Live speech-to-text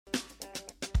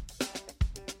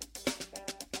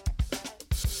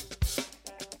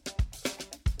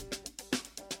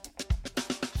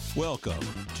Welcome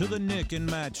to the Nick and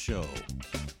Matt Show,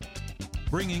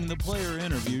 bringing the player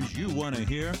interviews you want to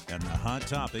hear and the hot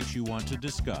topics you want to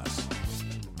discuss.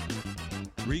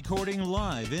 Recording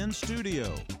live in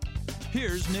studio,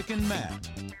 here's Nick and Matt.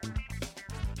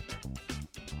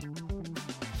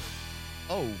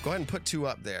 Oh, go ahead and put 2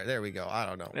 up there. There we go. I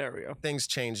don't know. There we go. Things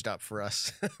changed up for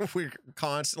us. We're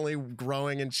constantly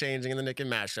growing and changing in the Nick and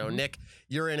Matt Show. Mm-hmm. Nick,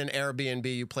 you're in an Airbnb.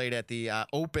 You played at the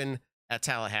Open at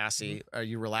Tallahassee. Are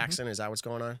you relaxing? Is that what's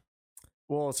going on?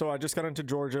 Well, so I just got into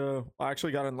Georgia. I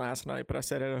actually got in last night, but I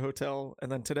stayed at a hotel.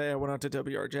 And then today I went out to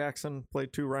WR Jackson,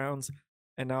 played 2 rounds,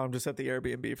 and now I'm just at the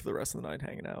Airbnb for the rest of the night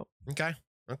hanging out. Okay.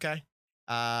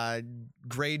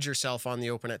 Grade yourself on the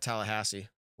Open at Tallahassee.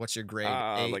 What's your grade?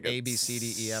 Like A, B, C,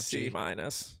 D, E, F, G? C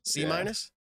minus. C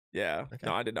minus? Yeah. Okay.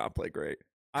 No, I did not play great.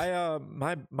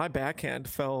 My backhand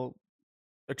felt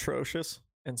atrocious,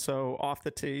 and so off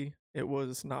the tee it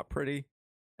was not pretty.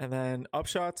 And then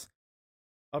upshots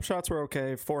were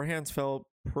okay. Forehands felt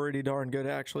pretty darn good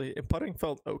actually. And putting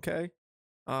felt okay.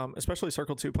 Especially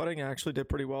circle 2 putting. I actually did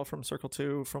pretty well from circle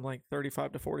 2 from like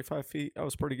 35 to 45 feet. I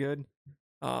was pretty good.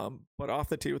 But off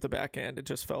the tee with the backhand, it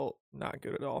just felt not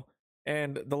good at all.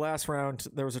 And the last round,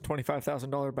 there was a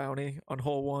 $25,000 bounty on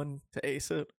hole 1 to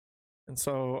ace it. And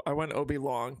so I went OB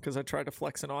long because I tried to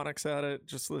flex an Onyx at it,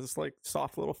 just this like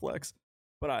soft little flex.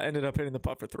 But I ended up hitting the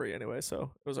putt for 3 anyway,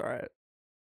 so it was all right.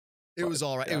 It was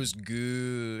all right. Yeah. It was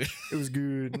good. It was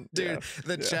good. Dude,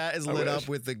 the chat is lit up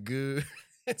with the goo.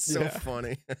 It's so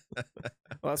funny.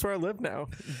 Well, that's where I live now.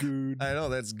 Good. I know,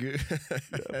 that's good.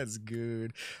 That's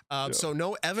good. So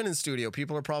no Evan in studio.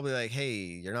 People are probably like, hey,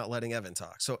 you're not letting Evan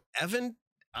talk. So Evan,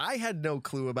 I had no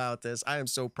clue about this. I am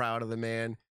so proud of the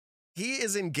man. He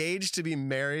is engaged to be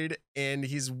married, and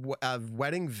he's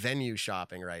wedding venue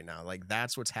shopping right now. Like,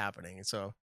 that's what's happening.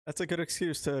 So that's a good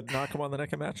excuse to not come on the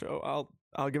Nick and Matt Show.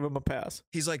 I'll give him a pass.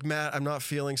 He's like, Matt, I'm not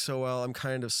feeling so well. I'm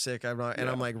kind of sick. I'm not. And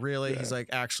I'm like, really? Yeah. He's like,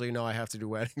 actually, no, I have to do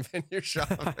wedding venue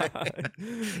shopping.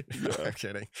 No, I'm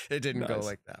kidding. It didn't go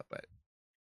like that.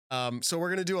 But so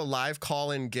we're going to do a live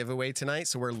call-in giveaway tonight.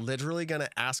 So we're literally going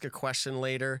to ask a question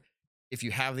later. If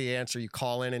you have the answer, you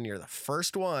call in, and you're the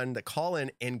first one to call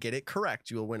in and get it correct.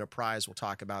 You will win a prize. We'll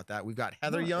talk about that. We've got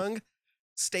Heather Young,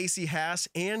 STACIE Hass,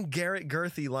 and Garrett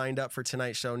Guerthie lined up for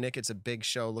tonight's show. Nick, it's a big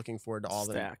show. Looking forward to all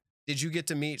of them. Did you get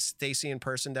to meet STACIE in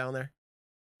person down there?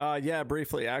 Yeah,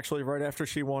 briefly. Actually, right after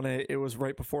she won it, it was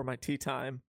right before my tee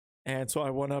time. And so I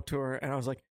went up to her and I was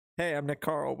like, hey, I'm Nick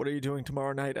Carl. What are you doing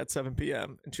tomorrow night at 7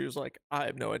 p.m.? And she was like, I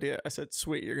have no idea. I said,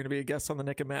 sweet, you're going to be a guest on the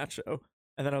Nick and Matt Show.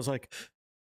 And then I was like,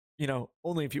 you know,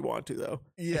 only if you want to, though.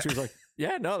 Yeah. And she was like,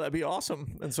 yeah, no, that'd be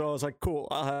awesome. And so I was like, cool,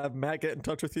 I'll have Matt get in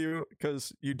touch with you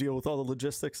because you deal with all the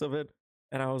logistics of it.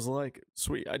 And I was like,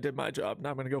 sweet, I did my job. Now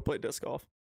I'm going to go play disc golf.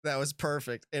 That was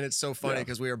perfect. And it's so funny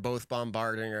because we were both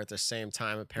bombarding her at the same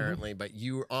time, apparently. But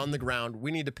you were on the ground.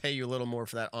 We need to pay you a little more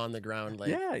for that on the ground.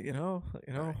 Like, yeah, you know,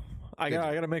 I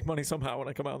got to make money somehow when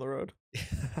I come out on the road.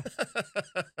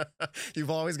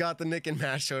 You've always got the Nick and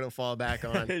Matt Show to fall back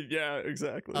on. Yeah,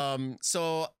 exactly.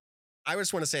 So I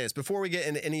just want to say this before we get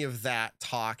into any of that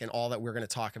talk and all that we're going to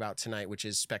talk about tonight, which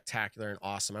is spectacular and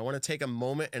awesome. I want to take a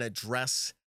moment and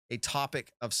address a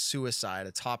topic of suicide,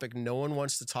 a topic no one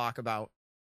wants to talk about.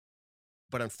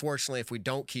 But unfortunately, if we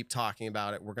don't keep talking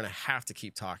about it, we're going to have to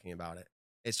keep talking about it.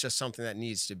 It's just something that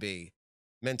needs to be.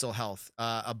 Mental health.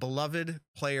 A beloved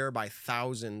player by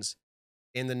thousands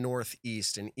in the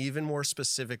Northeast, and even more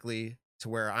specifically to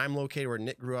where I'm located, where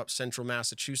Nick grew up, Central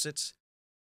Massachusetts.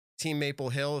 Team Maple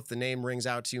Hill, if the name rings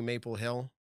out to you, Maple Hill.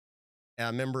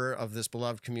 A member of this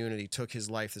beloved community took his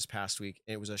life this past week.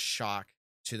 It was a shock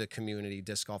to the community,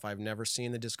 disc golf. I've never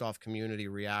seen the disc golf community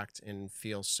react and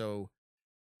feel so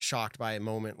shocked by a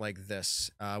moment like this.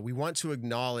 We want to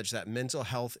acknowledge that mental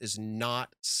health is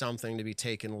not something to be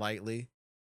taken lightly.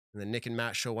 And the Nick and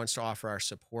Matt Show wants to offer our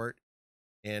support.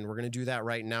 And we're going to do that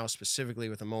right now, specifically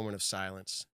with a moment of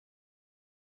silence.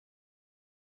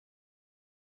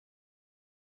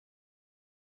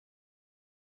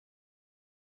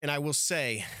 And I will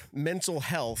say, mental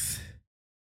health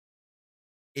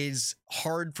is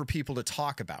hard for people to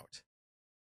talk about,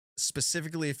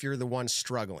 specifically if you're the one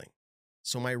struggling.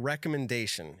 So my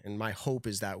recommendation and my hope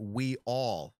is that we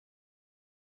all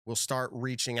will start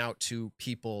reaching out to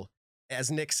people.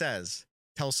 As Nick says,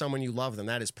 tell someone you love them.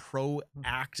 That is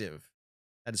proactive.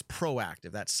 That is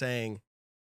proactive. That's saying,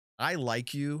 I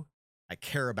like you, I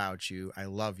care about you, I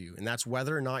love you. And that's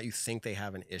whether or not you think they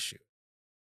have an issue.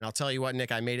 And I'll tell you what,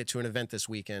 Nick, I made it to an event this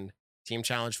weekend, Team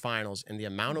Challenge Finals, and the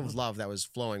amount of love that was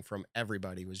flowing from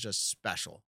everybody was just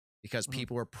special because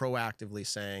people were proactively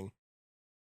saying,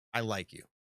 I like you.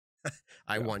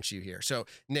 I want you here. So,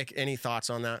 Nick, any thoughts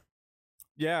on that?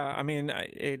 Yeah, I mean,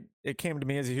 it came to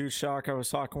me as a huge shock. I was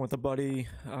talking with a buddy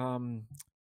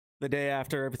the day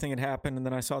after everything had happened, and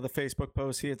then I saw the Facebook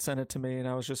post. He had sent it to me, and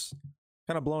I was just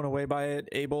kind of blown away by it.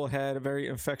 Abel had a very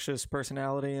infectious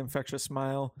personality, infectious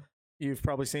smile. You've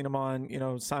probably seen him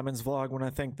on, Simon's vlog when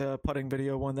I think the putting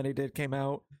video one that he did came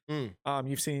out.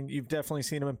 You've definitely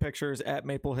seen him in pictures at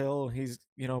Maple Hill. He's,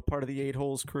 part of the 8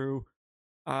 Holes crew.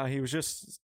 He was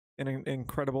just an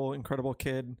incredible, incredible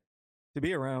kid to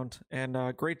be around,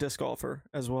 and great disc golfer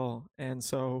as well. And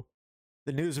so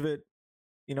the news of it,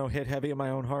 hit heavy in my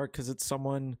own heart, because it's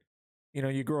someone,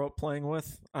 you grow up playing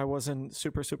with. I wasn't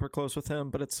super, super close with him,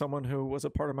 but it's someone who was a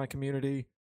part of my community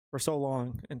for so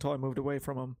long until I moved away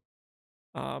from him.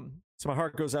 So my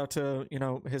heart goes out to,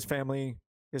 his family,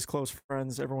 his close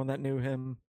friends, everyone that knew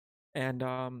him. And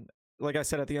like I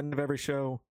said, at the end of every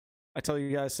show, I tell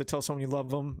you guys to tell someone you love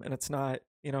them. And it's not,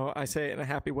 I say it in a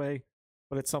happy way,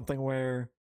 but it's something where,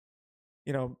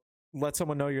 let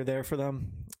someone know you're there for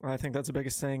them. I think that's the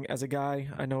biggest thing. As a guy,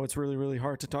 I know it's really, really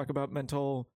hard to talk about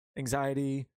mental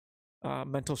anxiety,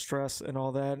 mental stress and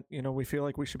all that. We feel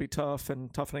like we should be tough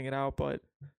and toughening it out, but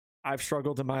I've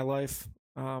struggled in my life,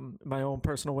 my own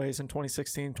personal ways in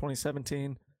 2016,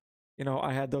 2017.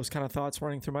 I had those kind of thoughts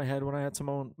running through my head when I had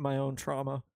my own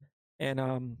trauma,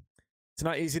 and it's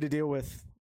not easy to deal with.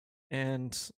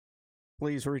 And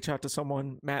please reach out to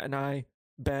someone. Matt and I,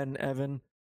 Ben, Evan,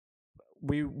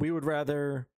 we would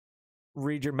rather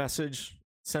read your message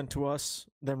sent to us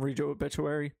than read your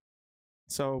obituary.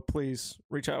 So please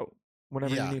reach out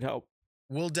whenever you need help.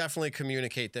 We'll definitely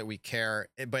communicate that we care,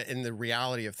 but in the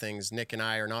reality of things, Nick and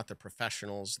I are not the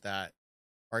professionals that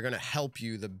are going to help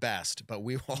you the best, but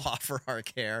we will offer our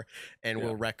care, and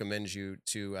we'll recommend you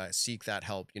to seek that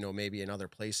help, maybe in other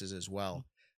places as well.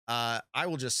 I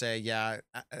will just say,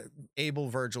 Abel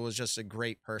Virgil is just a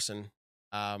great person.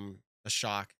 A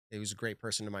shock. He was a great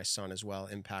person to my son as well,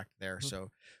 impact there. So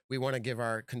we want to give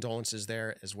our condolences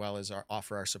there, as well as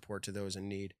offer our support to those in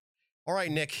need. All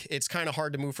right, Nick, it's kind of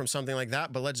hard to move from something like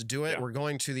that, but let's do it. We're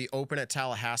going to the Open at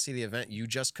Tallahassee, the event you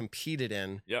just competed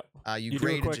in. Yep. You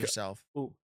graded yourself.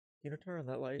 Ooh, turn on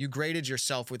that light? You graded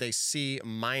yourself with a C-.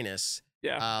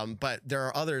 Yeah. But there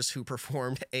are others who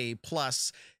performed A+.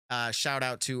 Shout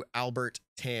out to Albert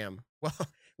Tam. Well,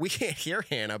 we can't hear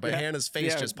Hannah, but Hannah's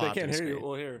face just popped. They can't hear you.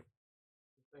 We'll hear.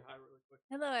 Say hi really quick.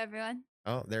 Hello, everyone.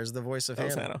 Oh, there's the voice of That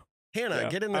was Hannah. Hannah,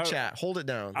 get in the chat. Hold it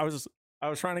down. I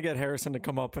was trying to get Harrison to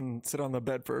come up and sit on the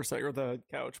bed for a second, or the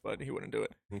couch, but he wouldn't do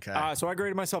it. Okay. So I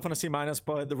graded myself on a C-,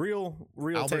 but the real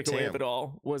Albert takeaway Tam. of it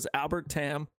all was Albert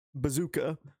Tam,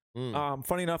 Bazooka.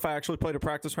 Funny enough, I actually played a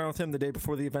practice round with him the day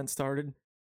before the event started,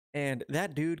 and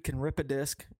that dude can rip a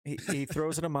disc. He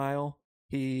throws it a mile.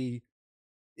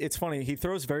 It's funny. He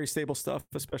throws very stable stuff,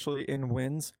 especially in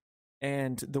winds,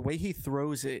 and the way he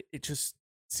throws it, it just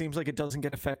seems like it doesn't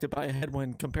get affected by a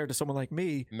headwind compared to someone like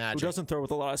me who doesn't throw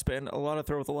with a lot of spin,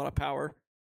 throw with a lot of power,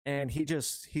 and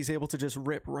he's able to just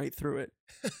rip right through it.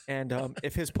 And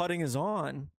if his putting is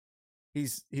on,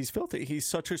 he's filthy. He's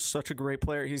such a great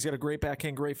player. He's got a great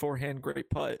backhand, great forehand, great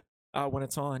putt when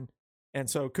it's on. And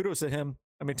so kudos to him.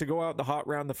 I mean, to go out the hot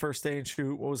round the first day and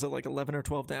shoot, what was it, like 11 or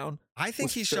 12 down? I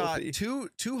think he shot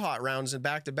two hot rounds in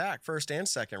back-to-back, first and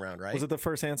second round, right? Was it the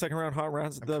first and second round hot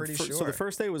rounds? I'm pretty sure. So the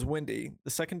first day was windy. The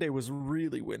second day was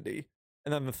really windy.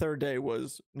 And then the third day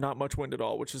was not much wind at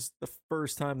all, which is the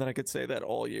first time that I could say that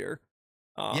all year.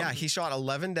 He shot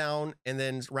 11 down, and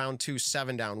then round 2,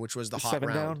 7 down, which was the hot 7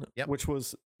 round. Down, yep. Which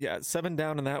was, 7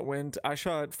 down in that wind. I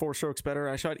shot 4 strokes better.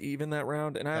 I shot even that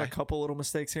round, and I had a couple little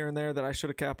mistakes here and there that I should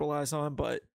have capitalized on,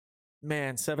 but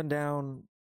man, 7 down,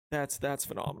 that's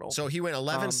phenomenal. So he went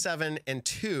 11, 7, and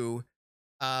 2.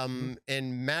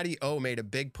 And Matty O made a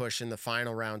big push in the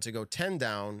final round to go 10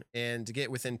 down and to get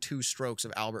within 2 strokes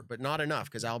of Albert, but not enough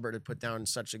because Albert had put down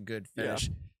such a good finish.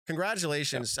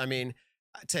 Congratulations. I mean,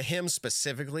 to him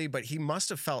specifically, but he must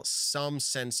have felt some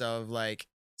sense of like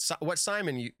what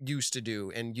Simon used to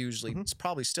do and usually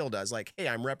probably still does. Like, hey,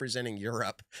 I'm representing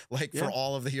Europe, like for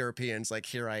all of the Europeans, like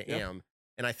here I am.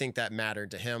 And I think that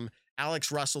mattered to him.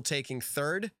 Alex Russell taking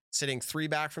 3rd, sitting 3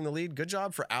 back from the lead. Good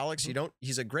job for Alex.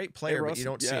 He's a great player, but you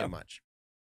don't see him much.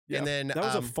 Yeah. And then that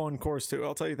was a fun course too.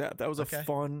 I'll tell you that. That was a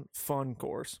fun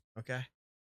course. Okay.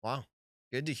 Wow.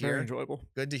 Good to hear. Very enjoyable.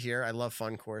 Good to hear. I love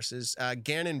fun courses.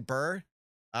 Gannon Burr,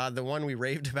 the one we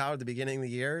raved about at the beginning of the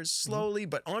year, slowly,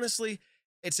 but honestly,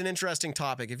 it's an interesting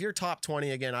topic. If you're top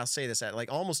 20, again, I'll say this at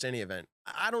like almost any event.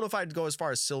 I don't know if I'd go as far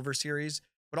as Silver Series,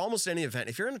 but almost any event.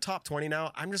 If you're in the top 20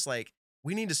 now, I'm just like,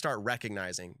 we need to start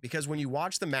recognizing, because when you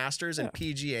watch the Masters and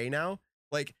PGA now,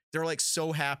 like they're like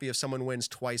so happy if someone wins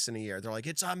twice in a year. They're like,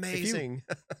 it's amazing.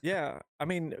 I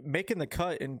mean, making the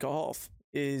cut in golf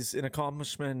is an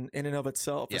accomplishment in and of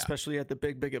itself, Yeah. especially at the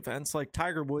big events. Like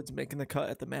Tiger Woods making the cut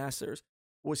at the Masters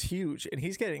was huge, and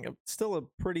he's getting still a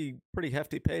pretty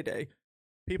hefty payday.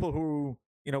 People who,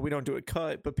 we don't do a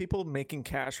cut, but people making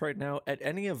cash right now at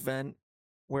any event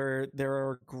where there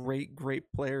are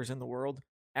great players in the world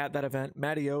at that event.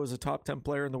 Matty O is a top 10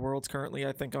 player in the world currently,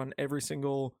 I think, on every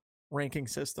single ranking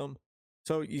system.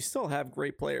 So you still have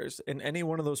great players, and any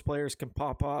one of those players can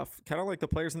pop off. Kind of like the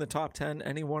players in the top 10,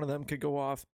 any one of them could go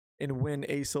off and win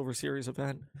a Silver Series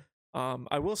event.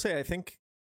 I will say,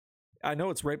 I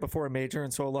know it's right before a major,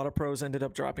 and so a lot of pros ended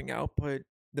up dropping out, but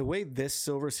the way this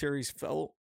Silver Series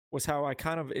felt was how I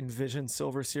kind of envisioned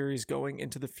Silver Series going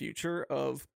into the future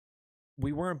of,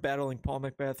 we weren't battling Paul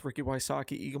Macbeth, Ricky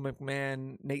Wysocki, Eagle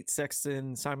McMahon, Nate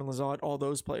Sexton, Simon Lizotte, all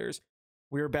those players.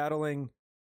 We were battling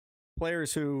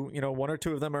players who, one or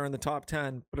two of them are in the top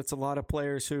 10, but it's a lot of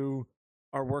players who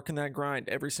are working that grind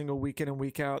every single week in and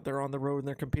week out. They're on the road and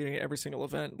they're competing at every single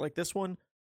event. Like this one,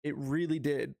 it really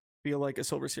did feel like a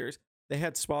Silver Series. They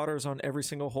had spotters on every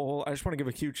single hole. I just want to give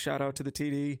a huge shout out to the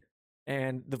TD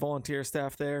and the volunteer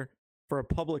staff there for a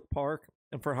public park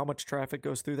and for how much traffic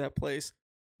goes through that place.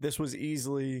 This was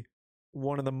easily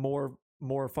one of the more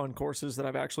fun courses that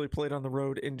I've actually played on the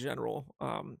road in general.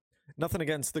 Nothing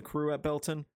against the crew at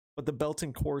Belton, but the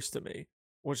Belton course to me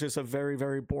was just a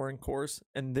very boring course.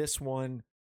 And this one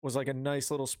was like a nice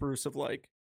little spruce of like,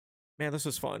 man, this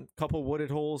was fun. Couple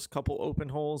wooded holes, couple open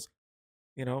holes.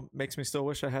 Makes me still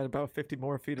wish I had about 50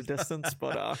 more feet of distance.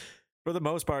 But for the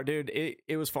most part, dude,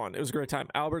 it was fun. It was a great time.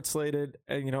 Albert slated,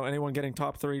 and anyone getting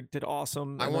top 3 did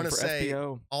awesome. I want to say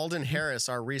FPO, Alden Harris,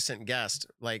 our recent guest,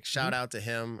 like shout out to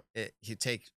him. He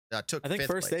took. I think fifth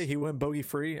first place. day he went bogey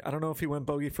free. I don't know if he went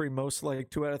bogey free most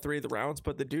like 2 out of 3 of the rounds,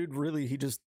 but the dude really, he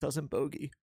just doesn't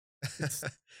bogey. It's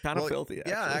kind of filthy.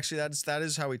 Actually. Yeah, actually, that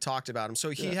is how we talked about him. So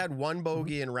he had one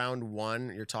bogey in round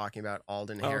 1. You're talking about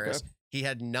Alden Harris. Okay. He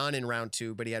had none in round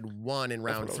 2, but he had 1 in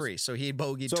round 3. So he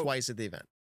bogeyed twice at the event.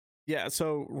 Yeah,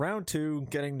 so round 2,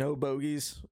 getting no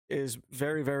bogeys is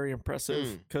very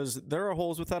impressive because there are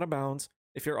holes without a bounds.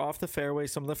 If you're off the fairway,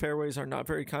 some of the fairways are not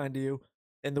very kind to you.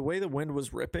 And the way the wind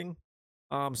was ripping,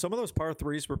 some of those par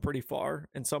 3s were pretty far,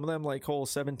 and some of them, like hole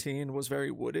 17, was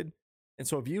very wooded. And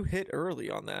so if you hit early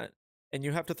on that and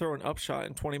you have to throw an upshot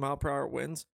in 20-mile-per-hour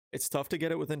winds, it's tough to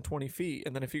get it within 20 feet.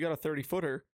 And then if you got a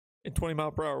 30-footer in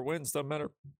 20-mile-per-hour winds, doesn't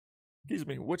matter,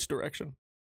 which direction.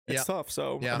 It's tough.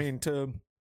 So, I mean,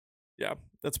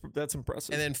 that's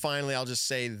impressive. And then finally, I'll just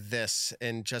say this,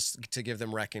 and just to give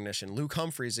them recognition, Luke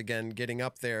Humphreys, again, getting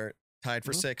up there, tied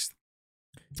for 6th.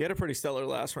 He had a pretty stellar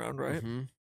last round, right?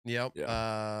 Yep.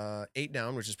 Yeah. 8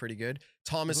 down, which is pretty good.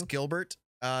 Thomas Gilbert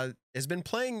has been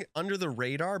playing under the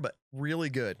radar, but really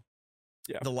good.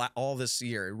 Yeah. All this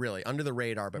year, really under the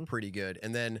radar, but pretty good.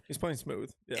 And then he's playing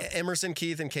smooth. Yeah. Emerson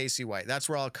Keith and Casey White. That's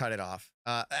where I'll cut it off.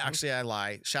 Actually, I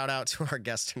lie. Shout out to our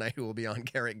guest tonight who will be on,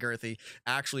 Garrett Gurthie,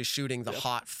 actually shooting the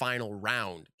hot final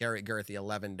round. Garrett Gurthie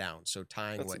 11 down, so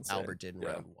tying what insane. Albert did in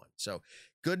round 1. So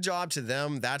good job to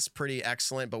them. That's pretty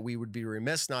excellent. But we would be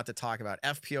remiss not to talk about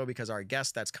FPO because our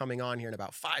guest that's coming on here in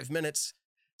about 5 minutes,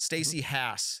 STACIE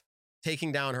Hass,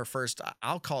 taking down her first.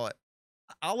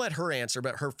 I'll let her answer,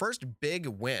 but her first big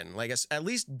win, like at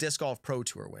least disc golf pro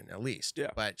tour win, at least.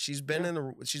 Yeah. But she's been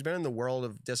in the world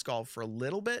of disc golf for a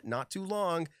little bit, not too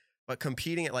long, but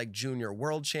competing at like junior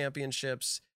world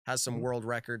championships, has some world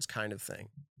records kind of thing.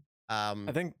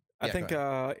 I think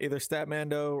either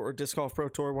Statmando or Disc Golf Pro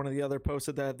Tour, one or the other,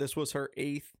 posted that this was her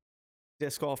 8th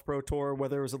Disc Golf Pro Tour,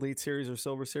 whether it was Elite Series or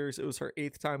Silver Series. It was her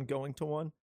 8th time going to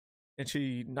one, and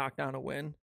she knocked down a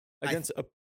win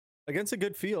against a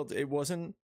good field. It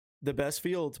wasn't the best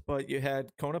field, but you had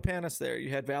Kona Panis there. You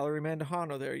had Valerie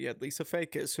Mandujano there. You had Lisa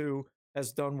Fakis, who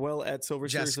has done well at Silver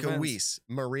Series Jessica events. Weiss,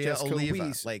 Maria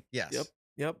Oliva. Like, yes.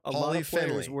 Yep. A Holly lot of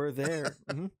players Finley. were there.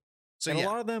 So and a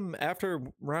lot of them after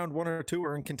round 1 or 2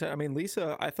 were in contention. I mean,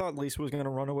 I thought Lisa was going to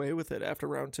run away with it after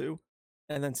round 2.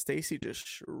 And then STACIE just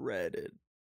shredded.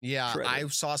 Yeah, I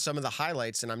saw some of the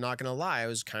highlights, and I'm not going to lie, I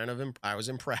was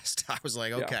impressed. I was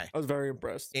like, okay. I was very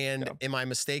impressed. And am I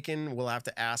mistaken? We'll have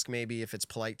to ask maybe if it's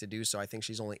polite to do so. I think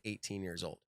she's only 18 years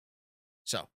old.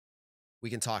 So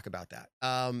we can talk about that.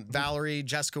 Valerie,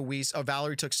 Jessica Weiss. Oh,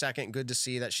 Valerie took 2nd. Good to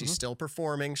see that she's still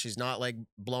performing. She's not like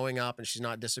blowing up and she's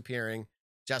not disappearing.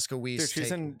 Jessica Weiss.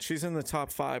 Dude, she's in the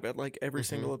top 5 at like every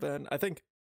single event. I think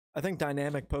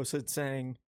Dynamic posted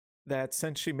saying that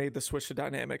since she made the switch to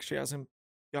Dynamic, she hasn't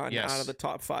gotten out of the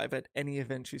top 5 at any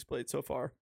event she's played so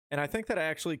far. And I think that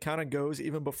actually kind of goes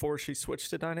even before she switched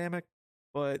to Dynamic,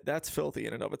 but that's filthy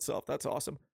in and of itself. That's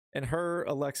awesome. And her,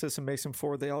 Alexis, and Mason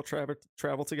Ford, they all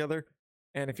travel together.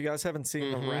 And if you guys haven't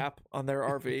seen the wrap on their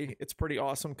RV, it's pretty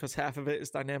awesome because half of it is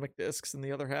dynamic discs and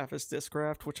the other half is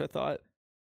discraft, which I thought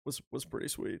was pretty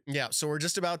sweet. Yeah, so we're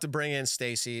just about to bring in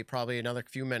Stacie, probably another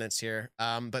few minutes here.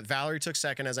 But Valerie took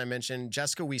second, as I mentioned.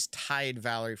 Jessica Weiss tied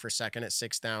Valerie for second at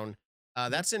 6 down.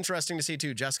 That's interesting to see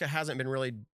too. Jessica hasn't been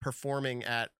really performing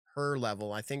at her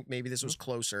level. I think maybe this was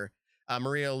closer.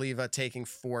 Maria Oliva taking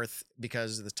 4th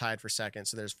because of the tied for second,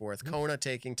 so there's 4th. Kona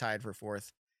taking tied for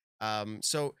 4th.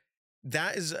 So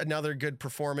that is another good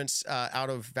performance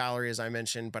out of Valerie, as I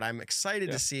mentioned, but I'm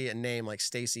excited to see a name like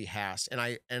STACIE Hass.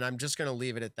 And I'm just going to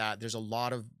leave it at that. There's a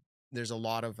lot of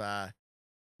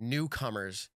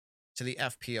newcomers to the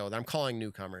FPO that I'm calling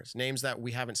newcomers, names that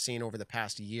we haven't seen over the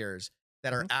past years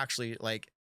that are actually like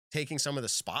taking some of the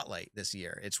spotlight this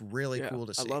year. It's really cool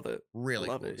to see. I love it. Really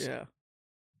love cool it. to see. Yeah.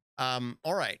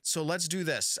 All right, so let's do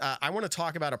this. I want to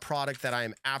talk about a product that I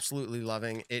am absolutely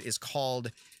loving. It is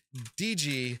called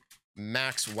DG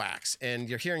Max Wax, and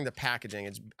you're hearing the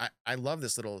packaging. I love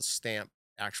this little stamp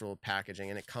actual packaging,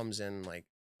 and it comes in like,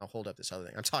 I'll hold up this other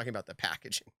thing. I'm talking about the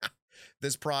packaging.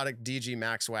 This product, DG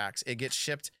Max Wax, it gets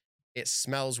shipped. It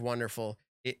smells wonderful.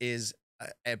 It is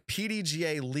a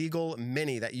PDGA legal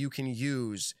mini that you can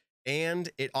use, and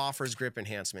it offers grip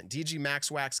enhancement. DG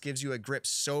Max Wax gives you a grip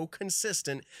so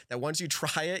consistent that once you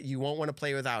try it, you won't want to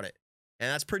play without it. And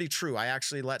that's pretty true. I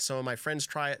actually let some of my friends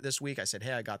try it this week. I said,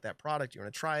 hey, I got that product. You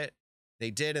want to try it? They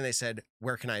did, and they said,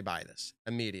 where can I buy this?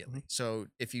 Immediately. So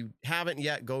if you haven't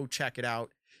yet, go check it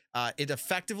out. It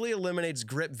effectively eliminates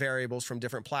grip variables from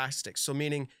different plastics. So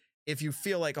meaning if you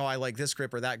feel like, oh, I like this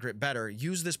grip or that grip better,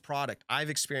 use this product.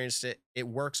 I've experienced it. It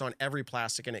works on every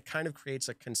plastic, and it kind of creates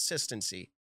a consistency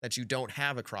that you don't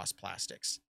have across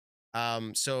plastics.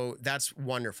 So that's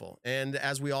wonderful. And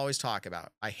as we always talk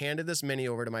about, I handed this mini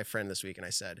over to my friend this week, and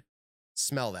I said,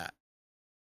 smell that.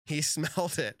 He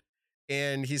smelled it.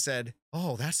 And he said,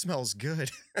 oh, that smells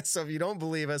good. So if you don't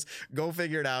believe us, go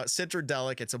figure it out.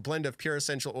 Citradelic. It's a blend of pure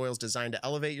essential oils designed to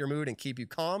elevate your mood and keep you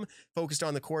calm. Focused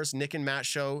on the course, Nick and Matt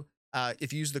show.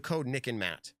 If you use the code Nick and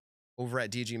Matt over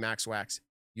at DG Max Wax,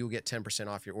 you'll get 10%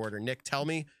 off your order. Nick, tell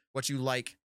me what you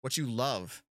like, what you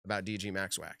love about DG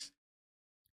Max Wax.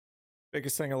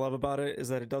 Biggest thing I love about it is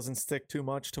that it doesn't stick too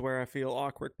much to where I feel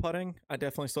awkward putting. I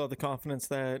definitely still have the confidence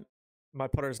that my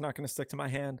putter is not going to stick to my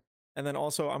hand. And then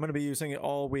also, I'm going to be using it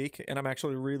all week, and I'm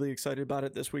actually really excited about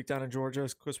it this week down in Georgia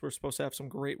because we're supposed to have some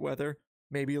great weather,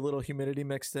 maybe a little humidity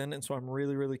mixed in, and so I'm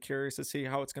really, really curious to see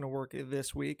how it's going to work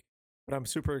this week. But I'm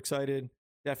super excited.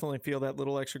 Definitely feel that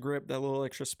little extra grip, that little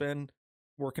extra spin,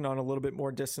 working on a little bit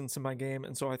more distance in my game,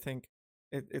 and so I think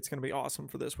it's going to be awesome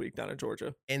for this week down in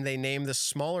Georgia. And they named the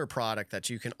smaller product that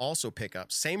you can also pick up.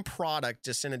 Same product,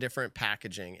 just in a different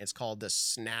packaging. It's called the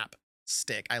Snap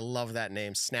Stick. I love that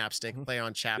name, Snap Stick. Play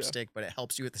on chapstick, but it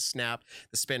helps you with the snap,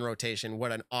 the spin rotation.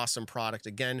 What an awesome product.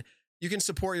 Again, you can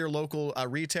support your local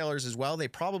retailers as well. They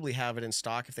probably have it in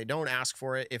stock. If they don't, ask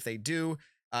for it. If they do,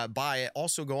 buy it.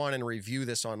 Also go on and review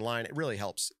this online. It really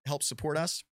helps support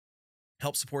us,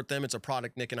 help support them. It's a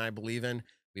product Nick and I believe in.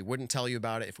 We wouldn't tell you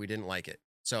about it if we didn't like it.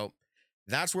 So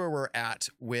that's where we're at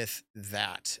with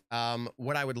that.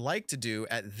 What I would like to do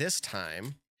at this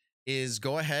time is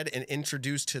go ahead and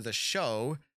introduce to the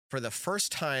show for the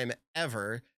first time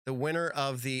ever, the winner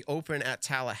of the Open at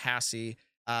Tallahassee,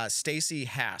 STACIE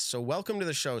Hass. So welcome to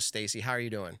the show, Stacie. How are you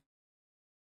doing?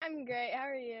 I'm great. How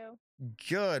are you?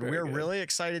 Good. Very We're good. really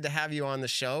excited to have you on the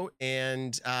show,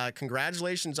 and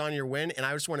congratulations on your win. And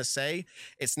I just want to say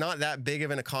it's not that big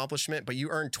of an accomplishment, but you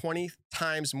earned 20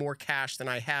 times more cash than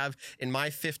I have in my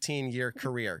 15-year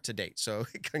career to date. So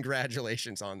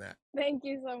congratulations on that. Thank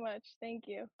you so much. Thank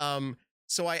you.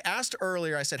 So I asked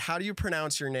earlier, I said, how do you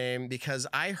pronounce your name? Because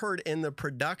I heard in the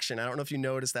production, I don't know if you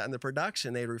noticed that in the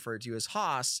production, they referred to you as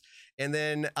Haas. And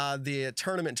then the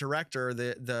tournament director,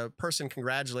 the person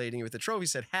congratulating you with the trophy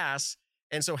said Hass.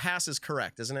 And so Hass is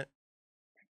correct, isn't it?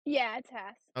 Yeah, it's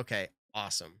Hass. Okay,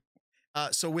 awesome.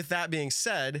 So with that being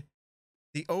said,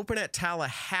 the Open at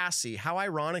Tallahassee, how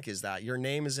ironic is that? Your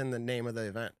name is in the name of the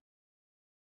event.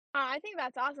 I think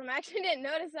that's awesome. I actually didn't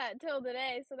notice that until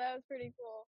today, so that was pretty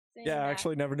cool. seeing Yeah, I that.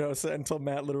 actually never noticed that until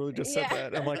Matt literally just said Yeah.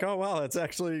 that. I'm like, oh, wow, that's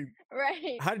actually...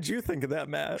 Right. How did you think of that,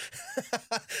 Matt?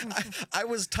 I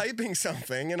was typing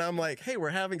something and I'm like, hey, we're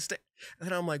having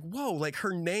and I'm like, whoa, like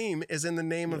her name is in the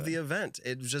name of the event.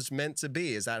 It was just meant to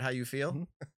be. Is that how you feel?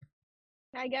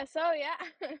 I guess so, yeah.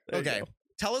 There you Okay. go.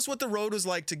 Tell us what the road was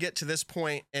like to get to this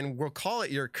point, and we'll call it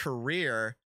your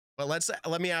career. But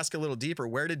let me ask a little deeper.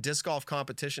 Where did disc golf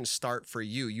competition start for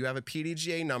you? You have a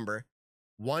PDGA number,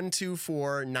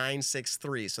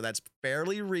 124963. So that's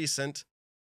fairly recent,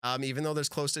 even though there's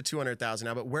close to 200,000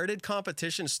 now. But where did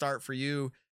competition start for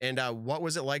you And what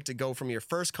was it like to go from your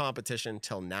first competition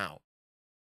till now?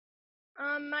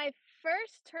 My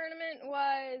first tournament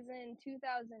was in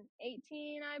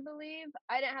 2018, I believe.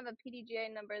 I didn't have a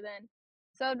PDGA number then.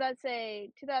 So let's say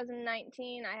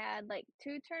 2019, I had like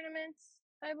 2 tournaments,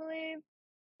 I believe.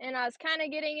 And I was kind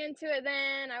of getting into it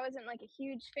then. I wasn't like a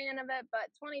huge fan of it, but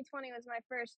 2020 was my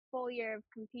first full year of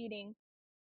competing.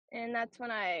 And that's when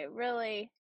I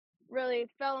really, really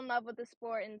fell in love with the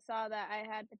sport and saw that I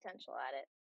had potential at it.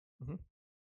 Mm-hmm.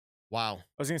 Wow.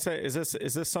 I was gonna say, is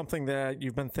this something that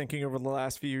you've been thinking over the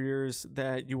last few years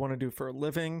that you want to do for a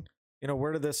living? You know,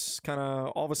 where did this kind of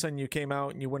all of a sudden you came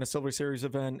out and you win a Silver Series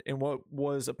event in what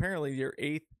was apparently your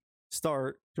 8th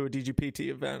start to a DGPT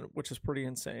event, which is pretty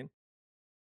insane.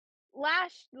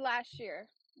 Last year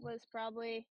was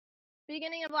probably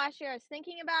beginning of last year. I was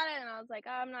thinking about it and I was like,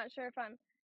 oh, I'm not sure if I'm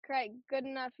quite good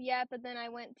enough yet. But then I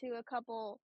went to a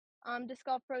couple Disc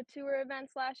Golf Pro Tour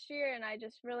events last year, and I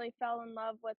just really fell in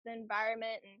love with the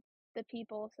environment and the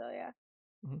people. So yeah.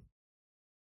 Mm-hmm.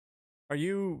 Are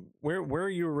you where are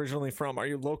you originally from? Are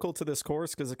you local to this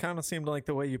course? Because it kind of seemed like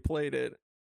the way you played it,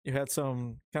 you had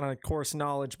some kind of course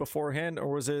knowledge beforehand, or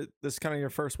was it this kind of your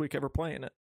first week ever playing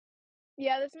it?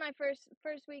 Yeah, this is my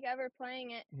first week ever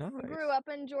playing it. Nice. I grew up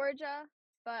in Georgia,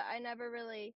 but I never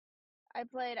really. I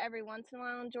played every once in a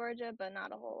while in Georgia, but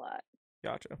not a whole lot.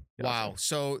 Gotcha. Wow.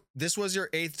 So this was your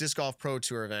 8th Disc Golf Pro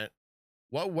Tour event.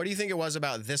 What do you think it was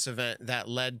about this event that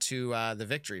led to the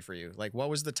victory for you? Like, what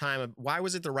was the time? Why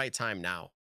was it the right time now?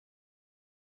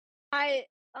 I'm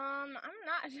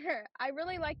not sure. I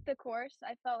really liked the course.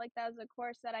 I felt like that was a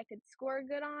course that I could score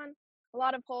good on. A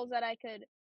lot of holes that I could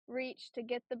reach to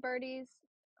get the birdies.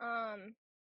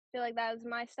 Feel like that was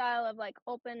my style of like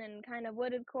open and kind of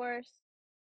wooded course.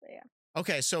 So yeah.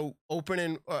 Okay, so open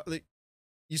and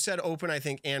you said open, I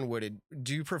think, and wooded.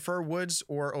 Do you prefer woods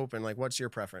or open? Like, what's your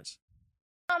preference?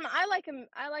 I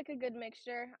like a good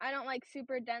mixture. I don't like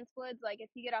super dense woods. Like if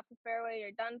you get off the fairway,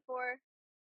 you're done for.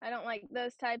 I don't like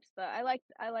those types, but I like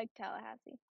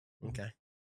Tallahassee. Okay,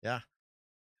 yeah.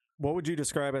 What would you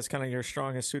describe as kind of your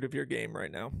strongest suit of your game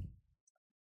right now?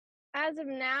 As of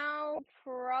now,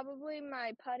 probably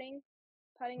my putting.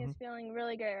 Putting is feeling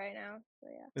really great right now. So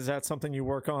yeah. Is that something you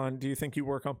work on? Do you think you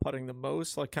work on putting the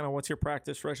most? Like, kind of what's your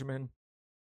practice regimen?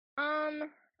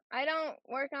 I don't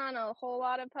work on a whole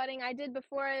lot of putting. I did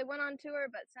before I went on tour,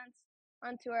 but since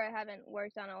on tour, I haven't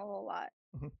worked on a whole lot.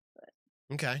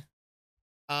 Mm-hmm. Okay.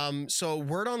 So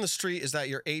word on the street is that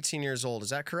you're 18 years old. Is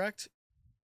that correct?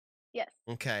 Yes.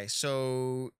 Okay.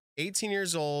 So 18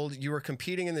 years old, you were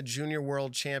competing in the Junior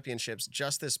World Championships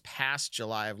just this past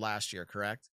July of last year,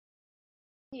 correct?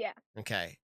 Yeah.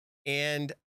 Okay.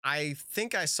 And I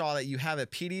think I saw that you have a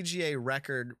PDGA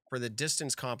record for the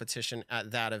distance competition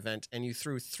at that event, and you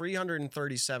threw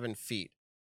 337 feet.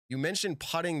 You mentioned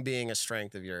putting being a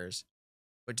strength of yours,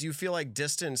 but do you feel like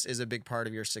distance is a big part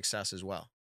of your success as well?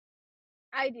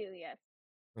 I do, yes.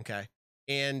 Okay.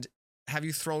 And have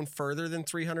you thrown further than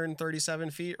 337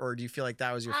 feet, or do you feel like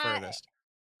that was your furthest?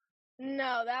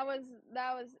 No, that was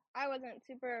I wasn't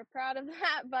super proud of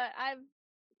that, but I've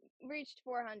reached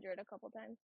 400 a couple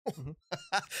times.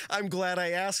 I'm glad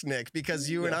I asked, Nick, because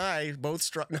you and I both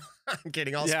struck. No, I'm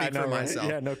kidding. I'll speak for myself.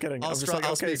 Yeah, no kidding. I'll I'm just like,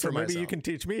 I'll okay, speak so for maybe myself. you can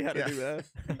teach me how to do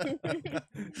that.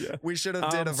 Yeah. We should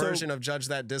have did a version of Judge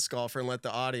That Disc Golfer and let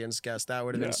the audience guess. That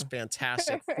would have been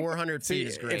fantastic. 400 feet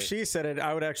is great. If she said it,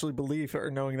 I would actually believe her,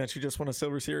 knowing that she just won a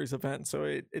Silver Series event. So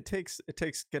it takes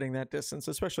getting that distance,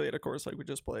 especially at a course like we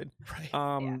just played.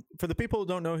 Right. For the people who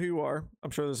don't know who you are, I'm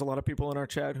sure there's a lot of people in our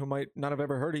chat who might not have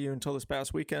ever heard of you until this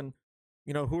past weekend.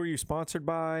 You know, who are you sponsored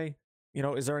by? You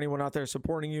know, is there anyone out there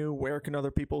supporting you? Where can other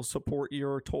people support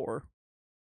your tour?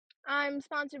 I'm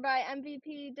sponsored by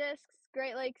MVP Discs,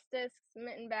 Great Lakes Discs,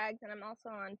 Mitten Bags, and I'm also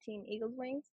on Team Eagles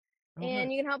Wings. And Nice.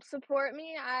 you can help support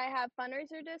me. I have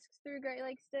fundraiser discs through Great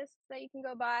Lakes Discs that you can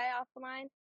go buy offline.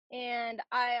 And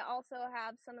I also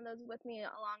have some of those with me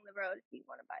along the road if you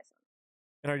want to buy some.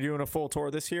 And are you doing a full tour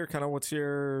this year? Kind of what's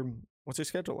your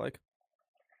schedule like?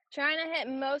 Trying to hit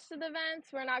most of the events.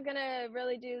 We're not going to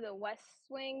really do the West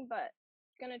Swing, but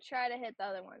going to try to hit the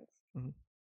other ones. Mm-hmm.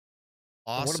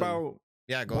 Awesome. What about...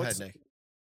 Yeah, go ahead, Nick.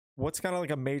 What's kind of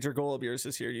like a major goal of yours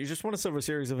this year? You just won a Silver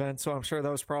Series event, so I'm sure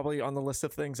that was probably on the list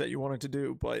of things that you wanted to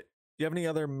do. But do you have any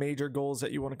other major goals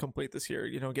that you want to complete this year?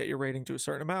 You know, get your rating to a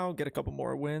certain amount, get a couple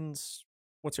more wins.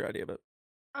 What's your idea of it?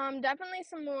 Definitely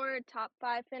some more top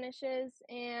 5 finishes,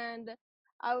 and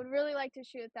I would really like to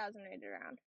shoot 1,000 range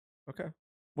around. Okay.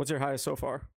 What's your highest so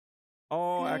far?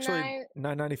 Oh, actually,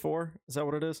 994. Is that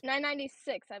what it is?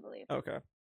 996, I believe. Okay.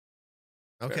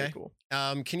 Okay. Very cool.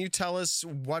 Can you tell us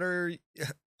what are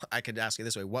I could ask you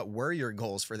this way. What were your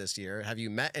goals for this year? Have you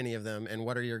met any of them? And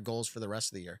what are your goals for the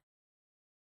rest of the year?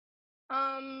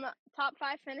 Top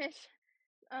 5 finish.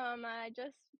 I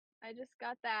just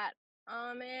got that.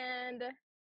 And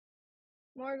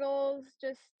more goals,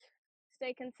 just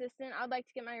stay consistent. I'd like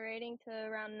to get my rating to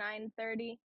around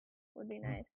 930. Would be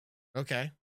nice.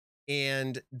 Okay.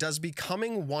 And does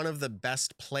becoming one of the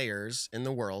best players in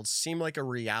the world seem like a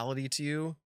reality to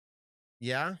you?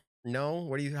 Yeah? No?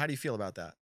 How do you feel about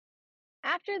that?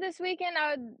 After this weekend,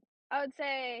 I would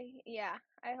say, yeah,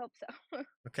 I hope so.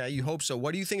 Okay, you hope so.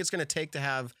 What do you think it's going to take to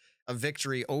have a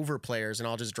victory over players? And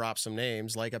I'll just drop some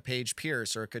names like a Paige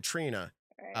Pierce or a Katrina.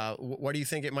 Right. What do you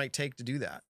think it might take to do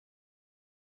that?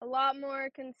 A lot more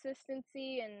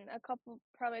consistency and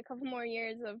probably a couple more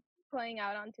years of playing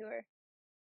out on tour.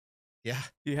 Yeah.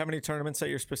 Do you have any tournaments that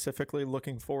you're specifically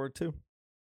looking forward to?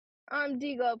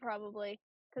 D-Glow probably,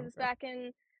 because it's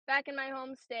Okay. back in my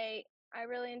home state. I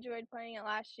really enjoyed playing it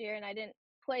last year, and I didn't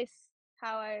place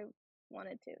how I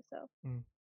wanted to. So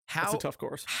That's a tough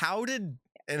course. How did,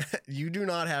 and you do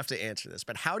not have to answer this,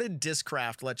 but how did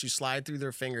Discraft let you slide through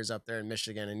their fingers up there in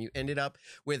Michigan and you ended up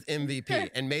with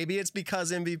MVP? And maybe it's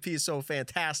because MVP is so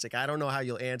fantastic. I don't know how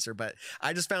you'll answer, but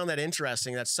I just found that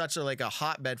interesting. That's such a like a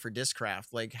hotbed for Discraft.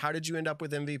 Like, how did you end up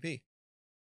with MVP?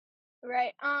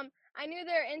 right. I knew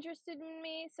they were interested in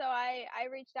me, so I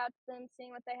reached out to them,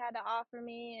 seeing what they had to offer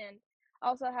me, and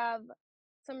also have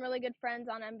some really good friends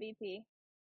on MVP.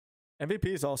 MVP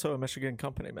is also a Michigan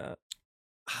company, Matt.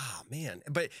 Oh man,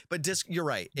 but you're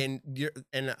right, and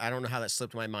I don't know how that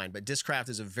slipped my mind, but Discraft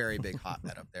is a very big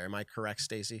hotbed up there. Am I correct,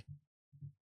 Stacie?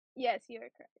 Yes, you are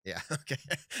correct. Yeah.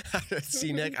 Okay.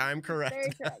 See, Nick, I'm correct.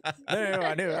 Very correct. No,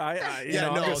 I knew. I'm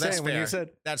just that's saying, fair. when you said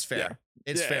That's fair. Yeah.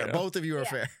 It's fair. Yeah. Both of you are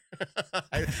fair.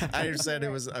 I said it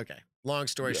was okay. Long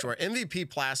story Yeah. short, MVP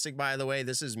Plastic, by the way,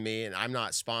 this is me, and I'm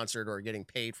not sponsored or getting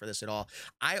paid for this at all.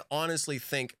 I honestly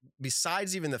think,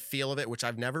 besides even the feel of it, which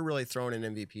I've never really thrown an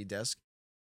MVP disc,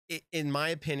 it, in my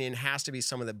opinion, has to be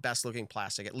some of the best looking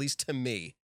plastic, at least to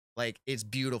me. Like, it's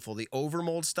beautiful. The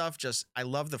overmold stuff, I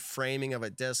love the framing of a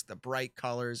disc, the bright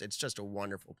colors. It's just a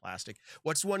wonderful plastic.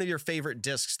 What's one of your favorite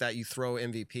discs that you throw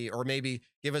MVP, or maybe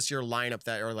give us your lineup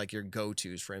that are like your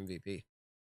go-tos for MVP?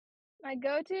 My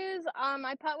go-tos,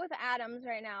 I putt with Adams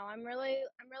right now. I'm really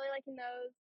liking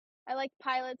those. I like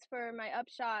Pilots for my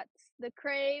upshots. The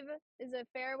Crave is a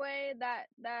fairway that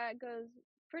goes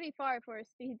pretty far for a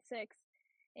speed 6,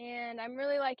 and I'm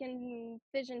really liking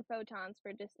Fission Photons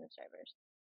for distance drivers.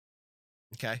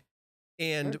 Okay.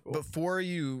 And Very cool. before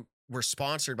you were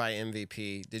sponsored by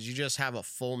MVP, did you just have a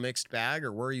full mixed bag,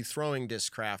 or were you throwing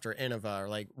Discraft or Innova, or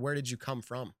like, where did you come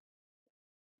from?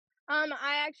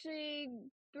 I actually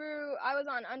I was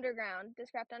on Underground,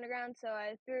 Discraft Underground, so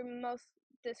I threw most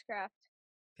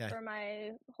Discraft for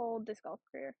my whole disc golf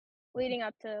career, leading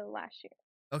up to last year.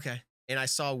 Okay. And I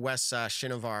saw Wes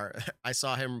Shinovar. I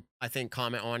saw him, I think,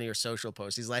 comment on your social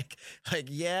post. He's like,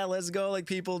 yeah, let's go. Like,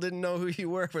 people didn't know who you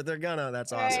were, but they're gonna.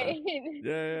 That's awesome. Right.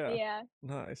 Yeah. Yeah.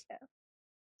 Nice. Yeah.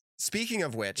 Speaking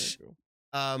of which,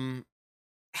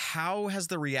 how has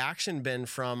the reaction been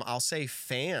from, I'll say,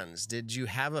 fans? Did you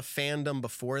have a fandom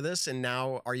before this, and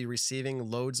now are you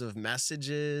receiving loads of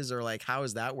messages, or like, how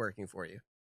is that working for you?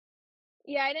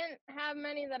 Yeah, I didn't have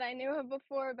many that I knew of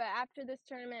before, but after this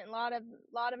tournament, a lot of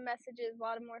messages, a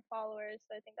lot of more followers.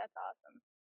 So I think that's awesome.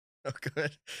 Oh,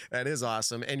 good. That is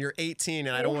awesome. And you're 18,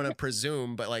 and I don't want to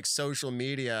presume, but like, social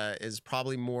media is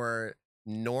probably more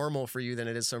normal for you than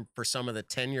it is for some of the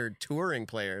tenured touring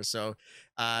players. So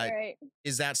Right.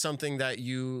 is that something that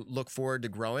you look forward to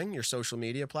growing, your social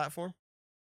media platform?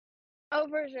 Oh,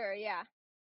 for sure. Yeah.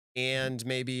 And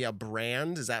maybe a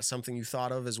brand, is that something you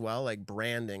thought of as well? Like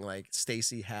branding, like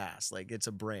STACIE Hass, like it's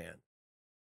a brand.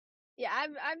 Yeah,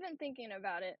 I've been thinking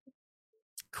about it.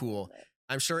 Cool.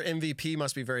 I'm sure MVP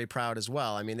must be very proud as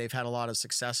well. I mean, they've had a lot of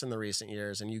success in the recent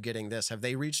years, and you getting this. Have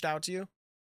they reached out to you?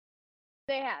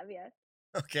 They have, yes.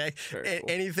 Okay. Very cool.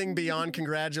 Anything beyond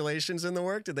congratulations in the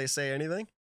work? Did they say anything?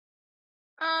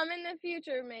 In the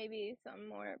future, maybe some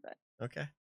more, but Okay.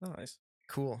 Nice.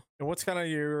 Cool. And what's kind of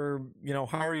your,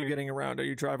 how are you getting around? Are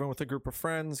you driving with a group of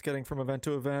friends, getting from event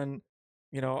to event?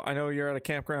 I know you're at a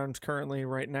campground currently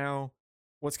right now.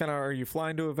 Are you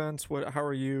flying to events? How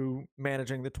are you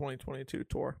managing the 2022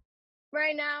 tour?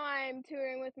 right now I'm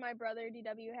touring with my brother,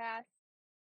 DW Hass.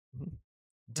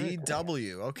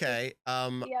 DW. Okay.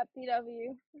 Yep,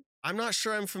 DW. I'm not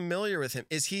sure I'm familiar with him.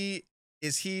 Is he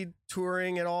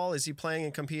touring at all? Is he playing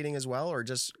and competing as well, or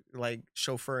just like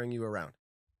chauffeuring you around?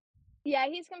 Yeah,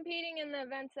 he's competing in the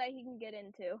events that he can get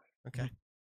into. Okay.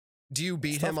 Do you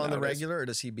beat It's tough him on the nowadays. regular, or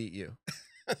does he beat you?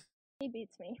 He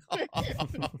beats me.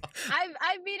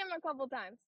 I've beat him a couple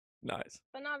times. Nice.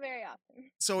 But not very often.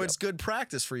 So it's good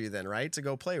practice for you then, right? To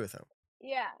go play with him.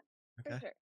 Yeah, Okay. for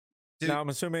sure. Dude. Now I'm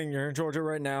assuming you're in Georgia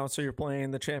right now, so you're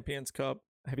playing the Champions Cup.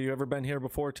 Have you ever been here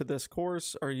before to this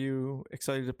course? Are you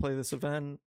excited to play this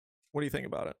event? What do you think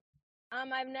about it?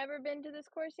 I've never been to this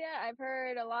course yet. I've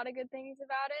heard a lot of good things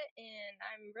about it, and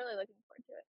I'm really looking forward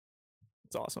to it.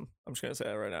 It's awesome. I'm just gonna say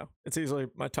that right now. It's easily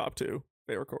my top 2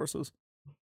 favorite courses.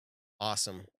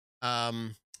 Awesome.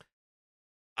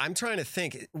 I'm trying to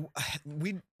think.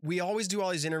 We always do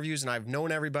all these interviews, and I've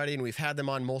known everybody, and we've had them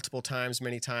on multiple times,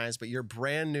 many times. But you're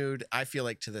brand new, I feel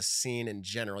like, to the scene in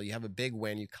general. You have a big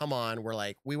win. You come on. We're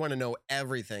like, we want to know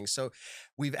everything. So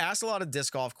we've asked a lot of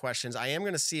disc golf questions. I am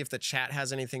going to see if the chat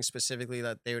has anything specifically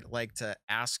that they would like to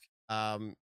ask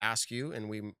you, and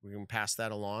we can pass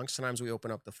that along. Sometimes we open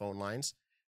up the phone lines,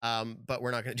 but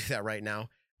we're not going to do that right now.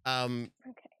 Okay.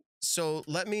 So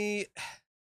let me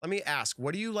ask,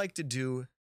 what do you like to do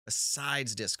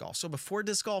besides disc golf? So before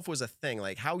disc golf was a thing,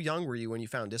 like how young were you when you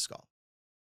found disc golf?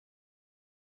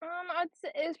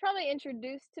 It was probably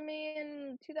introduced to me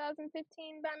in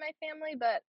 2015 by my family,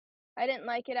 but I didn't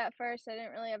like it at first. I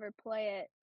didn't really ever play it.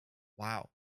 Wow.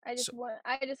 I just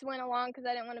went along because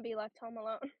I didn't want to be left home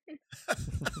alone.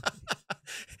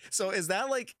 So is that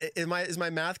like, is my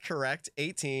math correct?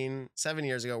 7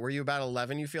 years ago, were you about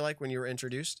 11, you feel like, when you were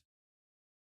introduced?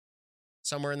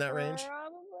 Somewhere in that range?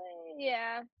 Probably,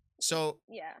 yeah. So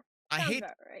Yeah. I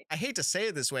Right. hate to say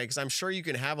it this way, because I'm sure you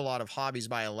can have a lot of hobbies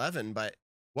by 11, but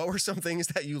what were some things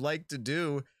that you like to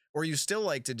do, or you still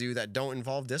like to do, that don't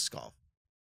involve disc golf?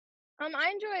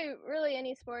 I enjoy really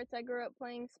any sports. I grew up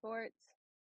playing sports.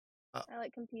 I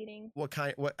like competing. What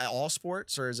all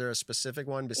sports, or is there a specific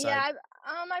one besides? Yeah,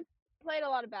 I played a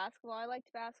lot of basketball. I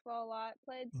liked basketball a lot.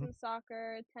 Played some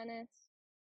soccer, tennis.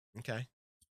 Okay.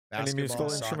 Any musical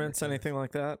soccer, instruments, tennis. anything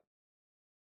like that?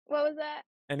 What was that?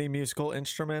 Any musical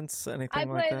instruments, anything I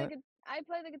like play that? I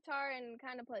play the guitar and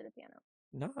kind of play the piano.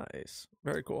 Nice.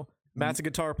 Very cool. Matt's a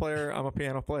guitar player. I'm a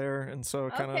piano player. And so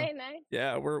kind of, Okay, nice.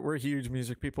 yeah, we're huge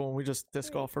music people, and we just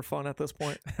disc golf for fun at this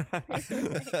point.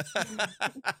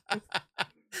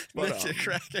 But, You're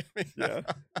cracking me. Yeah.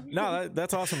 No,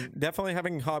 that's awesome. Definitely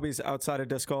having hobbies outside of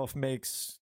disc golf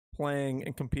makes playing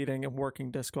and competing and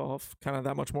working disc golf kind of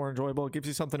that much more enjoyable. It gives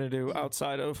you something to do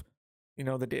outside of,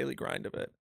 the daily grind of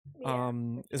it. Yeah.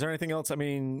 Is there anything else? I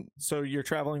mean, so you're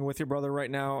traveling with your brother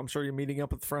right now. I'm sure you're meeting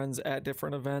up with friends at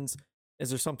different events. Is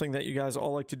there something that you guys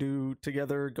all like to do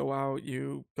together? Go out,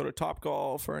 you go to Top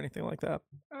Golf or anything like that?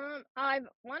 I've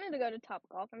wanted to go to Top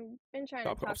Golf. I've been trying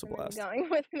Top to talk Golf's a them into blast. going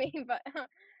with me, but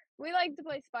we like to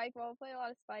play spike ball. Play a lot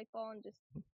of spike ball and just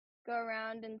go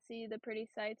around and see the pretty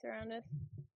sights around us.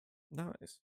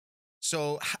 Nice.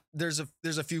 So there's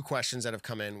a few questions that have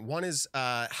come in. One is,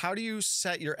 how do you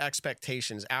set your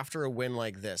expectations after a win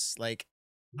like this? Like,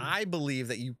 I believe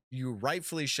that you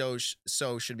rightfully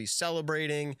should be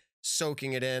celebrating,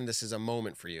 soaking it in. This is a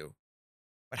moment for you.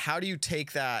 But how do you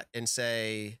take that and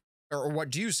say, or what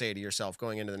do you say to yourself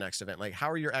going into the next event? Like, how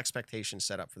are your expectations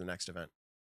set up for the next event?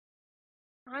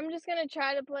 I'm just gonna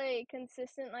try to play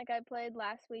consistent like I played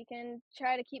last weekend.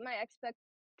 Try to keep my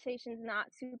expectations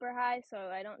not super high so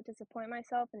I don't disappoint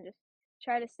myself, and just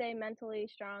try to stay mentally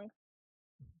strong.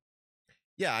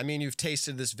 Yeah, I mean, you've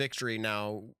tasted this victory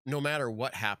now. No matter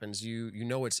what happens, you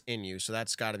know it's in you. So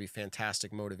that's got to be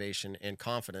fantastic motivation and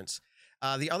confidence.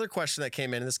 The other question that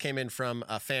came in, and this came in from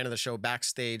a fan of the show,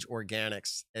 Backstage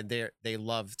Organics, and they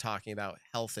love talking about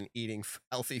health and eating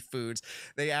healthy foods.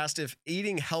 They asked if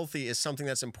eating healthy is something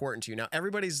that's important to you. Now,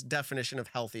 everybody's definition of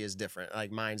healthy is different.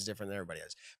 Like, mine's different than everybody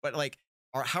is. But like,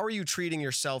 how are you treating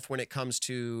yourself when it comes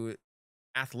to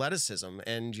athleticism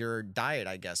and your diet,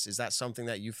 I guess? Is that something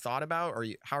that you've thought about, or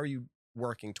how are you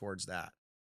working towards that?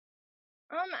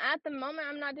 At the moment,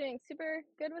 I'm not doing super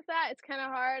good with that. It's kind of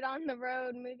hard on the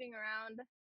road, moving around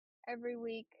every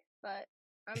week, but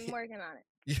I'm working on it.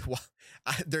 Yeah, well,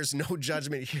 there's no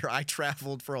judgment here. I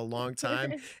traveled for a long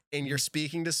time, and you're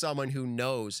speaking to someone who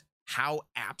knows how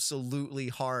absolutely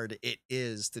hard it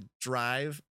is to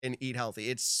drive and eat healthy.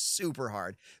 It's super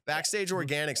hard. Backstage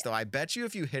Organics, though, I bet you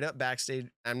if you hit up Backstage,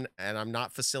 and I'm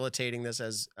not facilitating this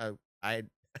as I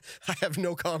have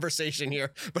no conversation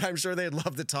here, but I'm sure they'd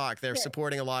love to talk. They're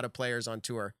supporting a lot of players on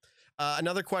tour.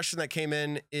 Another question that came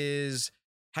in is,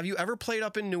 have you ever played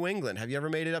up in New England? Have you ever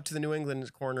made it up to the New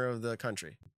England corner of the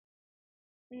country?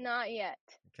 Not yet.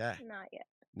 Okay. Not yet.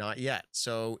 Not yet.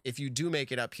 So if you do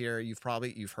make it up here, you've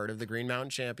heard of the Green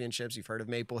Mountain Championships. You've heard of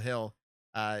Maple Hill.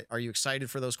 Are you excited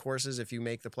for those courses if you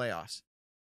make the playoffs?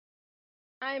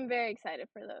 I'm very excited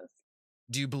for those.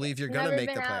 Do you believe you're going to make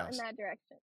the Never been out playoffs? in that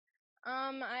direction.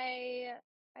 I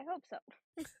hope so.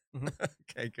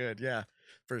 Okay, good. Yeah,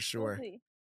 for We'll sure. see.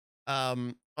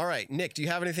 All right, Nick, do you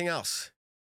have anything else?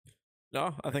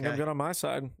 No, I think I'm Okay. good on my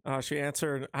side. She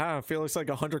answered, I feel it's like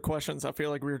 100 questions. I feel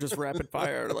like we were just rapid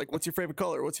fire. Like, what's your favorite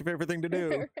color? What's your favorite thing to do?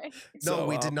 Right. No, So,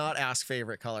 we did not ask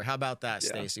favorite color. How about that, yeah.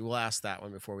 Stacy? We'll ask that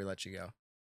one before we let you go.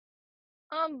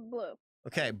 Blue.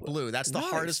 Okay, blue. That's the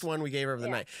hardest Nice. one we gave her of the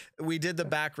Yeah. night. We did the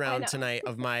background know. tonight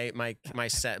of my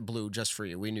set blue just for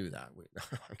you. We knew that.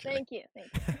 I'm kidding.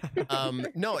 Thank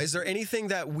you. No, is there anything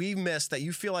that we missed that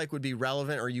you feel like would be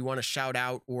relevant, or you want to shout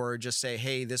out, or just say,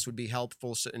 hey, this would be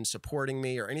helpful in supporting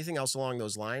me, or anything else along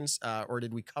those lines? Or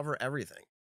did we cover everything?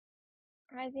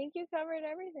 I think you covered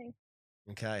everything.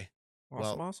 Okay.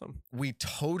 Awesome. We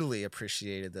totally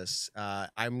appreciated this.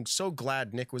 I'm so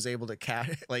glad Nick was able to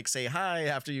say hi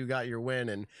after you got your win,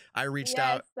 and I reached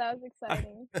out. That was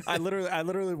exciting. I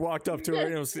literally walked up to her,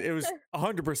 and it was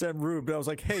 100% rude, but I was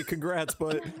like, hey, congrats,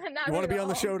 but you want to be on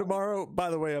the show tomorrow? By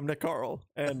the way, I'm Nick Carl.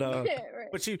 And Right.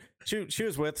 but she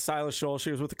was with Silas Scholl.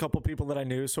 She was with a couple people that I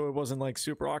knew, so it wasn't like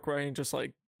super awkward. I didn't just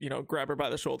like, grab her by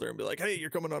the shoulder and be like, hey, you're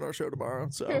coming on our show tomorrow.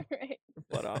 So Right.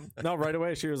 but no, right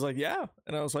away she was like, yeah.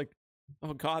 And I was like,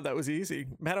 oh God, that was easy.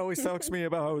 Matt always talks to me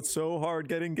about how it's so hard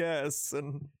getting guests,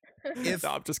 and no,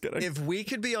 I'm just kidding. If we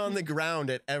could be on the ground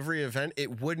at every event,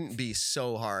 it wouldn't be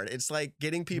so hard. It's like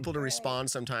getting people to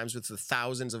respond sometimes with the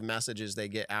thousands of messages they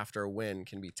get after a win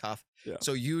can be tough. Yeah.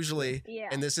 So usually, Yeah.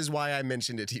 and this is why I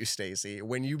mentioned it to you, Stacy,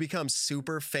 when you become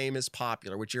super famous,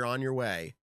 popular, which you're on your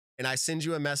way, and I send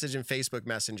you a message in Facebook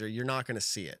Messenger, you're not going to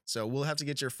see it. So we'll have to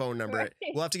get your phone number. Right.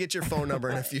 We'll have to get your phone number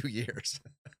in a few years.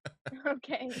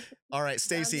 Okay. All right,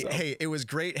 Stacy. Sounds- Hey, it was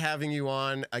great having you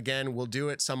on. Again, we'll do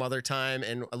it some other time,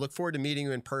 and I look forward to meeting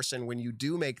you in person when you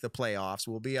do make the playoffs.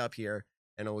 We'll be up here,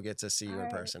 and we'll get to see you All in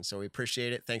right. person. So we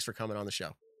appreciate it. Thanks for coming on the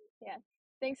show.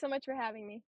 Thanks so much for having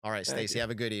me. All right, Thank Stacy. you. Have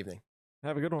a good evening.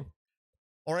 Have a good one.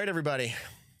 All right, everybody.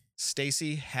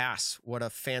 STACIE HASS. What a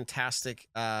fantastic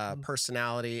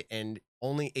personality, and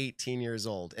only 18 years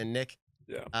old. And Nick,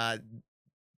 Yeah.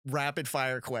 Rapid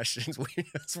fire questions.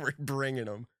 We're bringing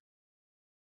them.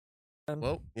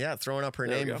 Well, yeah, throwing up her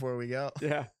There we name go. before we go.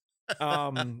 Yeah.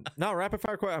 No, rapid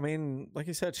fire question. I mean, like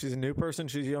you said, she's a new person.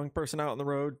 She's a young person out on the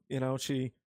road. I'm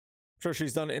sure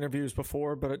she's done interviews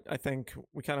before, but I think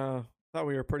we kind of thought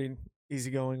we were pretty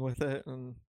easygoing with it.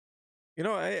 And,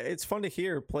 it's fun to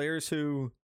hear players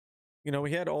who,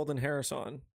 we had Alden Harris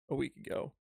on a week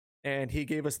ago, and he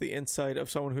gave us the insight of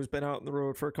someone who's been out on the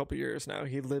road for a couple years now.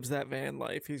 He lives that van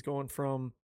life. He's going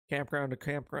from campground to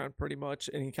campground pretty much,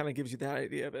 and he kind of gives you that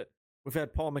idea of it. We've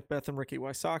had Paul Macbeth and Ricky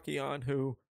Wysocki on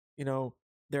who,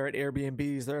 they're at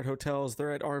Airbnbs, they're at hotels,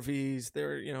 they're at RVs,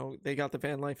 they got the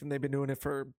van life and they've been doing it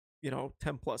for, 10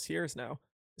 plus years now.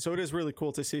 So it is really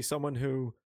cool to see someone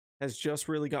who has just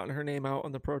really gotten her name out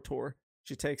on the Pro Tour.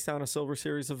 She takes down a Silver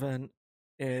Series event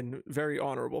in very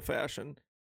honorable fashion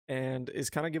and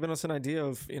is kind of giving us an idea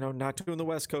of, not doing the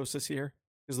West Coast this year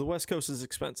because the West Coast is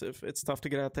expensive. It's tough to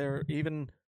get out there.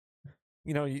 Even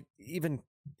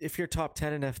if you're top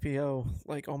 10 in FPO,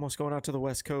 like almost going out to the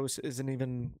West Coast isn't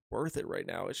even worth it right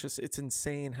now. It's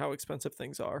insane how expensive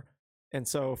things are. And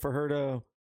so for her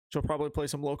she'll probably play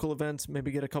some local events,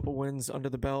 maybe get a couple wins under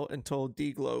the belt until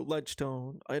D-Glow,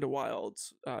 Ledgestone,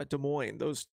 Idawilds, Des Moines,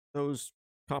 those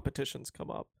competitions come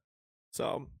up.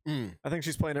 So I think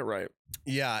she's playing it right.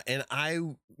 Yeah, and I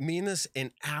mean this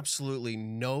in absolutely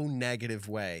no negative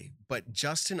way, but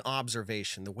just an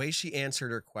observation. The way she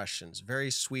answered her questions, very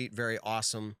sweet, very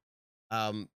awesome,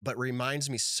 but reminds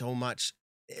me so much.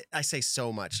 I say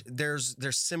so much. There's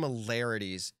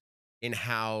similarities in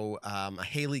how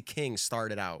Haley King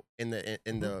started out in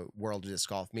the world of disc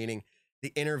golf, meaning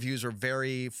the interviews were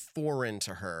very foreign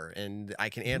to her, and I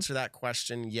can answer that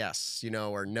question yes,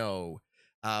 or no.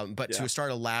 But to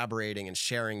start elaborating and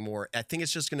sharing more, I think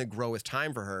it's just going to grow with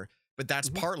time for her. But that's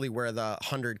partly where the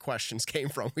 100 questions came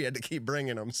from. We had to keep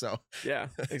bringing them. So yeah,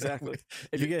 exactly.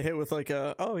 If you get hit with like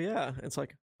oh yeah, it's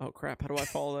like, oh crap, how do I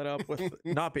follow that up with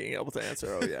not being able to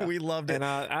answer? Oh yeah, we loved it.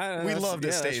 And we loved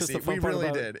it, Stacy. We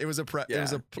really did. It was a privilege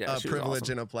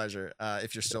awesome. and a pleasure.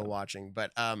 If you're still watching,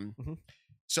 but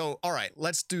So, all right,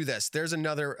 let's do this. There's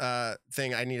another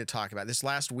thing I need to talk about. This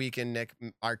last weekend, Nick,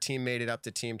 our team made it up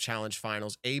to Team Challenge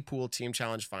Finals, A-Pool Team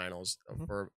Challenge Finals,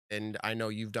 and I know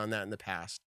you've done that in the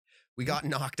past. We got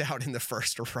knocked out in the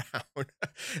first round. Who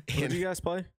did you guys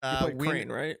play? You played Crane,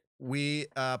 right? We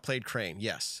played Crane,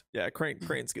 yes. Yeah,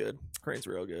 Crane's good. Crane's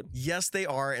real good. Yes, they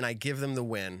are, and I give them the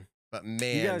win. But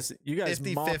man, you guys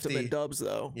 50, mopped 50. them in dubs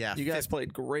though. Yeah, you guys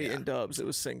played great in dubs. It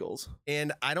was singles.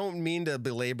 And I don't mean to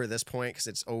belabor this point because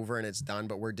it's over and it's done,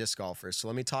 but we're disc golfers. So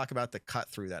let me talk about the cut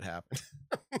through that happened.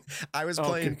 I was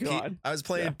playing Pete. I was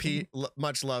playing Pete.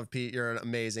 Much love, Pete. You're an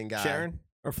amazing guy. Sharon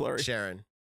or Flurry? Sharon.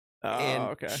 Oh, and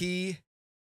okay. He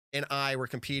and I were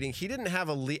competing. He didn't have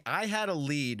a lead. I had a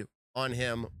lead on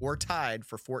him or tied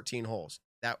for 14 holes.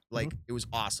 That it was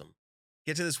awesome.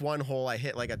 Get to this one hole. I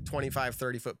hit like a 25,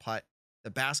 30-foot putt.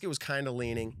 The basket was kind of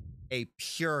leaning, a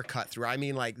pure cut through. I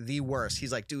mean, like the worst.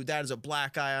 He's like, dude, that is a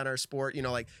black eye on our sport, you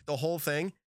know, like the whole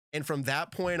thing. And from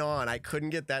that point on, I couldn't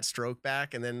get that stroke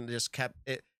back and then just kept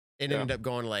it. It ended up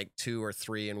going like 2 or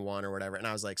 3 and 1 or whatever. And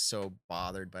I was like so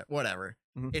bothered, but whatever.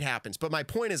 It happens. But my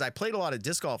point is I played a lot of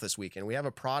disc golf this weekend. We have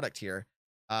a product here.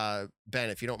 Ben,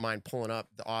 if you don't mind pulling up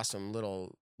the awesome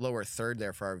little lower third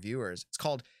there for our viewers. It's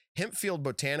called Hempfield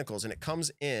Botanicals, and it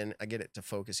comes in, I get it to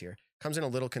focus here, comes in a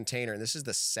little container, and this is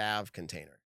the salve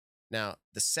container. Now,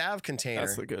 the salve container.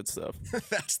 That's the good stuff.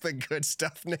 That's the good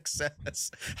stuff, Nick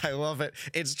says. I love it.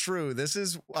 It's true. This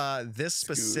is, this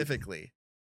specifically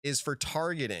is for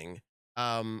targeting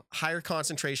higher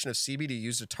concentration of CBD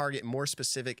used to target more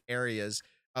specific areas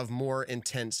of more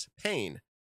intense pain.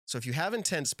 So if you have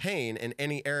intense pain in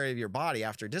any area of your body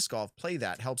after disc golf, play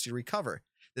that. Helps you recover.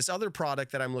 This other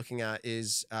product that I'm looking at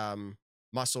is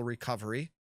Muscle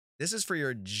Recovery. This is for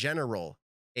your general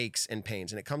aches and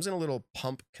pains, and it comes in a little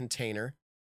pump container.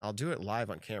 I'll do it live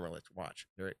on camera. Let's watch.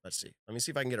 Let's see. Let me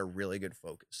see if I can get a really good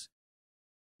focus.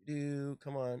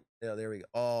 Come on. Yeah, there we go.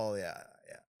 Oh, yeah.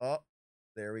 Oh,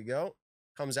 there we go.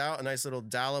 Comes out a nice little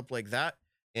dollop like that.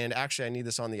 And actually, I need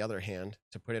this on the other hand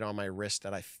to put it on my wrist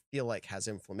that I feel like has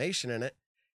inflammation in it.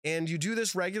 And you do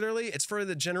this regularly. It's for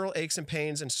the general aches and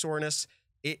pains and soreness.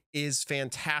 It is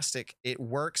fantastic. It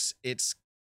works. It's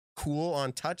cool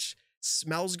on touch,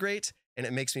 smells great, and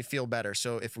it makes me feel better.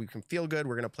 So if we can feel good,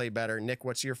 we're going to play better. Nick,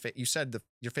 what's your you said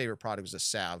your favorite product was a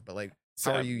salve, but like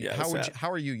how are you how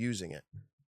are you using it?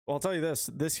 Well, I'll tell you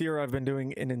this year I've been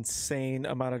doing an insane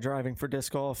amount of driving for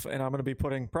disc golf, and I'm going to be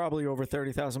putting probably over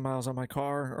 30,000 miles on my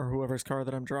car or whoever's car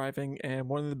that I'm driving. And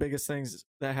one of the biggest things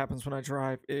that happens when I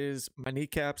drive is my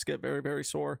kneecaps get very, very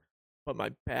sore, but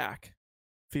my back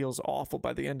feels awful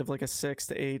by the end of like a 6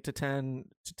 to 8 to 10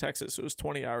 to Texas. It was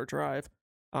 20-hour drive.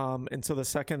 And so the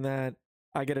second that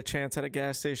I get a chance at a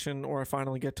gas station or I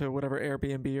finally get to whatever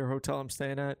Airbnb or hotel I'm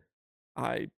staying at,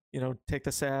 I, take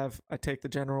the salve, I take the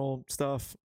general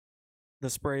stuff, the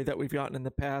spray that we've gotten in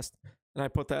the past, and I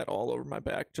put that all over my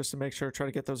back just to make sure, try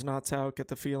to get those knots out, get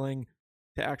the feeling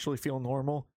to actually feel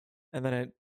normal. And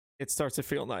then it starts to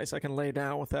feel nice. I can lay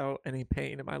down without any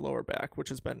pain in my lower back, which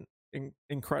has been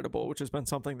incredible, which has been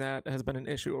something that has been an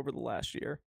issue over the last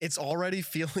year. It's already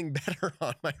feeling better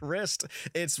on my wrist.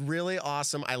 It's really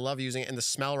awesome. I love using it. And the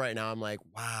smell right now, I'm like,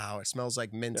 wow, it smells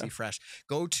like minty fresh.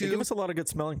 They give us a lot of good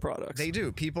smelling products. They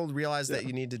do. People realize that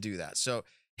you need to do that. So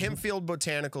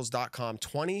hempfieldbotanicals.com,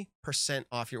 20%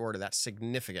 off your order. That's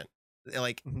significant.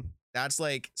 Like that's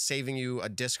like saving you a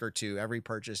disc or two every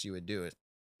purchase you would do it.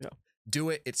 Yeah. Do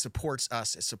it. It supports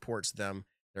us. It supports them.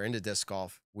 They're into disc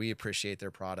golf. We appreciate their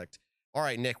product. All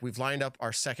right, Nick, we've lined up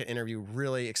our second interview.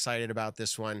 Really excited about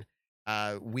this one.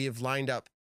 We have lined up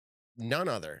none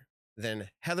other than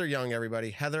Heather Young,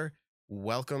 everybody. Heather,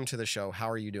 welcome to the show.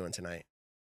 How are you doing tonight?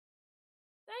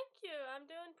 Thank you. I'm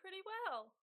doing pretty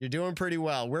well. You're doing pretty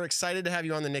well. We're excited to have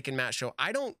you on the Nick and Matt show.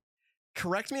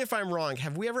 Correct me if I'm wrong.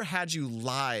 Have we ever had you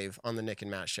live on the Nick and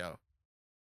Matt show?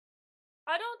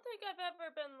 I don't think I've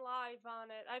ever been live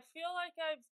on it. I feel like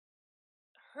I've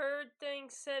heard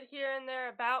things said here and there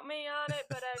about me on it,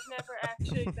 but I've never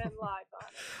actually been live on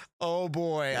it. Oh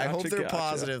boy, I hope they're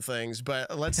positive things,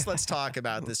 but let's talk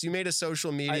about this. You made a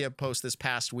social media post this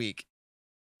past week.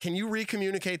 Can you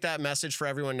recommunicate that message for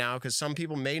everyone now? Because some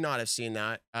people may not have seen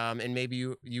that, and maybe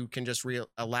you can just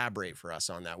elaborate for us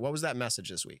on that. What was that message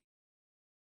this week?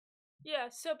 Yeah,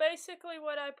 so basically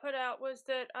what I put out was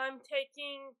that I'm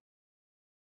taking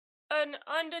an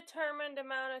undetermined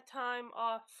amount of time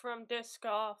off from disc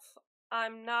golf.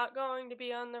 I'm not going to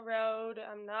be on the road.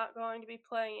 I'm not going to be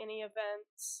playing any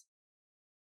events.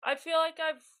 I feel like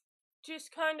I've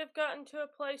just kind of gotten to a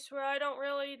place where I don't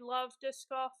really love disc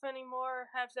golf anymore,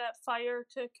 have that fire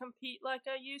to compete like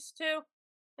I used to,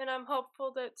 and I'm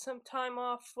hopeful that some time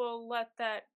off will let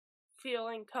that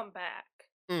feeling come back.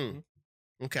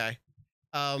 Okay.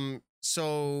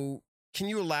 So can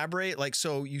you elaborate? Like,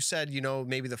 so you said,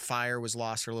 maybe the fire was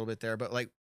lost for a little bit there, but like,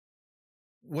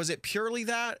 was it purely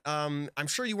that? I'm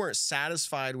sure you weren't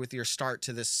satisfied with your start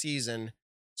to this season.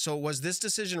 So was this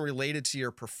decision related to your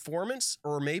performance,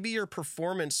 or maybe your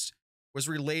performance was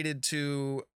related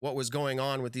to what was going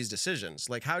on with these decisions.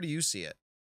 Like, how do you see it?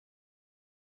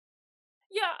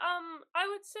 Yeah, I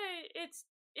would say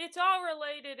it's all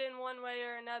related in one way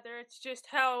or another. It's just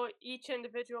how each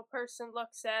individual person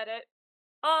looks at it.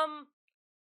 Um,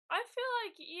 I feel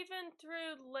like even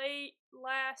through late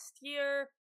last year,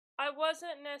 I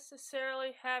wasn't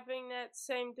necessarily having that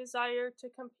same desire to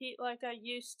compete like I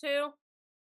used to.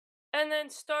 And then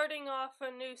starting off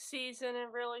a new season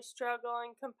and really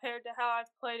struggling compared to how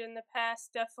I've played in the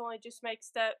past definitely just makes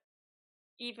that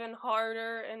even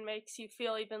harder and makes you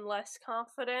feel even less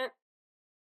confident.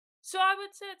 So I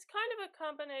would say it's kind of a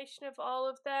combination of all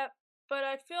of that, but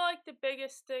I feel like the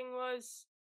biggest thing was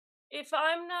if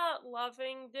I'm not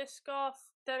loving disc golf,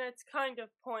 then it's kind of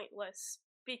pointless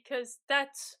because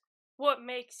that's what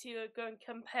makes you a good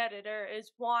competitor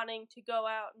is wanting to go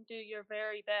out and do your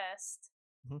very best.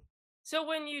 Mhm. So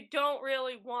when you don't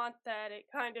really want that, it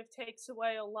kind of takes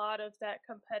away a lot of that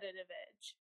competitive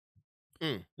edge.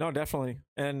 No, definitely.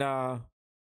 And I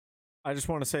just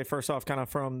want to say, first off, kind of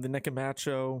from the Nick and Matt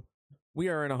show, we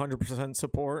are in 100%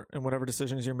 support in whatever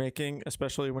decisions you're making,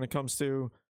 especially when it comes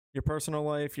to your personal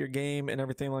life, your game, and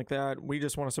everything like that. We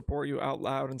just want to support you out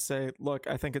loud and say, look,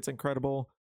 I think it's incredible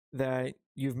that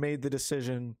you've made the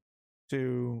decision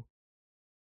to,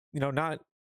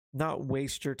 not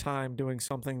waste your time doing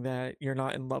something that you're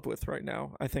not in love with right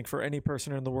now. I think for any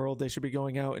person in the world, they should be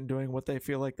going out and doing what they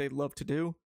feel like they love to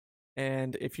do.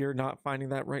 And if you're not finding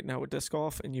that right now with disc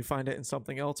golf and you find it in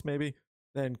something else, maybe,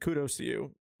 then kudos to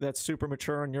you. That's super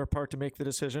mature on your part to make the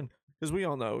decision because we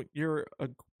all know you're a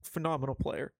phenomenal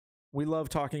player. We love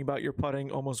talking about your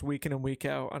putting almost week in and week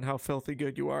out on how filthy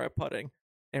good you are at putting.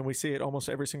 And we see it almost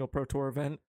every single Pro Tour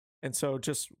event. And so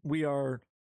we are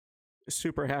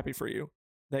super happy for you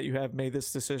that you have made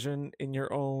this decision in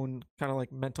your own kind of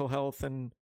like mental health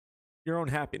and your own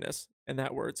happiness, in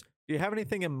that words. Do you have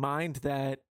anything in mind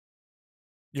that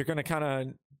you're going to kind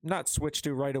of not switch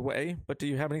to right away, but do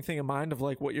you have anything in mind of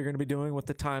like what you're going to be doing with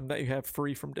the time that you have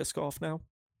free from disc golf now?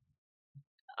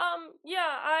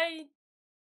 Yeah,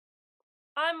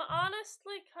 I'm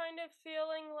honestly kind of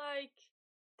feeling like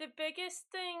the biggest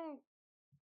thing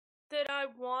that I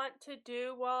want to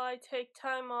do while I take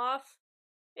time off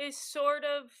is sort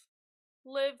of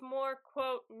live more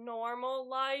quote normal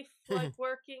life, like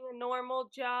working a normal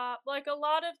job, like a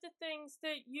lot of the things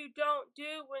that you don't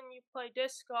do when you play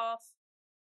disc golf.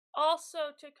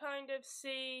 Also to kind of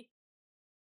see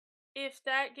if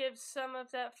that gives some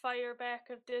of that fire back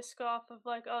of disc golf of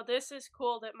like, oh, this is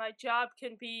cool that my job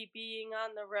can be being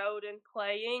on the road and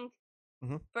playing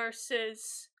Mm-hmm.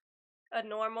 versus a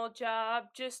normal job,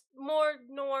 just more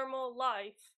normal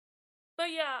life. But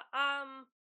yeah,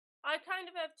 I kind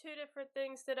of have two different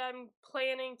things that I'm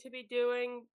planning to be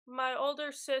doing. My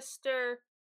older sister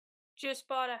just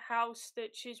bought a house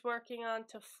that she's working on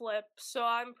to flip, so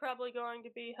I'm probably going to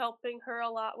be helping her a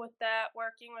lot with that,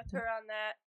 working with her on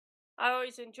that. I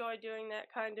always enjoy doing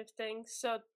that kind of thing,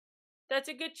 so that's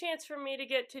a good chance for me to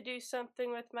get to do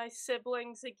something with my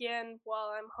siblings again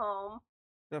while I'm home.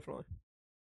 Definitely.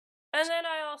 And then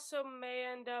I also may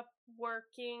end up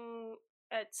working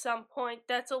at some point.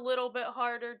 That's a little bit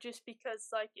harder just because,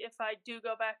 like, if I do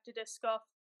go back to disc golf,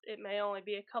 it may only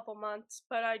be a couple months,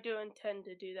 but I do intend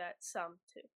to do that some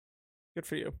too. Good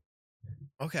for you.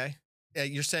 Okay.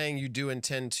 You're saying you do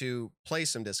intend to play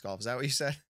some disc golf. Is that what you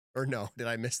said? Or no? Did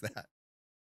I miss that?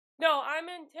 No, I'm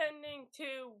intending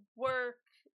to work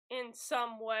in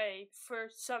some way for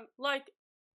some, like,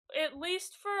 at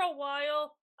least for a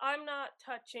while, I'm not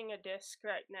touching a disc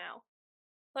right now.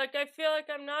 Like, I feel like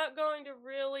I'm not going to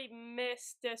really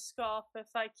miss disc golf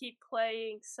if I keep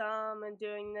playing some and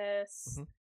doing this. Mm-hmm.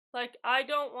 Like, I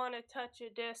don't want to touch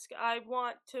a disc. I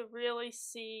want to really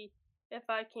see if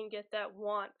I can get that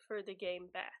want for the game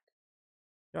back.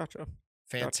 Gotcha.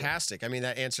 Fantastic. I mean,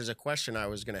 that answers a question I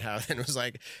was going to have. And it was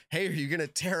like, hey, are you going to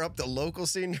tear up the local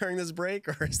scene during this break?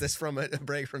 Or is this from a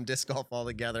break from disc golf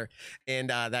altogether? And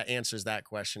that answers that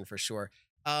question for sure.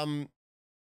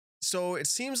 So it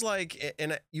seems like,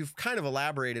 and you've kind of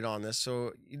elaborated on this,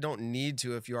 so you don't need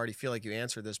to if you already feel like you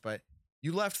answered this, but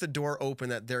you left the door open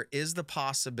that there is the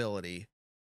possibility,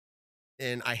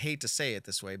 and I hate to say it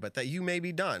this way, but that you may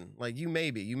be done. Like you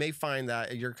may find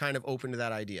that you're kind of open to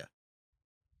that idea.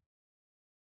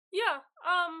 Yeah,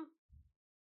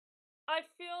 I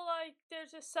feel like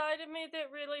there's a side of me that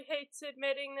really hates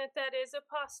admitting that that is a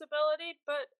possibility,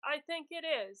 but I think it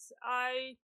is.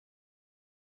 I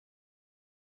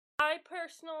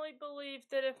personally believe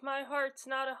that if my heart's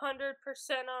not 100%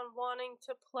 on wanting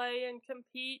to play and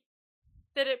compete,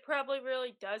 that it probably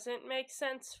really doesn't make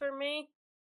sense for me.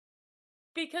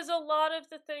 because a lot of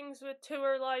the things with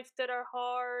tour life that are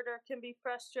hard or can be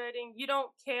frustrating, you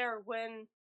don't care when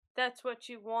that's what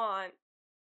you want.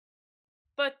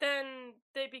 But then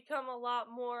they become a lot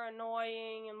more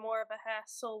annoying and more of a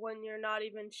hassle when you're not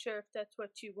even sure if that's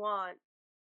what you want.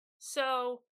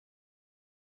 So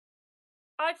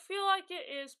I feel like it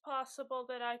is possible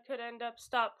that I could end up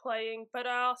stop playing, but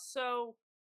I also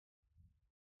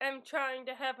am trying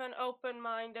to have an open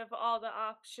mind of all the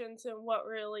options and what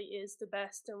really is the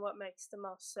best and what makes the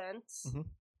most sense.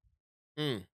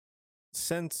 Mm.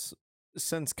 Since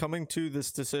coming to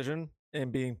this decision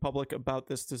and being public about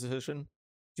this decision,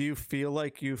 do you feel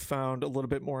like you found a little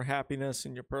bit more happiness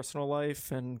in your personal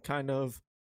life and kind of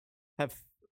have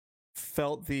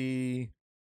felt the,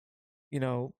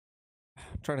 I'm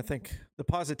trying to think, the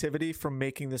positivity from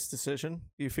making this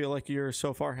decision? Do you feel like you're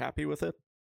so far happy with it?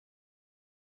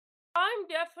 I'm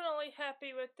definitely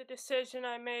happy with the decision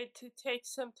I made to take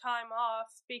some time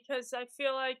off, because I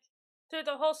feel like through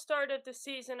the whole start of the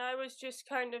season, I was just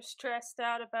kind of stressed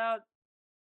out about.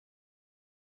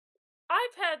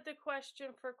 I've had the question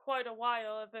for quite a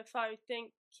while of if I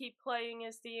think keep playing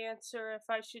is the answer, if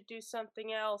I should do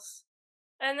something else.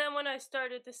 And then when I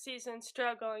started the season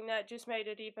struggling, that just made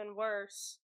it even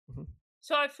worse. Mhm.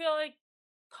 So I feel like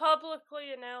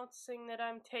publicly announcing that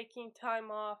I'm taking time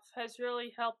off has really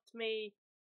helped me.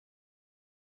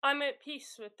 I'm at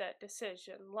peace with that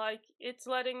decision. Like, it's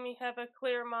letting me have a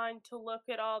clear mind to look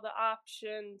at all the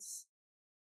options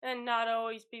and not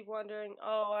always be wondering,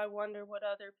 oh, I wonder what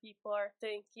other people are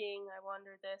thinking. I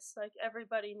wonder this. Like,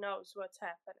 everybody knows what's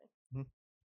happening. Mhm.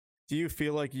 Do you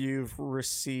feel like you've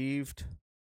received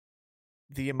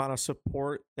the amount of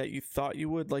support that you thought you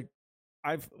would? Like,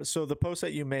 so the post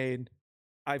that you made,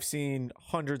 I've seen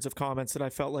hundreds of comments that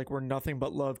I felt like were nothing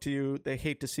but love to you. They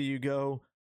hate to see you go,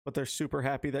 but they're super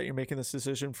happy that you're making this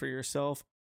decision for yourself.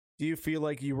 Do you feel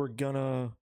like you were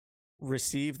gonna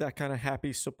receive that kind of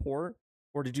happy support,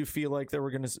 or did you feel like there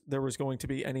was going to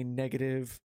be any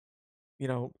negative,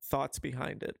 thoughts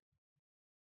behind it?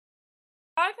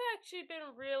 I've actually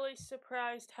been really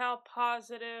surprised how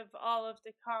positive all of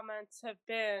the comments have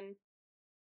been.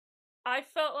 I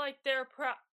felt like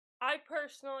I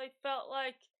personally felt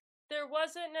like there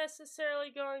wasn't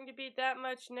necessarily going to be that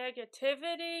much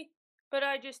negativity, but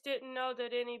I just didn't know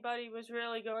that anybody was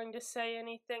really going to say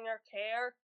anything or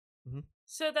care. Mhm.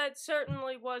 So that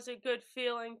certainly was a good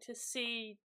feeling to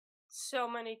see so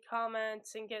many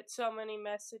comments and get so many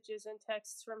messages and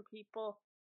texts from people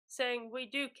saying we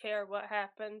do care what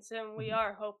happens and we Mhm.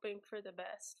 are hoping for the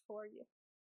best for you.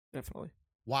 Definitely.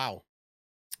 Wow.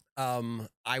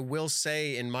 I will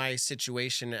say in my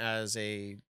situation as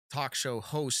a talk show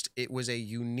host, it was a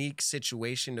unique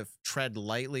situation to tread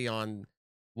lightly on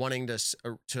wanting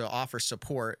to offer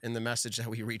support in the message that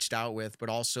we reached out with, but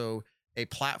also a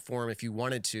platform if you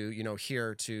wanted to,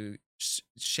 here to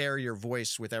share your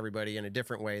voice with everybody in a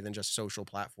different way than just social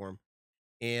platform.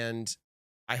 And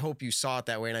I hope you saw it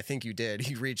that way, and I think you did.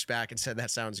 You reached back and said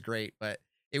that sounds great, but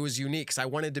it was unique because I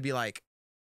wanted to be like,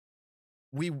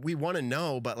 we want to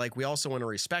know, but like we also want to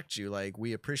respect you. Like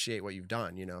we appreciate what you've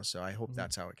done, So I hope Mhm.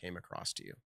 that's how it came across to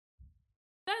you.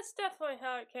 That's definitely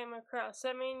how it came across.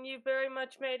 I mean, you very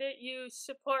much made it. You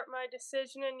support my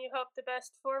decision and you hope the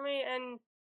best for me, and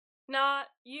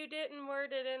you didn't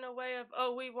word it in a way of,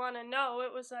 oh, we want to know.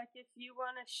 It was like, if you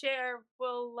want to share,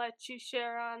 we'll let you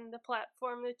share on the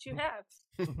platform that you have.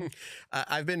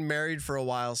 I've been married for a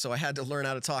while, so I had to learn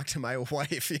how to talk to my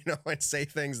wife, and say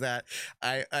things that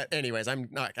anyways,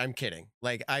 I'm kidding.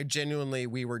 Like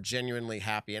we were genuinely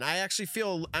happy. And I actually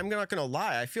feel, I'm not going to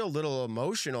lie, I feel a little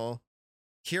emotional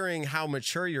hearing how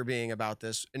mature you're being about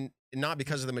this, and not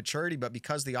because of the maturity, but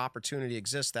because the opportunity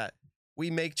exists that we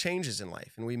make changes in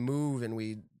life and we move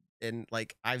and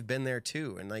like I've been there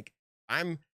too. And like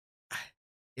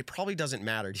it probably doesn't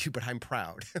matter to you, but I'm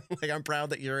proud. Like I'm proud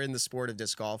that you're in the sport of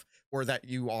disc golf, or that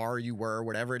you were,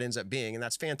 whatever it ends up being. And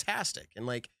that's fantastic. And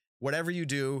like whatever you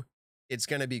do, it's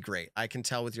going to be great. I can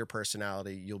tell with your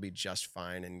personality, you'll be just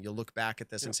fine. And you'll look back at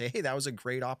this and say, hey, that was a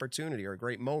great opportunity or a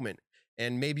great moment.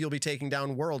 And maybe you'll be taking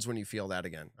down worlds when you feel that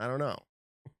again. I don't know.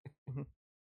 Mhm.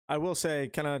 I will say,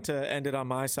 kind of to end it on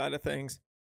my side of things,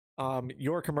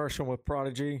 your commercial with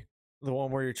Prodigy, the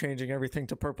one where you're changing everything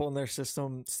to purple in their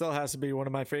system, still has to be one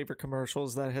of my favorite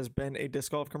commercials that has been a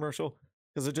disc golf commercial,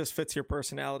 because it just fits your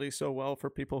personality so well for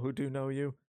people who do know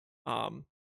you.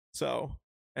 So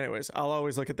anyways, I'll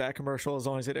always look at that commercial as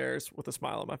long as it airs with a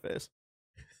smile on my face.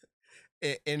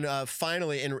 And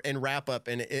finally, in wrap up,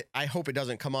 and I hope it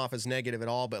doesn't come off as negative at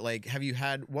all, but like,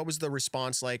 what was the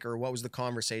response like, or what was the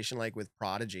conversation like with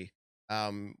Prodigy?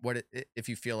 If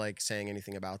you feel like saying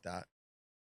anything about that?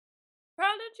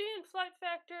 Strategy and Flight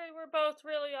Factory were both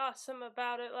really awesome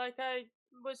about it. Like, I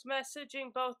was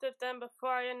messaging both of them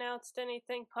before I announced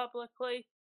anything publicly,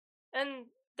 and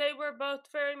they were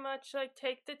both very much like,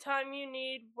 take the time you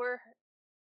need.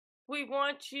 We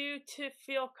want you to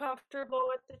feel comfortable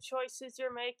with the choices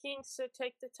you're making, so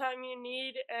take the time you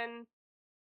need, and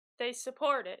they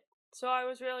support it. So I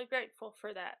was really grateful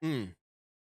for that.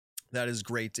 That is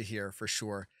great to hear, for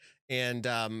sure. And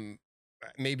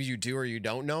maybe you do or you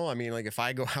don't know. I mean, like, if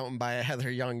I go out and buy a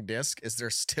Heather Young disc, is there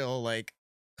still like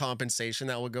compensation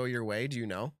that will go your way? Do you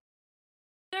know?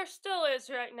 There still is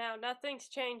right now. Nothing's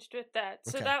changed with that.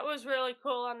 So Okay. that was really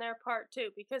cool on their part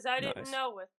too, because I didn't Nice.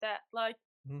 know with that. Like,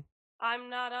 Mhm. I'm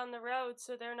not on the road,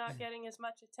 so they're not getting as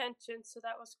much attention. So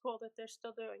that was cool that they're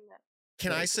still doing that.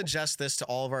 Can I Very cool. suggest this to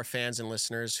all of our fans and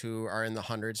listeners who are in the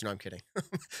hundreds? No, I'm kidding.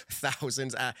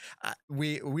 Thousands.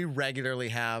 We regularly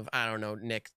have, I don't know,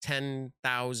 Nick,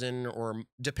 10,000, or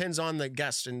depends on the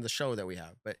guest in the show that we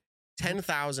have, but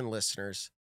 10,000 listeners.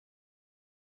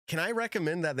 Can I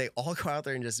recommend that they all go out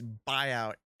there and just buy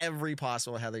out every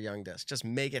possible Heather Young disc? Just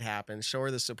make it happen. Show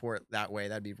her the support that way.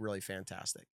 That'd be really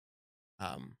fantastic.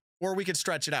 Or we could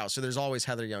stretch it out. So there's always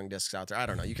Heather Young discs out there. I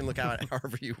don't know. You can look out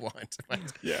however you want. But,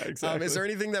 Yeah, exactly. is there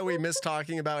anything that we missed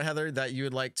talking about, Heather, that you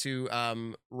would like to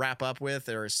wrap up with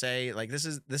or say? Like, this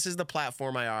is the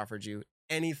platform I offered you.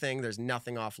 Anything, there's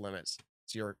nothing off limits.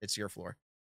 It's your floor.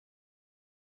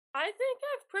 I think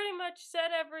I've pretty much said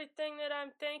everything that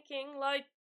I'm thinking. Like,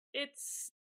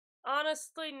 it's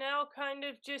honestly now kind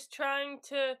of just trying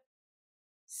to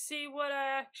see what I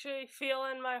actually feel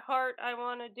in my heart I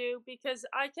want to do, because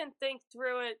I can think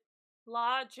through it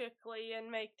logically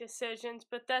and make decisions,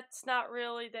 but that's not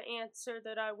really the answer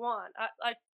that I want.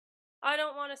 I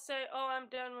don't want to say, "Oh, I'm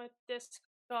done with disc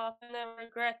golf," and then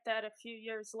regret that a few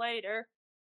years later.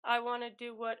 I want to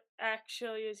do what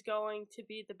actually is going to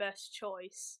be the best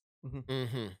choice.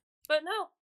 Mm-hmm. But no,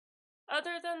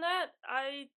 other than that,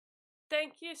 I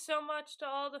thank you so much to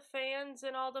all the fans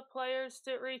and all the players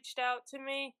that reached out to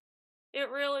me. It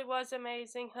really was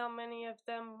amazing how many of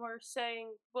them were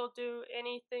saying, "We'll do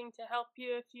anything to help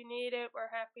you if you need it. We're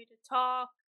happy to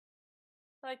talk."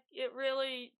 Like, it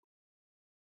really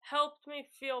helped me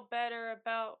feel better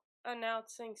about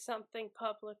announcing something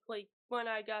publicly when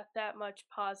I got that much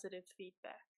positive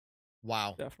feedback.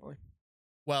 Wow. Definitely.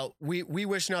 Well, we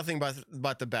wish nothing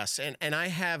but the best. And I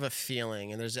have a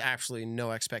feeling, and there's absolutely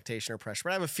no expectation or pressure,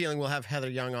 but I have a feeling we'll have Heather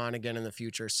Young on again in the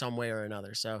future some way or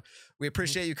another. So we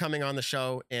appreciate you coming on the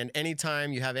show. And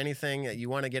anytime you have anything that you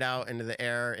want to get out into the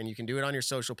air, and you can do it on your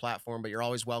social platform, but you're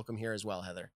always welcome here as well,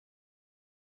 Heather.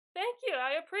 Thank you.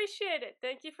 I appreciate it.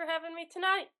 Thank you for having me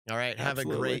tonight. All right. Have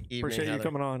Absolutely. a great evening, Appreciate Heather. you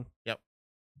coming on. Yep.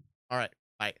 All right.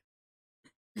 Bye.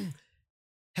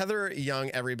 Heather Young,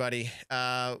 everybody.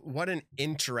 What an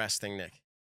interesting, Nick.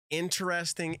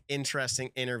 Interesting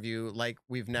interview like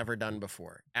we've never done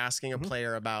before. Asking a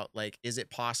player about, like, is it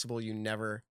possible you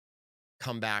never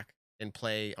come back and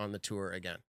play on the tour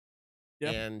again?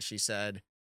 Yep. And she said,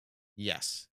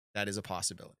 yes, that is a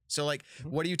possibility. So, like,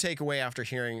 what do you take away after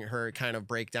hearing her kind of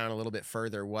break down a little bit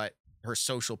further what her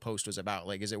social post was about?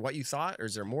 Like, is it what you thought, or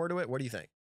is there more to it? What do you think?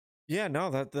 Yeah, no,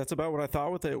 that's about what I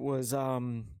thought with it was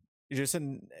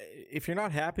if you're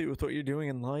not happy with what you're doing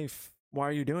in life, why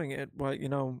are you doing it? Well,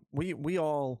 we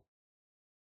all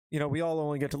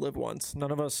only get to live once.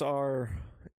 None of us are,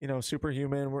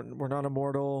 superhuman. We're not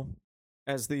immortal.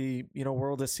 As the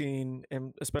world has seen,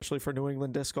 and especially for New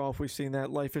England disc golf, we've seen that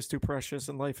life is too precious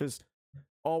and life is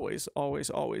always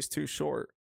too short.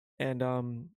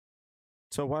 And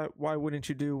so why wouldn't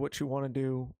you do what you want to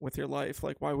do with your life?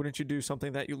 Like, why wouldn't you do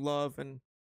something that you love and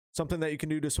something that you can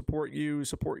do to support you,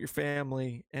 support your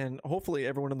family, and hopefully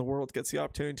everyone in the world gets the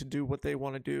opportunity to do what they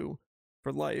want to do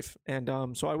for life. And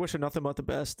so I wish her nothing but the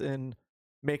best in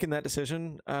making that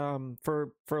decision.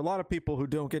 For a lot of people who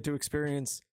don't get to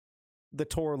experience the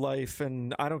tour life,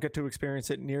 and I don't get to experience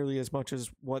it nearly as much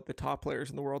as what the top players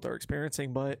in the world are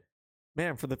experiencing, but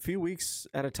man, for the few weeks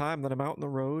at a time that I'm out on the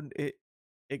road, it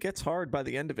gets hard by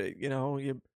the end of it.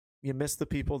 You miss the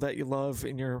people that you love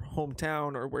in your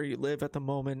hometown or where you live at the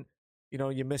moment.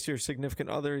 You miss your significant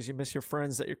others, you miss your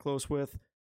friends that you're close with,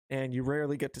 and you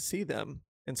rarely get to see them.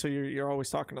 And so you're always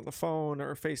talking on the phone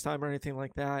or FaceTime or anything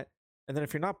like that. And then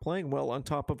if you're not playing well on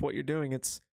top of what you're doing,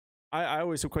 I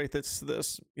always equate this to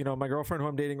this. My girlfriend who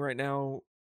I'm dating right now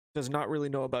does not really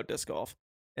know about disc golf.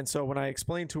 And so when I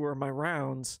explain to her my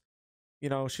rounds,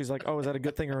 she's like, "Oh, is that a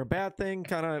good thing or a bad thing?"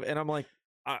 Kind of. And I'm like,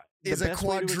 is a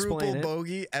quadruple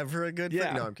bogey ever a good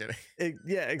thing? No, I'm kidding.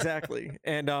 Yeah, exactly.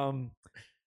 And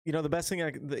the best thing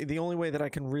the only way that I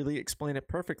can really explain it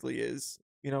perfectly is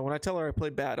when I tell her I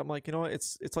played bad, I'm like, you know what?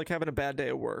 It's like having a bad day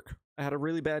at work. I had a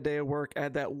really bad day at work. I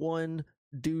had that one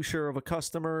doucher of a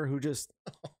customer who just,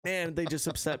 man, they just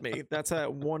upset me. That's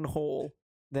that one hole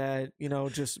that,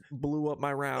 just blew up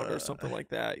my round or something like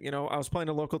that. I was playing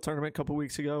a local tournament a couple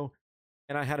weeks ago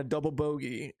and I had a double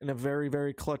bogey in a very,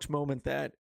 very clutch moment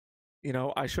that,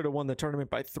 I should have won the tournament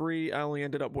by 3. I only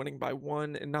ended up winning by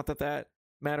 1. And not that that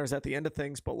matters at the end of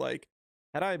things, but like,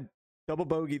 had I double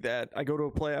bogey that, I go to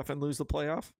a playoff and lose the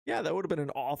playoff, yeah, that would have been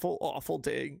an awful, awful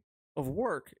day of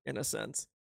work in a sense.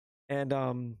 And,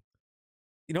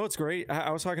 it's great.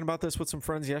 I was talking about this with some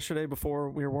friends yesterday before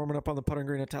we were warming up on the putting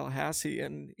green at Tallahassee.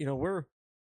 And, we're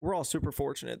all super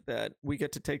fortunate that we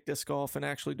get to take disc golf and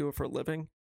actually do it for a living.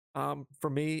 For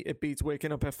me, it beats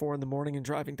waking up at 4 in the morning and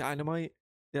driving Dynamite.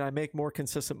 Did I make more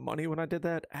consistent money when I did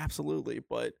that? Absolutely.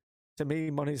 But to me,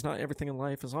 money's not everything in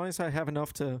life. As long as I have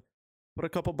enough to put a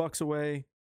couple bucks away,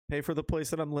 pay for the place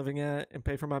that I'm living at, and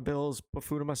pay for my bills, put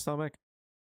food in my stomach,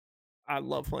 I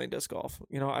love playing disc golf.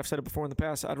 I've said it before in the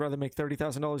past, I'd rather make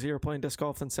 $30,000 a year playing disc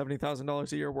golf than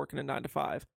 $70,000 a year working a 9 to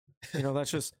 5.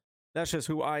 That's just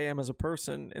who I am as a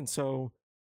person. And so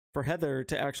for Heather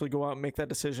to actually go out and make that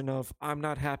decision of, I'm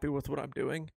not happy with what I'm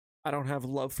doing, I don't have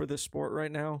love for this sport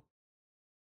right now,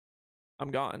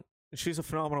 I'm gone. She's a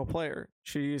phenomenal player.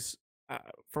 She's,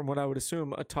 from what I would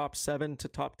assume, a top 7 to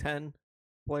top 10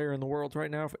 player in the world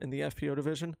right now in the FPO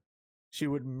division. She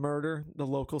would murder the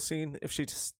local scene if she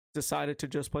decided to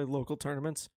just play local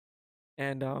tournaments.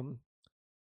 And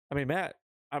Matt,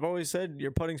 I've always said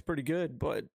your putting's pretty good,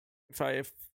 but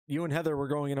if you and Heather were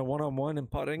going in a 1-on-1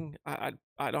 and putting, I'd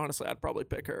honestly, I'd probably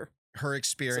pick her. Her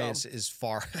experience is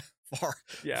far,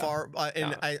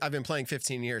 and I've been playing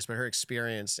 15 years, but her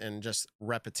experience and just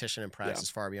repetition and practice is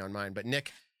far beyond mine. But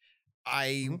Nick,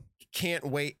 I can't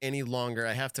wait any longer.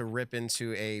 I have to rip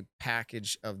into a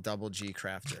package of Double G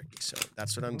craft jerky. So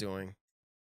that's what I'm doing.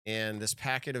 And this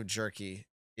packet of jerky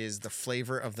is the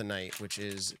flavor of the night, which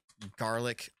is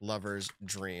garlic lover's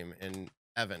dream. And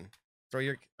Evan,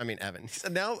 Evan.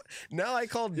 So now I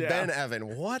called Ben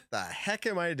Evan. What the heck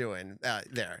am I doing?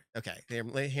 There. Okay.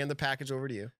 Hand the package over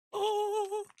to you.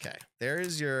 Okay. There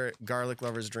is your garlic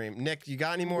lover's dream. Nick, you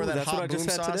got any more of that hot boom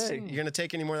sauce? Today. You going to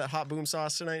take any more of that hot boom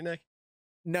sauce tonight, Nick?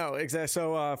 No, exactly.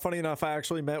 So funny enough, I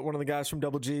actually met one of the guys from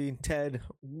Double G, Ted.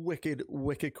 Wicked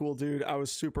cool dude. I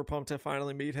was super pumped to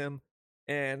finally meet him.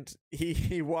 And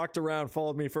he walked around,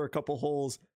 followed me for a couple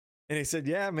holes. And he said,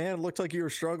 yeah, man, it looked like you were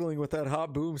struggling with that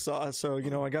hot boom sauce. So,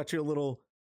 I got you a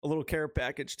little care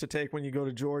package to take when you go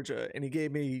to Georgia. And he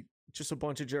gave me just a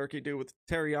bunch of jerky, dude, with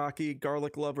teriyaki,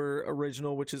 garlic lover,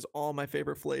 original, which is all my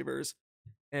favorite flavors.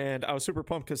 And I was super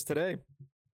pumped because today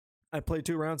I played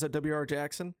 2 rounds at WR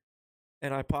Jackson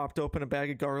and I popped open a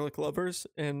bag of garlic lovers,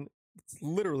 and it's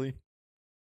literally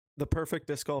the perfect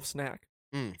disc golf snack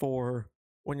for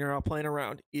when you're out playing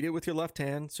around. Eat it with your left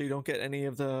hand so you don't get any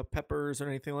of the peppers or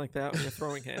anything like that with your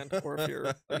throwing hand, or if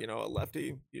you're a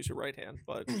lefty, use your right hand.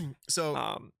 But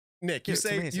so Nick, you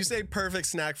say perfect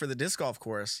snack for the disc golf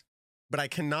course, but I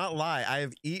cannot lie, I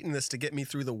have eaten this to get me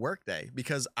through the workday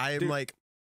because I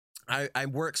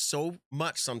work so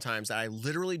much sometimes that I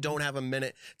literally don't have a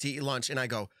minute to eat lunch, and I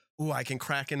go, ooh, I can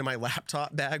crack into my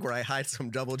laptop bag where I hide some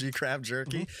Double G craft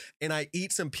jerky, and I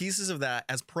eat some pieces of that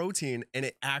as protein, and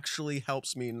it actually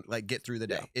helps me like get through the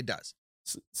day. It does.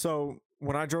 So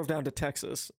when I drove down to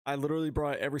Texas, I literally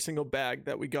brought every single bag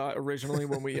that we got originally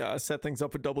when we set things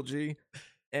up with Double G,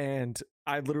 and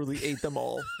I literally ate them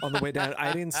all on the way down.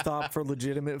 I didn't stop for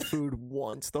legitimate food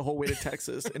once the whole way to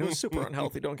Texas, and it was super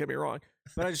unhealthy, don't get me wrong,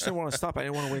 but I just didn't want to stop. I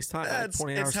didn't want to waste time. I had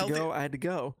 20 hours to go. I had to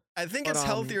go. I think it's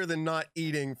healthier than not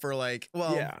eating for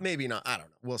maybe not. I don't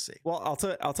know. We'll see. Well,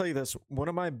 I'll tell you this. One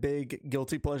of my big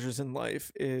guilty pleasures in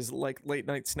life is like late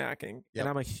night snacking, and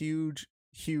I'm a huge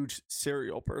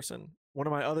cereal person. One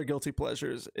of my other guilty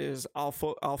pleasures is I'll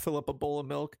fill up a bowl of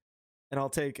milk, and I'll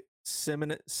take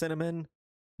cinnamon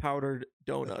powdered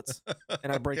donuts,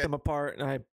 and I break them apart, and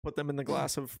I put them in the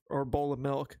glass or bowl of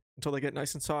milk until they get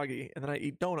nice and soggy, and then I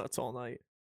eat donuts all night.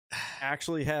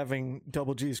 Actually having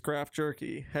Double G's craft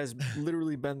jerky has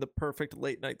literally been the perfect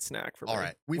late night snack for me. All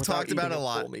right. We've talked about it a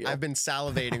lot. I've been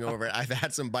salivating over it. I've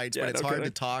had some bites, but it's hard to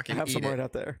talk and have eat some right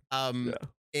out there.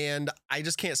 And I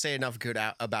just can't say enough good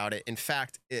about it. In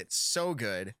fact, it's so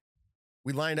good.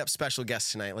 We lined up special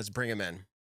guests tonight. Let's bring him in.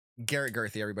 Garrett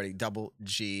Gurthie, everybody. Double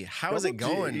G. How is it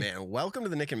going, man? Welcome to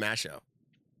the Nick and Matt Show.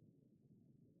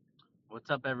 What's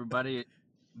up, everybody?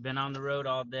 Been on the road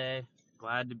all day.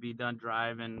 Glad to be done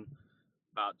driving.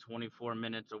 About 24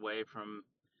 minutes away from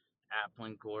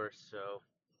Appling course,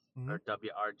 or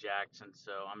WR Jackson.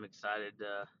 So I'm excited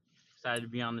to Excited to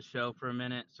be on the show for a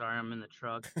minute. Sorry I'm in the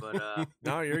truck, but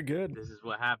No, you're good. this is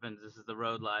what happens. This is the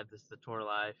road life. This is the tour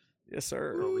life. Yes,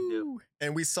 sir. What we do.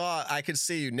 And I could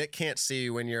see you. Nick can't see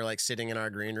you when you're like sitting in our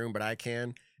green room, but I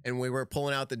can. And we were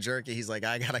pulling out the jerky. He's like,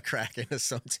 I got to crack into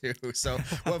some too. So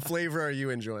what flavor are you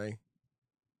enjoying?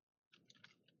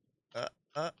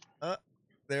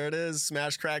 There it is.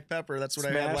 Smash crack pepper. That's what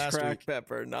I had last Smash crack week.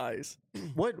 pepper. Nice.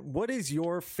 What is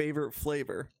your favorite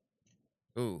flavor?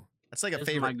 Ooh, that's like a This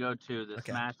favorite. is my go-to. The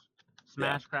Okay.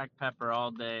 smash crack pepper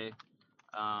all day.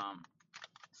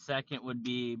 Second would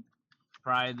be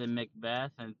probably the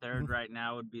Macbeth, and third right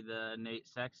now would be the Nate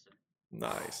Sexton.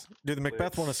 Nice. Dude, the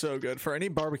Macbeth one is so good. For any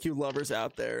barbecue lovers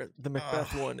out there, the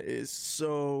Macbeth one is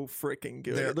so freaking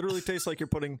good. It literally tastes like you're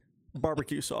putting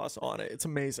barbecue sauce on it. It's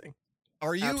amazing.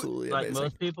 Are you Absolutely Like amazing.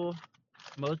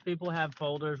 most people have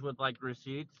folders with like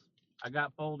receipts. I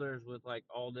got folders with like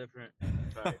all different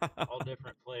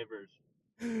flavors.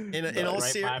 in all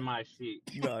Right by my seat.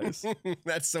 Nice.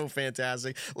 That's so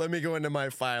fantastic. Let me go into my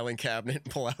filing cabinet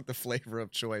and pull out the flavor of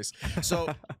choice.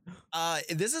 So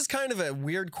this is kind of a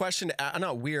weird question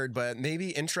not weird, but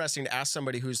maybe interesting to ask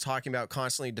somebody who's talking about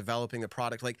constantly developing the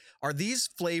product. Like, are these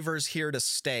flavors here to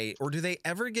stay, or do they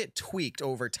ever get tweaked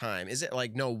over time? Is it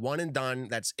like, no, one and done,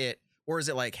 that's it? Or is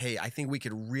it like, hey, I think we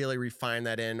could really refine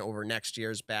that in over next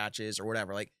year's batches or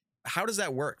whatever? Like, how does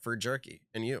that work for jerky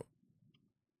and you?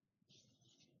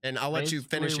 And I'll let you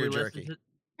finish your jerky.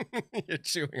 You're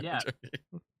chewing on jerky.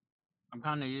 I'm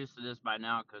kind of used to this by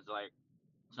now because, like,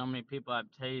 so many people I've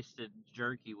tasted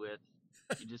jerky with,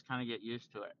 you just kind of get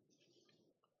used to it.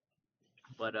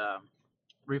 But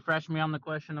refresh me on the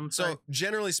question. I'm sorry. So,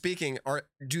 generally speaking,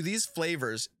 do these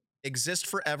flavors exist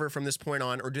forever from this point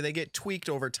on, or do they get tweaked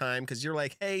over time? Because you're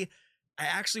like, hey, I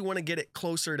actually want to get it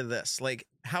closer to this. Like,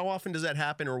 how often does that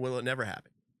happen, or will it never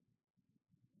happen?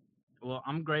 Well,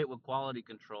 I'm great with quality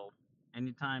control.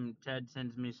 Anytime Ted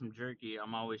sends me some jerky,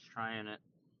 I'm always trying it,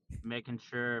 making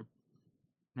sure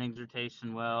things are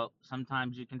tasting well.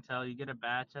 Sometimes you can tell you get a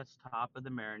batch that's top of the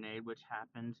marinade, which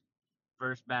happens.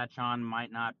 First batch on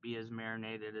might not be as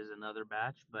marinated as another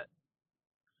batch, but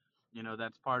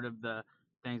that's part of the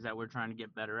things that we're trying to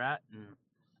get better at. And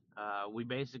we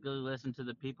basically listen to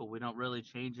the people. We don't really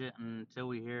change it until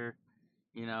we hear,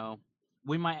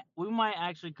 we might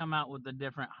actually come out with a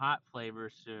different hot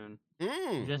flavor soon,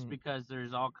 just because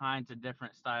there's all kinds of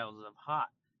different styles of hot.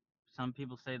 Some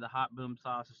people say the hot boom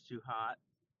sauce is too hot.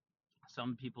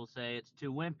 Some people say it's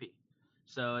too wimpy.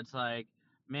 So it's like,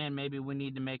 man, maybe we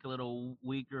need to make a little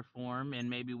weaker form, and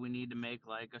maybe we need to make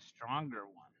like a stronger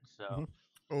one. So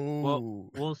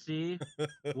we'll see.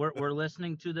 We're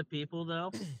listening to the people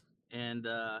though, and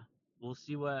we'll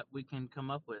see what we can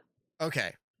come up with.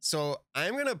 Okay. So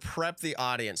I'm going to prep the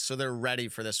audience so they're ready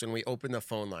for this when we open the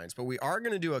phone lines. But we are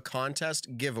going to do a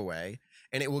contest giveaway,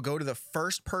 and it will go to the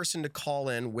first person to call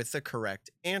in with the correct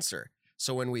answer.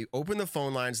 So when we open the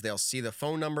phone lines, they'll see the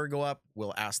phone number go up.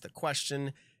 We'll ask the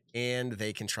question, and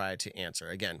they can try to answer.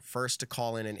 Again, first to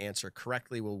call in and answer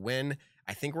correctly will win.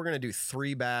 I think we're going to do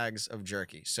 3 bags of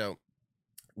jerky. So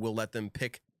we'll let them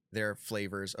pick their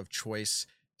flavors of choice.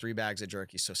 3 bags of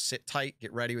jerky. So sit tight,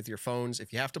 get ready with your phones.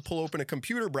 If you have to pull open a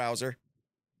computer browser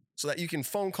so that you can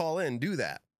phone call in, do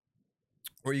that.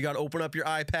 Or you got to open up your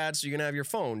iPad so you can have your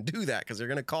phone, do that, because they're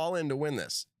going to call in to win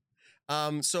this.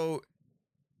 But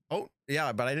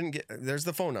I didn't there's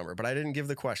the phone number, but I didn't give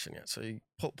the question yet. So you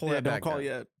pull that back. Don't call down.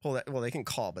 yet. Pull that. Well, they can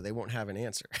call, but they won't have an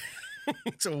answer.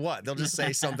 So what? They'll just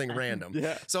say something random.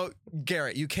 Yeah. So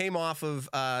Garrett, you came off of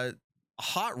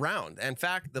hot round. In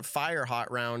fact, the fire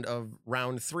hot round of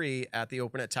round 3 at the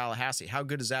Open at Tallahassee. How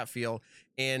good does that feel?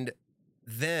 And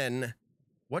then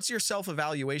what's your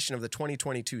self-evaluation of the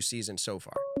 2022 season so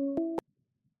far?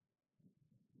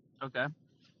 Okay.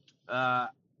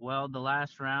 Well, the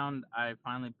last round, I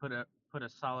finally put a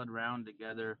solid round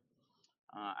together.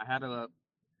 I had a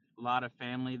lot of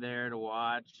family there to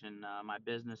watch, and my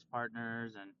business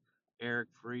partners, and Eric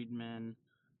Friedman,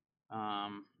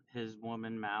 his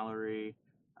woman Mallory,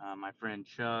 my friend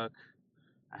Chuck.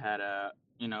 I had a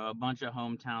bunch of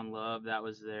hometown love that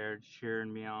was there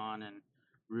cheering me on and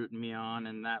rooting me on.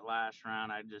 And that last round,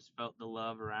 I just felt the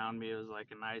love around me. It was like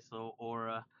a nice little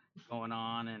aura going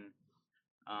on. And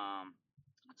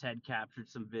Ted captured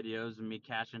some videos of me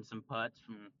catching some putts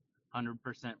from 100%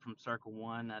 from circle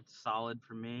 1. That's solid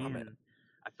for me. And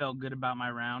I felt good about my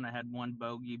round. I had 1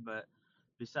 bogey, but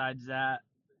besides that,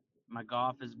 my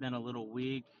golf has been a little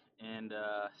weak, and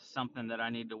something that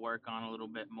I need to work on a little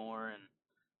bit more,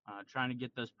 and trying to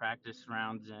get those practice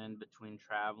rounds in between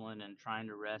traveling and trying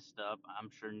to rest up. I'm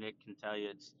sure Nick can tell you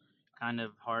it's kind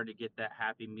of hard to get that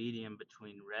happy medium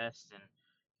between rest and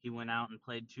he went out and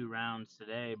played 2 rounds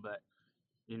today, but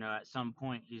at some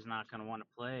point he's not going to want to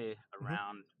play a Mhm.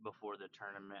 round before the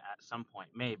tournament. At some point,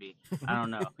 maybe, I don't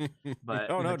know. But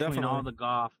Oh no, between all definitely. the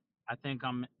golf, I think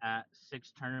I'm at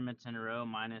 6 tournaments in a row,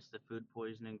 minus the food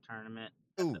poisoning tournament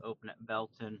at Ooh. the Open at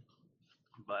Belton.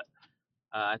 But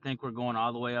I think we're going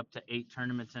all the way up to 8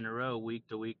 tournaments in a row, week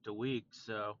to week to week.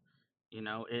 So,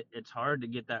 it's hard to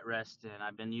get that rest in.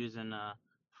 I've been using a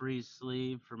freeze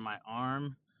sleeve for my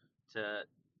arm to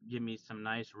give me some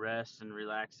nice rest and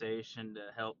relaxation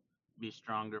to help be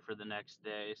stronger for the next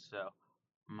day. So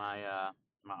my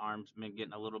arm's been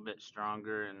getting a little bit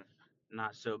stronger and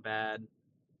not so bad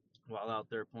while out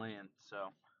there playing.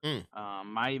 So Mm.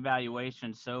 my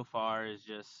evaluation so far is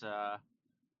just I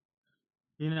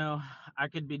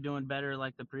could be doing better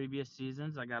like the previous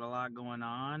seasons. I got a lot going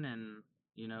on, and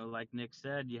like Nick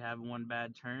said, you have one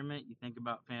bad tournament, you think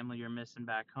about family you're missing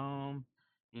back home.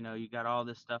 You got all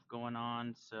this stuff going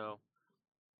on, so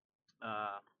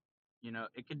uh,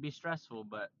 it could be stressful,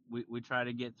 but we try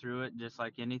to get through it just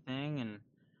like anything, and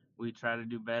we try to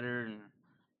do better. And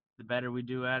the better we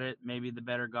do at it, maybe the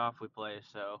better golf we play.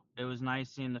 So it was nice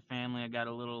seeing the family. I got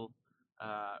a little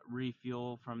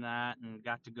refuel from that and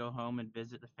got to go home and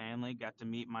visit the family. Got to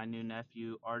meet my new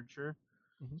nephew, Archer.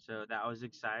 Mhm. So that was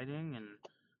exciting and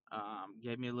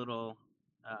gave me a little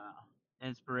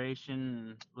inspiration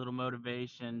and a little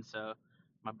motivation. So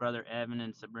my brother Evan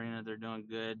and Sabrina, they're doing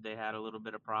good. They had a little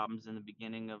bit of problems in the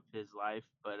beginning of his life,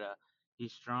 but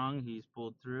he's strong. He's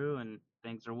pulled through and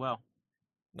things are well.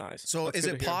 Nice. So That's is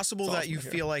good it to hear. possible It's that awesome you to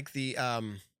hear. feel like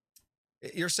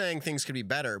you're saying things could be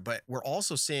better, but we're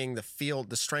also seeing the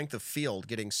strength of field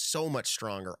getting so much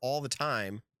stronger all the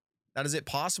time. That is it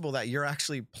possible that you're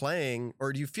actually playing,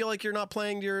 or do you feel like you're not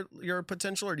playing to your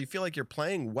potential, or do you feel like you're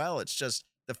playing well? It's just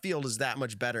the field is that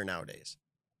much better nowadays.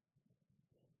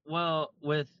 Well,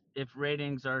 if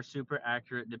ratings are super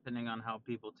accurate, depending on how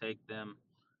people take them,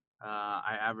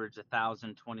 I averaged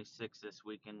 1,026 this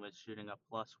weekend with shooting a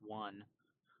 +1.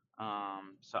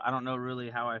 So I don't know really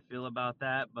how I feel about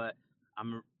that, but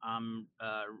I'm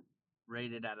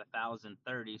rated at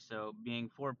 1,030. So being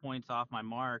 4 points off my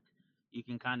mark, you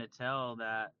can kind of tell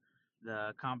that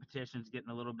the competition's getting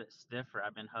a little bit stiffer.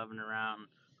 I've been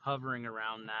hovering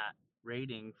around that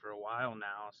rating for a while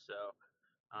now. So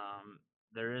um,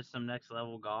 there is some next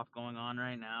level golf going on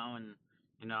right now, and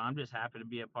I'm just happy to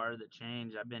be a part of the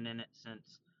change. I've been in it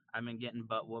since I've been getting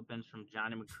butt whoopings from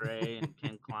Johnny McRae and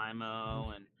Ken Mhm.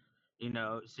 Climo, and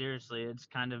seriously, it's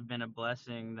kind of been a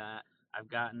blessing that I've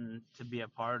gotten to be a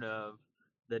part of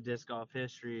the disc golf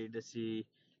history to see.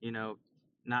 You know,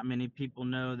 not many people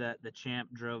know that the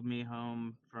champ drove me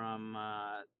home from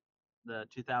the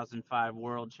 2005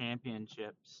 World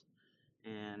Championships,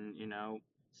 and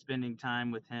spending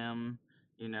time with him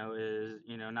is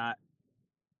not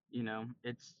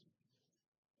it's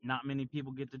not many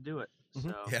people get to do it. Mhm.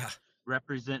 So Yeah.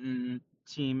 representing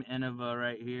Team Innova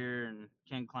right here, and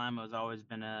Ken Climo has always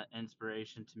been an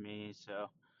inspiration to me. So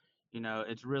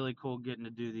it's really cool getting to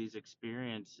do these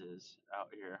experiences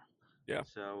out here. Yeah.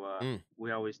 So Mm.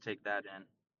 we always take that in.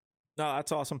 No,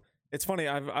 that's awesome. It's funny.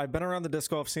 I've been around the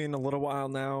disc golf scene a little while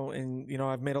now, and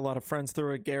I've made a lot of friends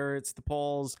through it. Garrett's, the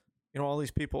Pauls, all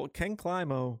these people. Ken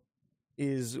Climo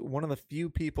is one of the few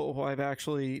people who I've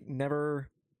actually never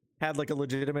had like a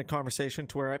legitimate conversation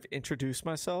to where I've introduced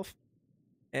myself.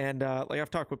 And like I've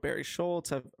talked with Barry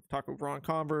Schultz, I've talked with Ron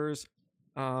Converse,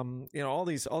 all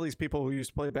these people who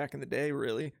used to play back in the day,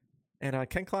 really. And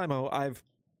Ken Climo, I've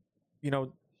you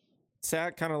know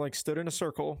sat kind of like stood in a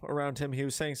circle around him. He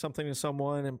was saying something to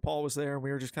someone, and Paul was there, and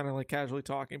we were just kind of like casually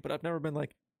talking. But I've never been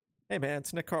like, "Hey, man,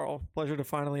 it's Nick Carl. Pleasure to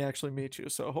finally actually meet you."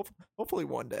 So hopefully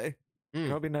one day, Mm.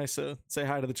 it'd be nice to say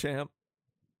hi to the champ.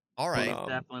 All But right. He's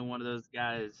definitely one of those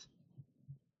guys.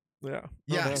 yeah,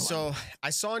 no Yeah. doubt. So I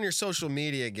saw on your social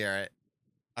media, Garrett,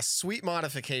 a sweet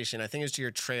modification. I think it's to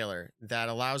your trailer that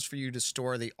allows for you to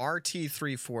store the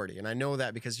RT340. And I know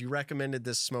that because you recommended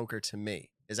this smoker to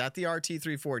me. Is that the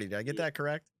RT340? Did I get Yeah, that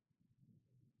correct?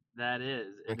 that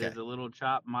is. It Okay. is a little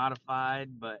chop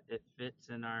modified, but it fits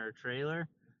in our trailer.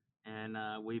 And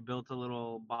we built a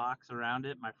little box around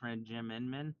it. My friend Jim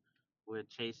Inman with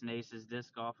Chase and Ace's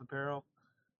Disc Golf Apparel.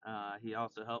 He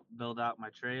also helped build out my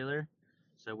trailer.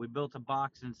 So we built a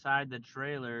box inside the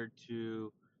trailer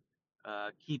to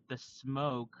keep the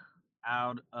smoke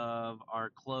out of our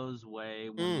clothes way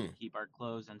when we Mm. keep our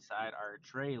clothes inside our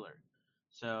trailer.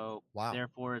 So Wow.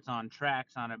 therefore, it's on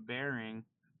tracks on a bearing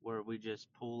where we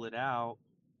just pull it out,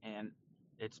 and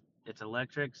it's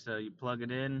electric. So you plug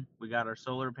it in. We got our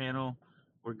solar panel.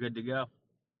 We're good to go.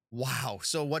 Wow.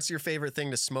 So what's your favorite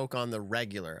thing to smoke on the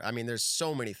regular? I mean, there's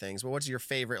so many things, but what's your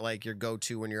favorite, like your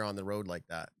go-to when you're on the road like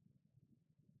that?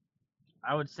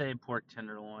 I would say pork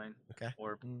tenderloin Okay.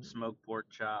 or smoked pork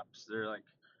chops. They're like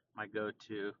my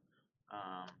go-to.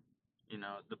 Um, you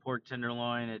know, the pork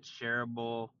tenderloin, it's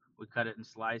shareable. We cut it in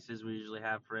slices. We usually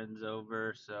have friends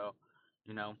over, so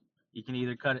you know, you can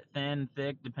either cut it thin,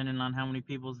 thick, depending on how many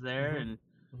people's there, and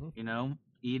you know,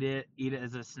 eat it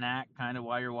as a snack, kind of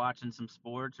while you're watching some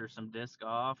sports or some disc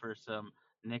golf or some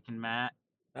Nick and Matt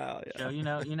Oh show.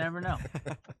 yeah. You never know.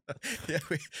 Yeah,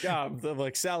 Yeah, I'm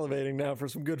like salivating now for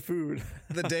some good food.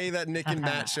 the day that Nick and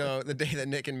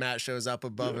Matt shows up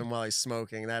above him while he's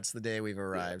smoking, that's the day we've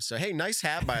arrived. So hey, nice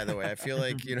hat, by the way. I feel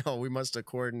like, you know, we must have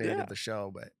coordinated the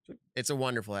show, but it's a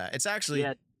wonderful hat. It's actually,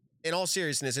 in all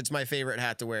seriousness, it's my favorite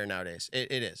hat to wear nowadays.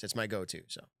 It is. It's my go-to.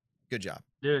 So good job.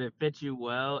 Dude, it fits you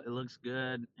well. It looks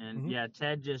good. And yeah,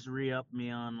 Ted just re-upped me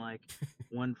on like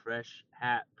one fresh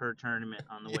hat per tournament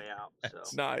on the way out.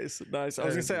 So Nice. I was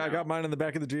gonna say I got mine in the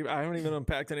back of the Jeep. I haven't even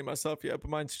unpacked any myself yet, but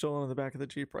mine's still in the back of the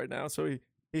Jeep right now. So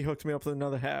he hooked me up with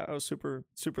another hat. I was super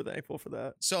thankful for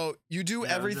that. So you do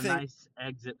everything. It was a nice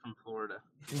exit from Florida.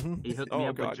 He hooked me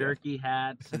up with jerky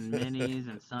hats and minis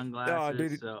and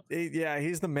sunglasses. Oh, dude, yeah,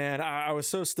 he's the man. I was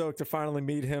so stoked to finally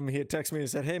meet him. He had texted me and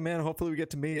said, "Hey, man, hopefully we get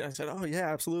to meet." I said, "Oh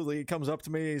yeah, absolutely." He comes up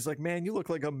to me. He's like, "Man, you look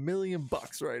like $1 million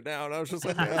right now." And I was just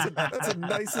like, "That's the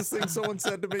nicest thing someone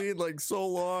said to me in like so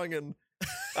long." And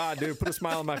dude, put a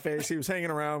smile on my face. He was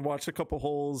hanging around, watched a couple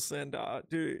holes, and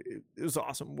dude, it was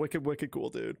awesome. Wicked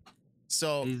cool, dude.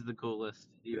 So he's the coolest.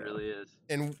 He really is.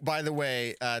 And by the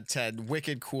way, Ted,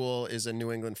 wicked cool is a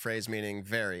New England phrase meaning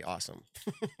very awesome.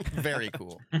 Very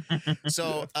cool.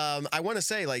 So I want to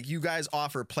say, like, you guys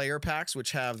offer player packs,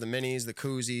 which have the minis, the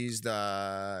koozies,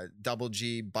 the double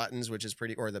G buttons, which is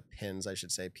pretty, or the pins, I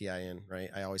should say, PIN, right?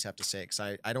 I always have to say it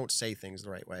because I don't say things the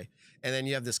right way. And then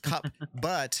you have this cup,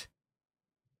 but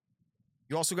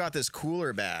you also got this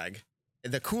cooler bag,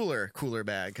 the cooler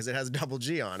bag, because it has double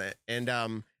G on it.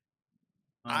 And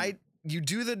you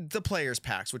do the players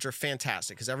packs, which are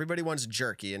fantastic because everybody wants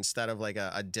jerky instead of like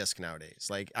a disc nowadays.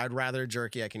 Like, I'd rather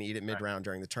jerky. I can eat it mid-round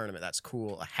during the tournament. That's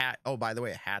cool. A hat. Oh, by the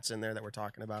way, a hat's in there that we're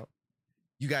talking about.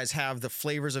 You guys have the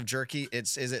flavors of jerky.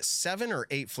 Is it 7 or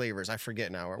 8 flavors? I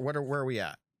forget now. Where are we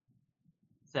at?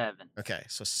 7. Okay,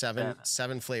 so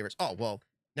seven flavors. Oh, well,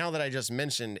 now that I just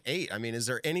mentioned 8, I mean, is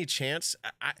there any chance?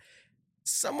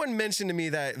 Someone mentioned to me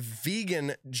that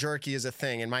vegan jerky is a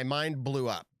thing, and my mind blew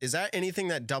up. Is that anything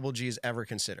that Double G's ever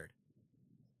considered?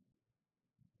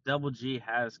 Double G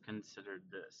has considered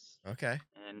this. Okay.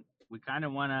 And we kind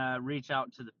of want to reach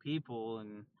out to the people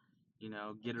and, you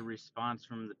know, get a response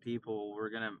from the people.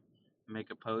 We're going to make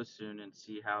a post soon and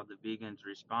see how the vegans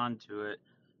respond to it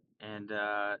and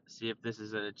see if this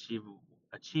is an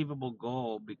achievable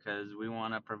goal, because we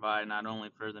want to provide not only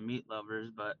for the meat lovers,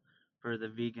 but for the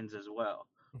vegans as well.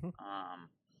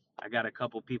 I got a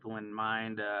couple people in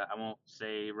mind. I won't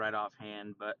say right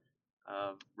offhand, but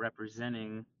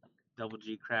representing Double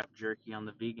G craft jerky on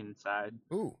the vegan side.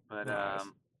 Ooh, but nice.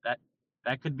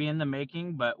 that could be in the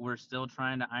making, but we're still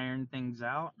trying to iron things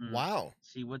out and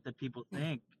see what the people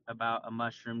think about a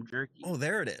mushroom jerky. Oh,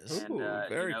 there it is. And,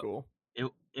 very cool.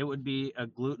 It would be a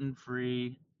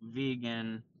gluten-free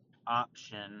vegan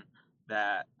option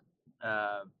that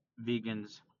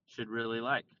vegans should really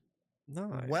like.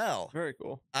 Nice. Well, very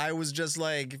cool. I was just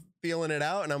like feeling it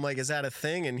out and I'm like, is that a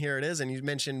thing? And here it is. And you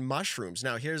mentioned mushrooms.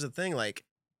 Now, here's the thing, like,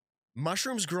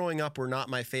 mushrooms growing up were not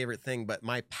my favorite thing, but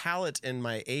my palate and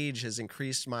my age has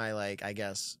increased my, like, I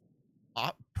guess,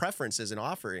 preferences and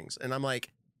offerings. And I'm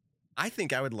like, I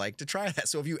think I would like to try that.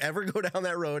 So if you ever go down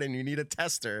that road and you need a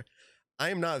tester, I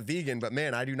am not vegan, but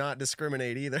man, I do not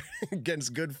discriminate either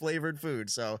against good flavored food.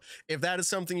 So if that is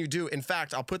something you do, in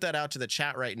fact, I'll put that out to the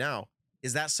chat right now.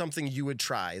 Is that something you would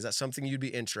try? Is that something you'd be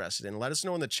interested in? Let us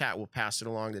know in the chat. We'll pass it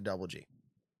along to Double G.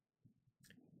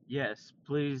 Yes,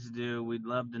 please do. We'd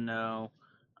love to know.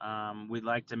 We'd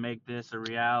like to make this a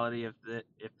reality if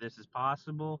this is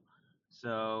possible.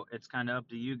 So it's kind of up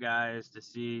to you guys to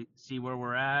see where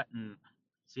we're at and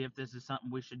see if this is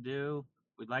something we should do.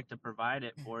 We'd like to provide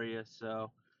it for you.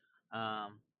 So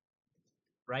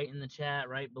right in the chat,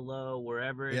 right below,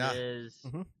 wherever it is,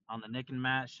 on the Nick and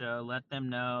Matt show, let them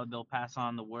know. They'll pass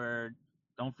on the word.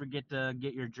 Don't forget to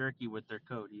get your jerky with their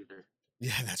code either.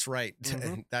 Yeah, that's right.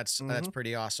 That's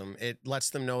pretty awesome. It lets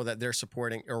them know that they're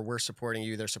supporting, or we're supporting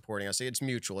you, they're supporting us. It's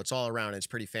mutual. It's all around. It's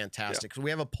pretty fantastic. So we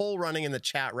have a poll running in the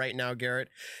chat right now, Garrett,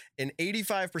 and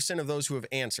 85% of those who have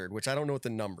answered, which I don't know what the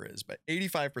number is, but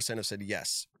 85% have said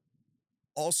yes.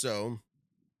 Also,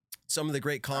 some of the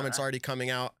great comments already coming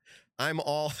out. I'm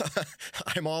all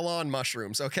I'm all on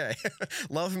mushrooms. Okay.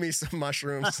 Love me some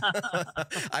mushrooms.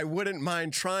 I wouldn't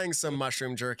mind trying some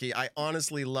mushroom jerky. I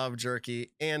honestly love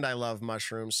jerky and I love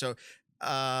mushrooms. So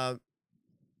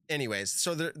anyways,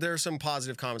 so there are some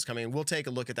positive comments coming in. We'll take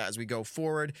a look at that as we go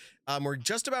forward. We're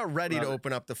just about ready to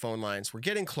open up the phone lines. We're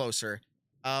getting closer.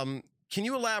 Can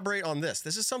you elaborate on this?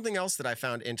 This is something else that I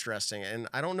found interesting, and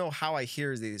I don't know how I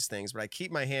hear these things, but I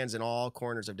keep my hands in all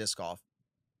corners of disc golf.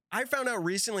 I found out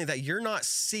recently that you're not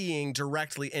seeing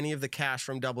directly any of the cash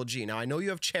from Double G. Now, I know you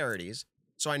have charities,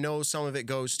 so I know some of it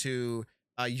goes to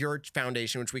your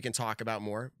foundation, which we can talk about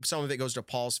more. Some of it goes to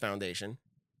Paul's foundation,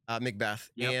 Macbeth.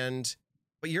 Yep.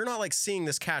 But you're not like seeing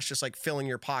this cash just like filling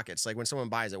your pockets, like when someone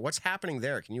buys it. What's happening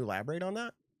there? Can you elaborate on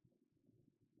that?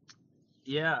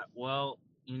 Yeah, well,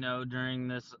 during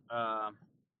this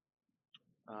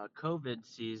COVID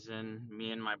season,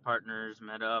 me and my partners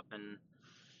met up and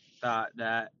thought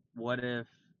that what if,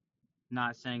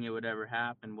 not saying it would ever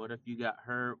happen, what if you got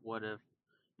hurt? What if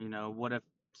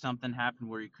something happened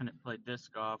where you couldn't play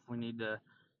disc golf? We need to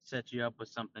set you up with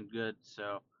something good.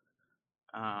 So,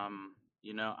 I'm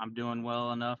doing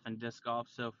well enough in disc golf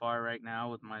so far right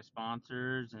now with my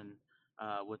sponsors and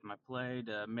with my play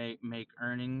to make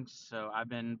earnings. So I've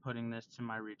been putting this to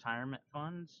my retirement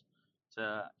funds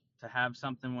to have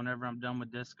something whenever I'm done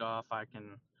with disc golf, I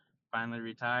can finally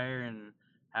retire and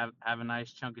have a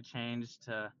nice chunk of change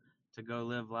to go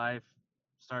live life,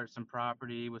 start some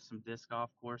property with some disc golf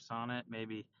course on it,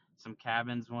 maybe some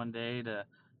cabins one day to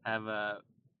have a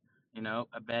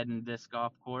bed and disc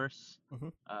golf course. Mm-hmm.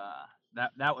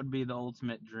 That would be the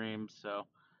ultimate dream. So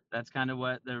that's kind of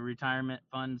what the retirement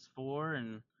fund's for,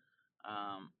 and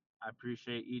I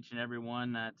appreciate each and every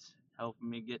one that's helping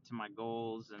me get to my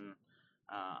goals, and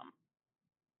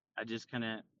I just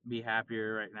couldn't be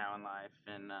happier right now in life,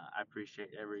 and I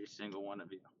appreciate every single one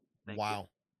of you. Thank you.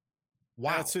 Wow.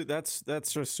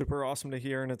 That's just super awesome to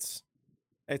hear, and it's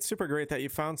super great that you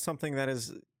found something that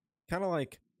is kind of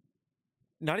like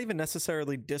not even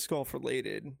necessarily disc golf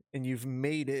related, and you've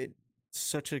made it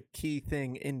such a key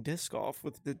thing in disc golf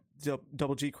with the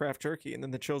Double G Craft Jerky, and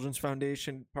then the Children's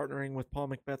Foundation partnering with Paul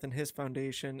Macbeth and his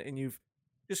foundation, and you've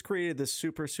just created this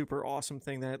super, super awesome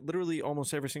thing that literally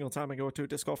almost every single time I go to a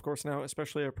disc golf course now,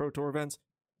 especially at Pro Tour events,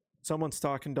 someone's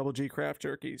talking Double G Craft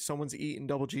Jerky, someone's eating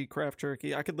Double G Craft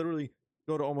Jerky. I could literally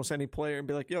go to almost any player and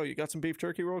be like, yo, you got some beef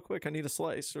jerky real quick? I need a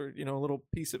slice, or, a little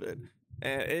piece of it.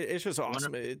 And it's just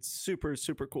awesome. It's super,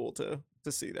 super cool to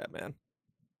see that, man.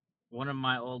 One of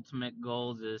my ultimate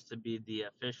goals is to be the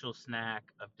official snack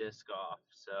of disc golf.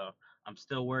 So I'm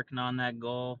still working on that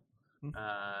goal,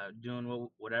 doing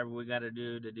whatever we got to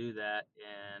do that.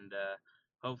 And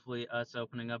hopefully us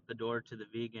opening up the door to the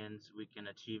vegans, we can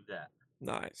achieve that.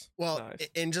 Nice. Well, nice.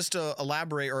 And just to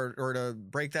elaborate or to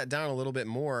break that down a little bit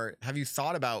more, have you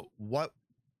thought about what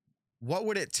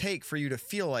would it take for you to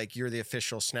feel like you're the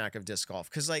official snack of disc golf?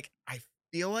 Because I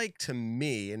feel like, to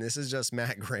me, and this is just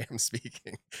Matt Graham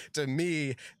speaking, to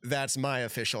me, that's my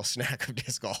official snack of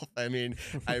disc golf. I mean,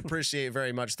 I appreciate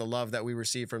very much the love that we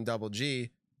receive from Double G.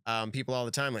 People all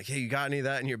the time like, hey, you got any of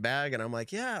that in your bag? And I'm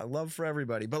like, yeah, love for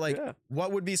everybody. But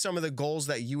what would be some of the goals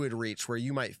that you would reach where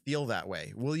you might feel that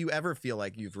way? Will you ever feel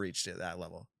like you've reached it that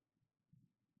level?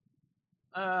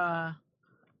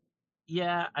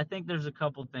 Yeah, I think there's a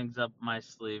couple things up my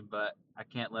sleeve, but I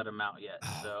can't let them out yet.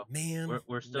 Oh, so man,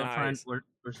 we're still trying. We're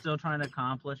still trying to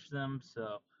accomplish them.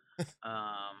 So,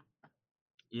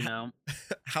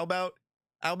 How about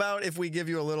if we give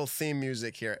you a little theme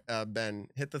music here, Ben?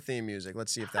 Hit the theme music.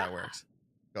 Let's see if that works.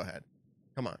 Go ahead.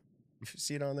 Come on. You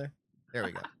see it on there? There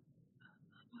we go.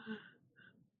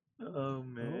 Oh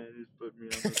man, just put me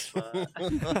on the spot.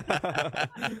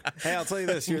 Hey, I'll tell you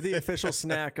this: you're the official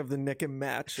snack of the Nick and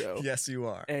Matt show. Yes, you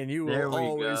are, and you will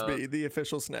always be the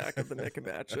official snack of the Nick and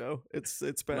Matt show. It's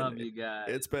been love you guys.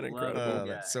 It's been incredible. Oh,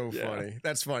 that's so funny.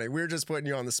 That's funny. We're just putting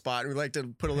you on the spot, and we like to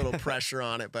put a little pressure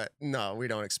on it, but no, we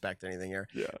don't expect anything here.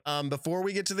 Yeah. Before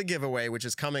we get to the giveaway, which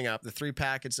is coming up, the 3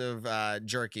 packets of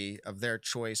jerky of their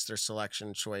choice, their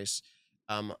selection choice.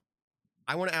 I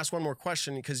want to ask one more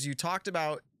question because you talked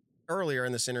about earlier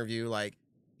in this interview, like,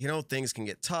 things can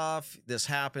get tough. This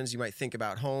happens. You might think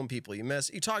about home, people you miss.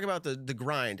 You talk about the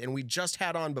grind. And we just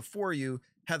had on before you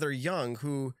Heather Young,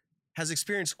 who has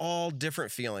experienced all different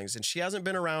feelings. And she hasn't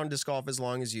been around disc golf as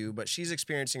long as you, but she's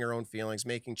experiencing her own feelings,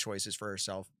 making choices for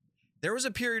herself. There was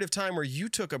a period of time where you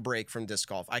took a break from disc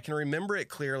golf. I can remember it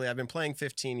clearly. I've been playing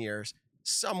 15 years.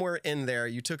 Somewhere in there,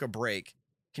 you took a break.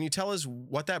 Can you tell us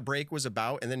what that break was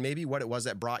about, and then maybe what it was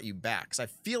that brought you back? Because I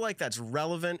feel like that's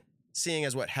relevant, seeing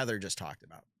as what Heather just talked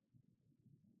about.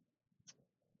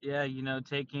 Yeah,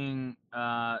 taking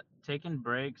taking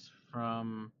breaks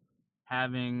from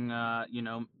having,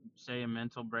 say a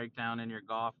mental breakdown in your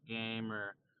golf game,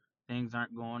 or things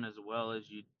aren't going as well as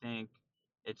you'd think,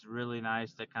 it's really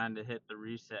nice to kind of hit the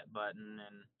reset button.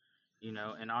 And, in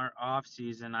our off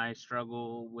season, I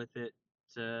struggle with it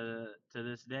to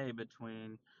this day,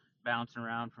 between bouncing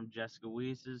around from Jessica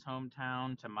Weiss's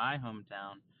hometown to my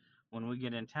hometown. When we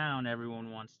get in town,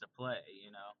 everyone wants to play,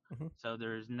 Mhm. so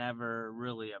there's never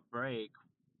really a break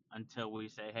until we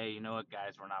say, hey, you know what,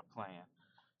 guys, we're not playing.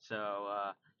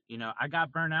 So, I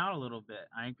got burnt out a little bit.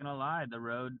 I ain't gonna lie. The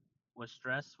road was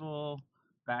stressful.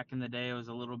 Back in the day, it was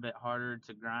a little bit harder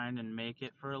to grind and make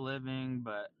it for a living.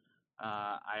 But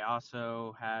I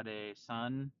also had a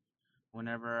son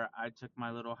whenever I took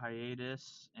my little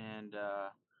hiatus, and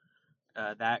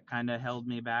that kind of held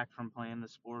me back from playing the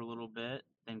sport a little bit.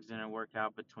 Things didn't work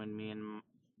out between me and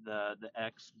the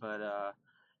ex, but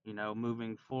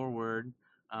moving forward,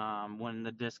 when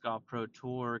the Disc Golf Pro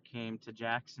Tour came to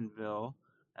Jacksonville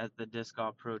at the Disc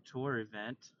Golf Pro Tour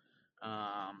event,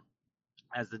 um,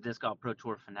 as the Disc Golf Pro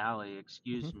Tour finale,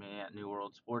 Mhm. at New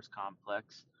World Sports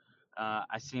Complex,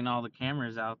 I seen all the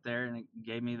cameras out there, and it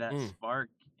gave me that Mm. spark.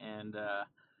 And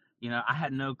I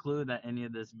had no clue that any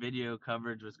of this video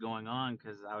coverage was going on,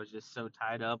 because I was just so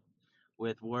tied up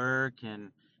with work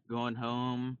and going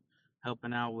home,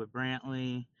 helping out with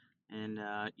Brantley, and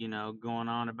going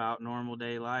on about normal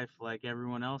day life like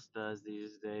everyone else does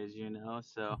these days.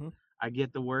 So Mhm. I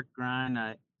get the work grind.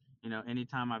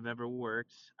 Anytime I've ever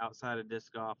worked outside of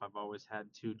disc golf, I've always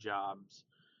had two jobs.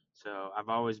 So I've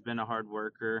always been a hard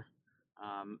worker.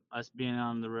 Us being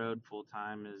on the road full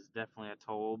time is definitely a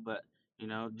toll, but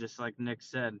just like Nick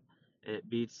said, it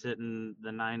beats sitting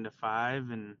the 9 to 5.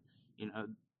 And you know,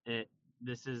 it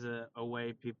this is a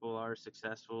way people are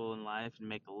successful in life and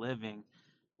make a living.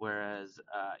 Whereas,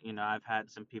 I've had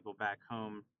some people back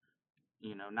home,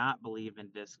 not believe in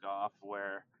disc golf,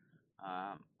 where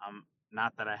I'm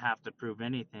not that I have to prove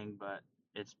anything, but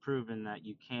it's proven that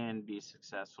you can be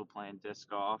successful playing disc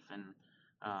golf. And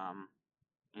um,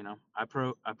 I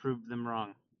proved them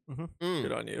wrong. Mhm.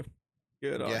 Good Mm. on you.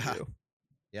 Good on Yeah. you.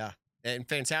 Yeah. And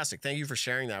fantastic. Thank you for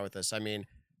sharing that with us. I mean,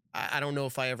 I don't know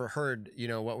if I ever heard,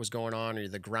 what was going on or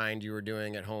the grind you were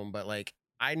doing at home, but like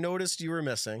I noticed you were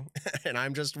missing and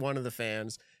I'm just one of the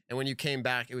fans. And when you came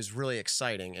back, it was really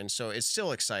exciting. And so it's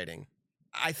still exciting.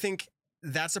 I think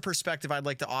that's a perspective I'd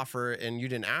like to offer. And you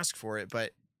didn't ask for it,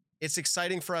 but it's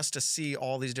exciting for us to see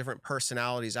all these different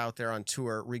personalities out there on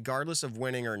tour, regardless of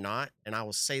winning or not. And I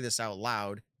will say this out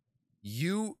loud.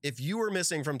 If you were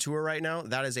missing from tour right now,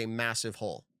 that is a massive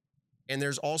hole. And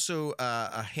there's also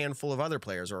a handful of other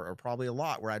players, or probably a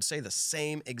lot, where I'd say the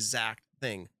same exact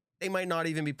thing. They might not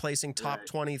even be placing top Right.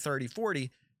 20, 30,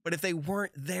 40, but if they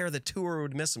weren't there, the tour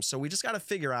would miss them. So we just got to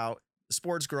figure out, the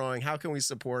sport's growing. How can we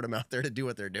support them out there to do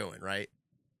what they're doing, right?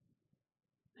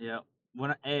 Yeah.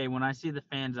 When I see the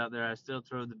fans out there, I still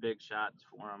throw the big shots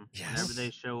for them. Whenever they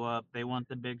Yes. show up, they want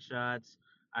the big shots.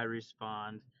 I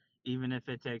respond, even if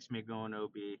it takes me going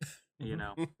OB. You Mhm.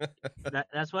 know,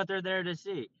 that's what they're there to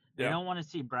see. They Yeah. don't want to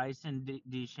see Bryson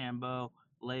DeChambeau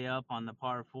lay up on the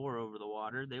par 4 over the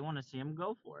water. They want to see him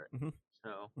go for it. Mhm.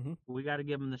 So Mhm. we got to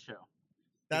give them the show.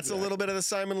 That's a little Exactly. bit of the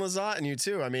Simon Lizotte in you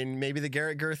too. I mean, maybe the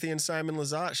Garrett Gurthie and Simon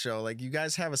Lizotte show. Like you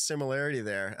guys have a similarity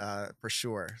there, for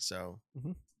sure. So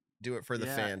Mhm. do it for the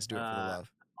Yeah. fans. Do it for the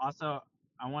love. Also,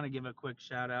 I want to give a quick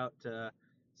shout out to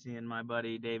seeing my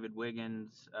buddy David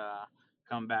Wiggins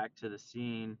come back to the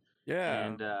scene. Yeah.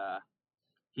 And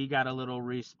he got a little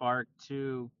re-spark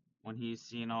too when he's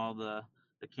seen all the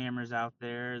cameras out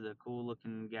there, the cool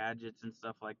looking gadgets and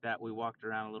stuff like that. We walked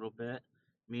around a little bit.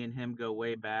 Me and him go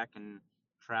way back and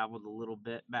traveled a little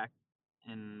bit back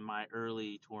in my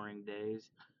early touring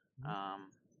days.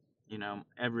 Mhm.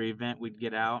 Every event we'd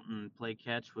get out and play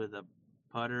catch with a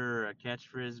putter or a catch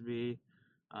frisbee.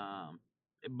 Um,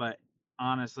 but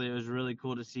honestly, it was really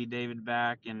cool to see David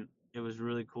back, and it was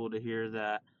really cool to hear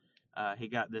that he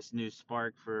got this new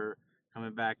spark for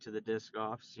coming back to the disc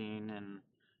golf scene. And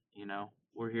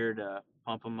we're here to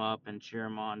pump him up and cheer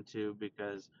him on too,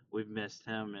 because we've missed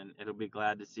him, and it'll be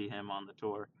glad to see him on the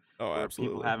tour, Oh, where people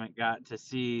absolutely. haven't got to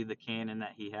see the cannon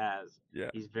that he has. Yeah.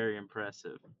 He's very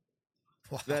impressive.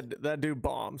 Wow. That dude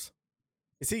bombs.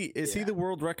 Is he Yeah. the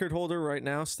world record holder right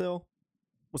now still?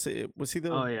 Was he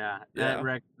the Oh yeah, Yeah.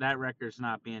 that record's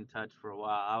not being touched for a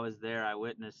while. I was there. I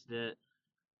witnessed it.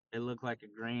 It looked like a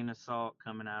grain of salt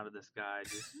coming out of the sky,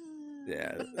 just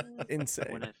Yeah. when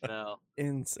Insane. it fell.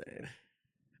 Insane.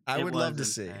 I It would was love to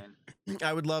see. insane.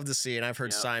 I would love to see, and I've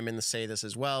heard Yep. Simon say this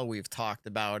as well. We've talked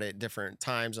about it different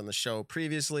times on the show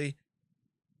previously.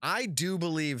 I do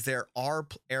believe there are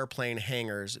airplane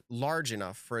hangars large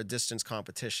enough for a distance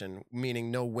competition, meaning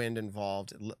no wind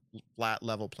involved, flat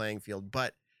level playing field.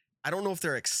 But I don't know if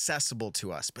they're accessible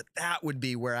to us. But that would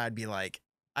be where I'd be like,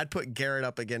 I'd put Garrett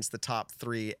up against the top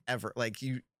 3 ever. Like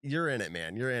you're in it,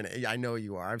 man. You're in it. I know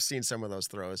you are. I've seen some of those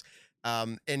throws.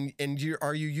 And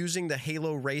are you using the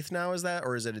Halo Wraith now? Is that,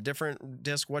 or is it a different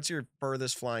disc? What's your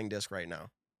furthest flying disc right now?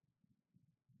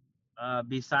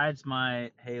 Besides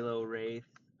my Halo Wraith,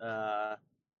 I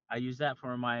use that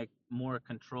for my more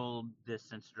controlled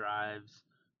distance drives.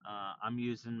 I'm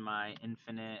using my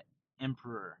Infinite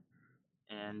Emperor,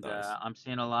 and Nice. I'm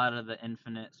seeing a lot of the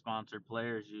Infinite sponsored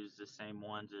players use the same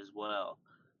ones as well.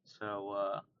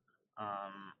 So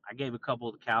I gave a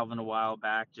couple to Calvin a while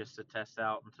back just to test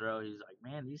out and throw. He's like,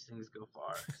 man, these things go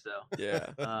far. So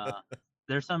Yeah.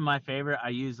 they're some of my favorite. I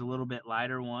use a little bit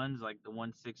lighter ones, like the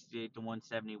 168 to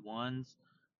 171s.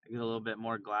 I get a little bit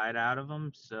more glide out of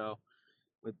them. So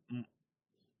with,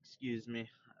 excuse me,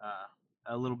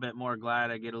 a little bit more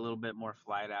glide, I get a little bit more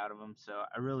flight out of them. So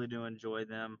I really do enjoy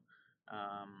them.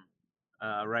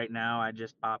 Right now, I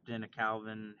just popped in a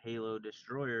Calvin Halo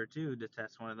Destroyer too to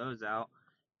test one of those out.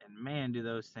 And man, do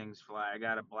those things fly. I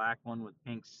got a black one with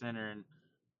pink center, and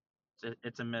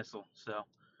it's a missile. So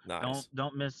Nice.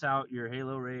 don't miss out your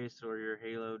Halo Race or your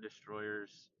Halo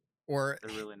Destroyers. Or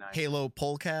they're really nice. Halo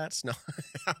Polecats? No,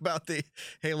 how about the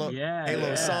Halo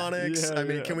Halo Sonics? Yeah, I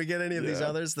mean, yeah. can we get any of these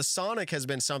others? The Sonic has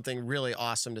been something really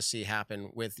awesome to see happen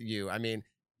with you. I mean,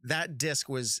 that disc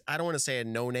was, I don't want to say a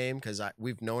no name because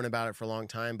we've known about it for a long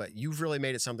time, but you've really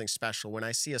made it something special. When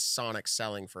I see a Sonic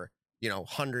selling for,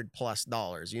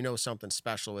 $100+, something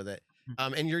special with it.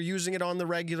 And you're using it on the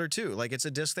regular too. Like it's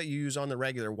a disc that you use on the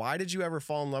regular. Why did you ever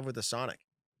fall in love with the Sonic?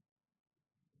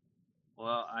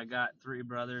 Well, I got 3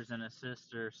 brothers and a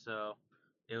sister, so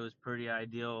it was pretty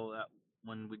ideal that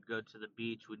when we'd go to the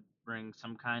beach, we'd bring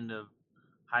some kind of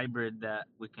hybrid that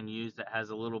we can use that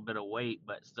has a little bit of weight,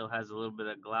 but still has a little bit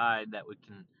of glide that we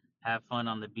can have fun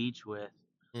on the beach with.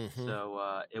 Mm-hmm.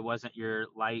 So it wasn't your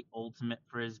light ultimate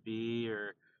frisbee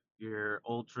or your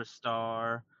ultra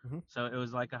star. Mm-hmm. So it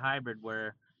was like a hybrid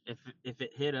where if it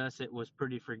hit us, it was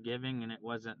pretty forgiving and it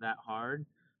wasn't that hard,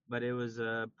 but it was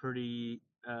pretty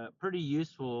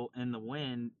useful in the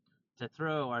wind to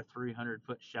throw our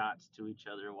 300-foot shots to each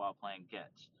other while playing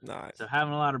catch. Nice. So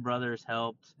having a lot of brothers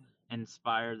helped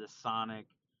inspire the Sonic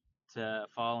to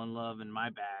fall in love in my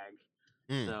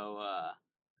bag. So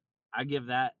I give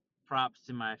that props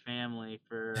to my family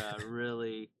for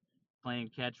really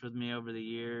playing catch with me over the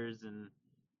years, and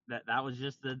that was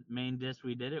just the main disc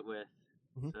we did it with.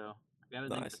 So I gotta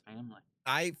thank the family.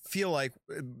 I feel like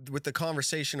with the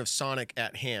conversation of Sonic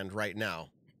at hand right now,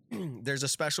 there's a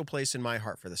special place in my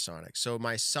heart for the Sonic. So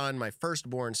my son, my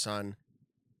firstborn son,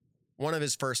 one of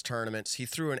his first tournaments, he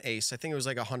threw an ace. I think it was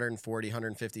like 140,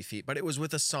 150 feet, but it was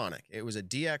with a Sonic. It was a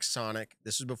DX Sonic.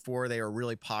 This was before they were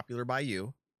really popular by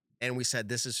you. And we said,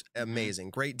 this is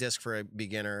amazing. Great disc for a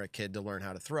beginner, a kid to learn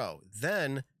how to throw.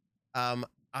 Then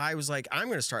I was like, I'm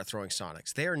going to start throwing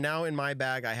Sonics. They are now in my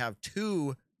bag. I have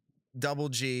 2 double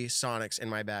G Sonics in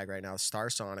my bag right now, Star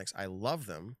Sonics. I love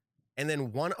them. And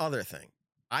then one other thing.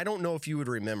 I don't know if you would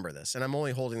remember this, and I'm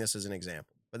only holding this as an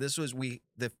example, but this was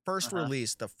the first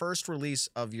release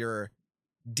of your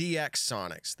DX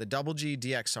Sonics, the double G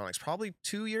DX Sonics, probably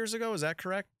 2 years ago. Is that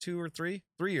correct? 2 or 3?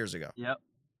 3 years ago. Yep.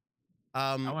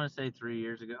 I want to say 3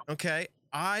 years ago. Okay.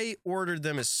 I ordered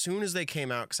them as soon as they came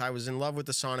out because I was in love with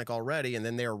the Sonic already, and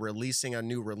then they were releasing a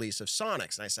new release of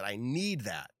Sonics, and I said, I need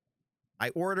that.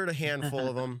 I ordered a handful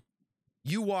of them.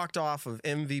 You walked off of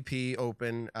MVP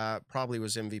Open, probably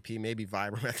was MVP, maybe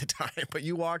Vibram at the time, but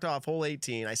you walked off hole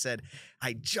 18. I said,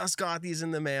 I just got these in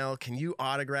the mail. Can you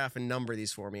autograph and number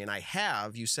these for me? And I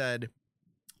have. You said,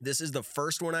 this is the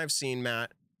first one I've seen,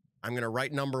 Matt. I'm going to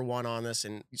write number 1 on this.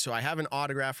 And so I have an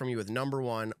autograph from you with number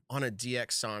 1 on a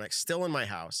DX Sonic still in my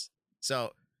house.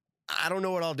 So I don't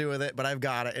know what I'll do with it, but I've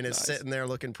got it and it's sitting there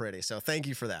looking pretty. So thank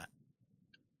you for that.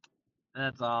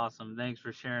 That's awesome. Thanks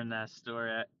for sharing that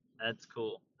story. That's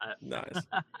cool. Nice.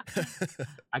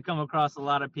 I come across a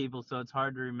lot of people, so it's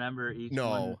hard to remember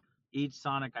each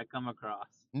Sonic I come across.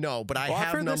 No, but I've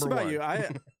heard number this about 1. you.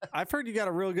 I've heard you got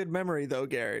a real good memory though,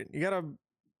 Garrett. You got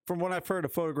from what I've heard, a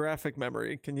photographic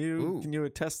memory. Can you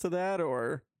attest to that,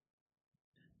 or?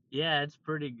 Yeah, it's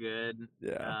pretty good.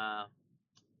 Yeah.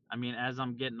 I mean, as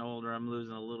I'm getting older, I'm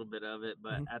losing a little bit of it,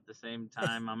 but at the same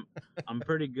time, I'm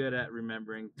pretty good at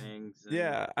remembering things. And,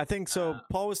 yeah, I think so.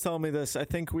 Paul was telling me this. I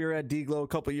think we were at D-Glow a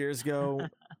couple years ago.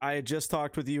 I had just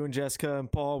talked with you and Jessica and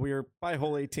Paul. We were by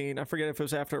hole 18. I forget if it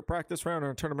was after a practice round or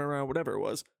a tournament round, whatever it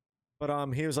was.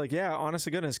 But he was like, yeah, honest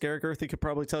to goodness, Garrett Gurthie could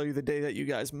probably tell you the day that you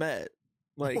guys met.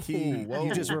 Like he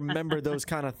just remembered those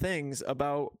kind of things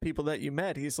about people that you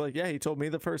met. He's like, yeah, he told me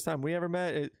the first time we ever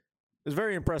met. It was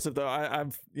very impressive though. I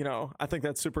think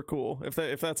that's super cool.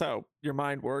 If that's how your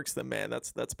mind works, then man,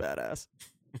 that's badass.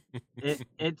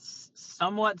 It's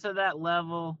somewhat to that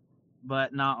level,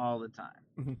 but not all the time.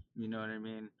 Mm-hmm. You know what I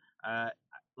mean?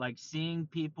 Like seeing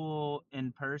people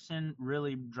in person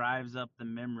really drives up the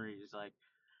memories. Like,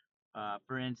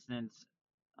 for instance,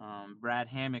 Brad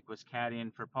Hammock was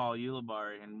caddying for Paul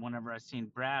Ulibarri, and whenever I seen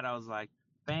Brad, I was like,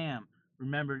 bam,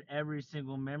 remembered every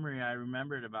single memory I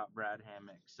remembered about Brad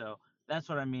Hammock. So that's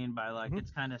what I mean by like,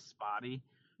 it's kind of spotty,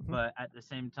 but at the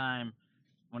same time,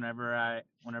 whenever I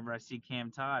see Cam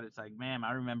Todd, it's like, man,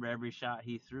 I remember every shot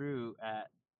he threw at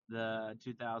the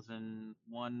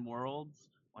 2001 Worlds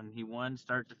when he won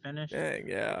start to finish. Dang,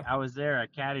 yeah. Like, I was there. I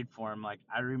caddied for him. Like,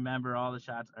 I remember all the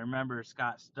shots. I remember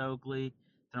Scott Stokely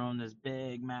throwing this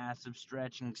big, massive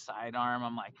stretching sidearm.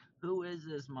 I'm like, who is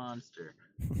this monster?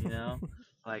 You know,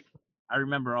 like I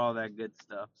remember all that good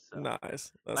stuff. So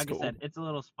nice. That's like cool. I said, it's a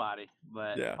little spotty,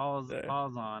 but Yeah, Paul's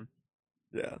on.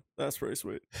 Yeah, that's pretty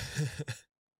sweet.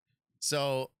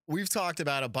 So we've talked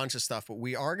about a bunch of stuff, but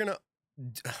we are gonna.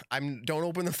 Don't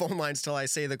open the phone lines till I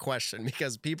say the question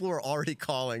because people were already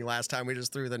calling last time we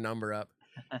just threw the number up.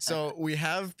 So we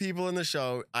have people in the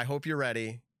show. I hope you're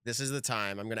ready. This is the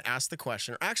time. I'm going to ask the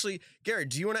question. Actually, Garrett,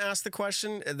 do you want to ask the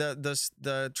question?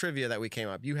 The trivia that we came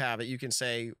up. You have it. You can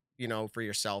say, for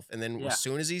yourself. And then as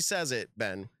soon as he says it,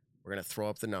 Ben, we're going to throw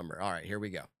up the number. All right, here we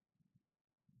go.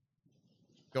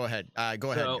 Go ahead.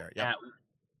 Go ahead, Garrett. Yep.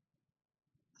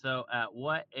 So at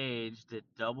what age did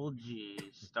Double G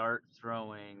start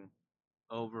throwing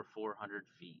over 400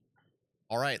 feet?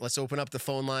 All right, let's open up the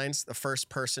phone lines. The first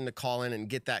person to call in and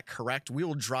get that correct, we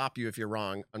will drop you if you're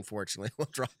wrong, unfortunately. We'll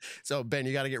drop. So, Ben,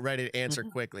 you got to get ready to answer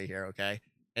quickly here, okay?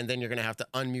 And then you're going to have to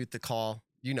unmute the call.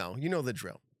 You know the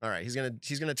drill. All right, he's going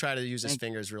to try to use his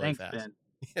fingers really fast.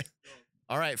 Ben.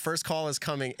 All right, first call is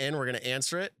coming in. We're going to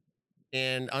answer it.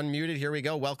 And unmuted, here we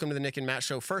go. Welcome to the Nick and Matt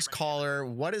Show. First caller,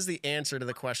 what is the answer to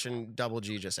the question Double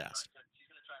G just asked?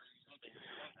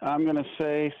 I'm going to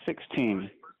say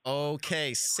 16.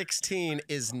 Okay, 16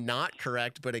 is not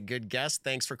correct, but a good guess.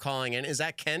 Thanks for calling in. Is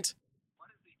that Kent?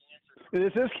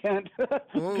 This is Kent.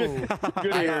 Ooh.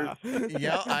 Good ears.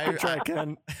 Yeah, Good try,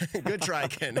 Ken. Good try,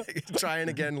 Ken. Trying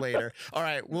again later. All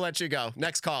right, we'll let you go.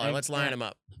 Next caller. Let's line him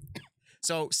up.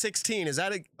 So 16, is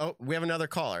that we have another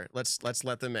caller. Let's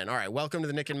let them in. All right, welcome to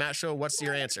the Nick and Matt Show. What's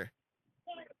your answer?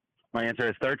 My answer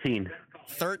is 13.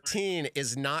 13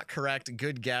 is not correct.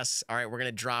 Good guess. All right, we're going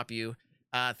to drop you.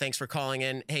 Thanks for calling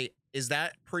in. Hey, is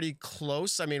that pretty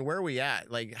close? I mean, where are we at?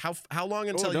 Like, how long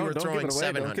until you were throwing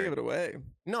 700? Don't give it away.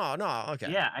 No,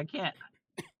 okay. Yeah, I can't.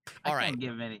 All right. I can't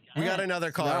give any. We got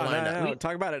another caller lined up. No,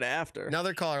 talk about it after.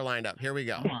 Another caller lined up. Here we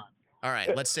go. Come on. All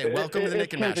right, let's say welcome to the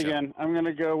Nick and Matt Show. Again. I'm going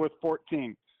to go with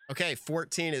 14. Okay,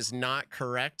 14 is not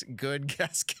correct. Good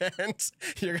guess, Kent.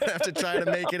 You're going to have to try to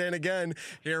make it in again.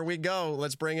 Here we go.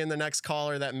 Let's bring in the next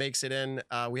caller that makes it in.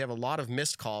 We have a lot of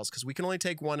missed calls because we can only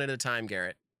take one at a time,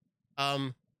 Garrett.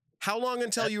 How long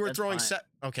until you were throwing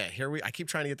Okay, I keep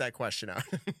trying to get that question out.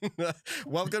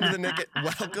 Welcome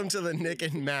to the Nick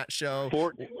and Matt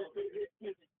Show.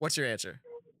 What's your answer?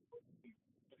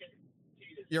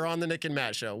 You're on the Nick and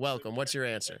Matt Show. Welcome. What's your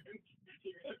answer?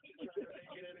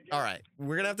 All right.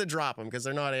 We're going to have to drop them because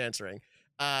they're not answering.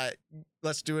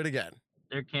 Let's do it again.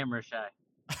 They're camera shy.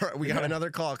 All right. We got another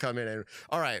call coming in.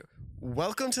 All right.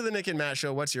 Welcome to the Nick and Matt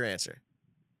Show. What's your answer?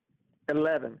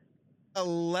 11.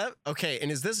 11. Okay. And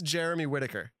is this Jeremy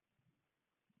Whitaker?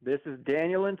 This is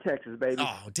Daniel in Texas, baby.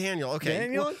 Oh, Daniel. Okay.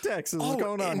 Daniel in Texas. What's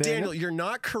going on, Daniel? You're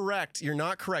not correct. You're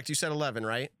not correct. You said 11,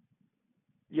 right?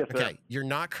 Yes, sir. Okay, you're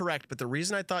not correct, but the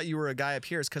reason I thought you were a guy up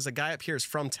here is because the guy up here is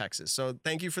from Texas. So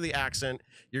thank you for the accent.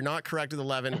 You're not correct with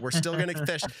 11. We're still going to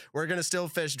fish. We're going to still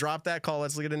fish. Drop that call.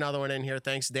 Let's get another one in here.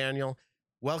 Thanks, Daniel.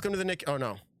 Welcome to the Nick. Oh,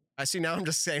 no. I see now I'm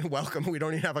just saying welcome. We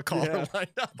don't even have a caller lined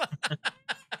up.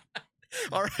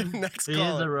 All right, next call. He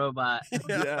is a robot.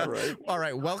 Yeah, right. All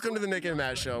right, welcome to the Nick and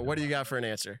Matt Show. What do you got for an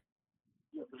answer?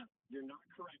 You're not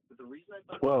correct, but the reason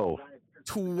 12.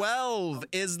 12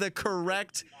 is the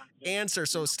correct answer.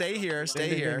 So stay here.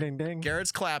 Stay here. Ding, ding, ding.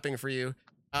 Garrett's clapping for you.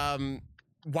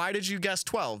 Why did you guess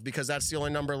 12? Because that's the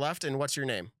only number left. And what's your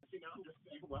name?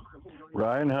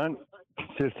 Ryan Hunt,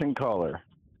 consistent caller.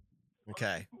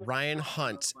 Okay. Ryan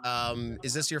Hunt.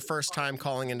 Is this your first time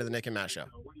calling into the Nick and Matt Show?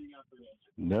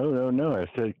 No. I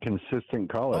said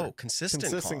consistent caller. Oh,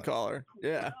 consistent caller.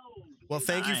 Yeah. Well,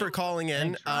 thank you for calling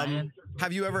in. Thanks, Ryan.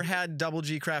 Have you ever had Double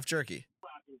G craft jerky?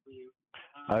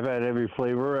 I've had every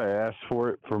flavor. I asked for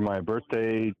it for my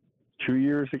birthday 2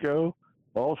 years ago.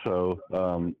 Also,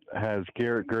 has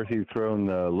Garrett Gurthie thrown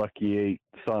the Lucky 8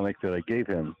 Sonic that I gave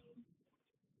him?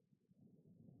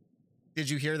 Did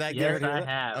you hear that, Yes, Garrett? I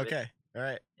have. Okay. All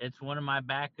right. It's one of my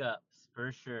backups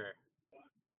for sure.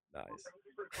 Nice.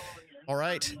 All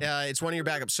right. It's one of your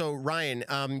backups. So Ryan,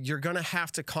 you're gonna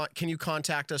have to. Can you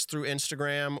contact us through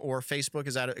Instagram or Facebook?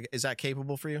 Is that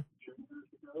capable for you?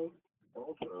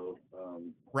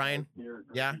 Ryan,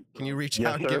 yeah. Can you reach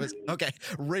out and give us? Okay,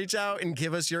 reach out and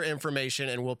give us your information,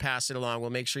 and we'll pass it along. We'll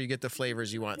make sure you get the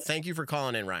flavors you want. Thank you for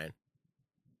calling in, Ryan.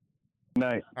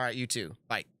 Night. All right, you too.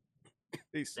 Bye.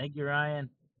 Peace. Thank you, Ryan.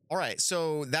 All right,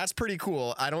 so that's pretty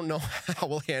cool. I don't know how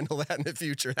we'll handle that in the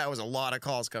future. That was a lot of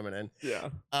calls coming in. Yeah.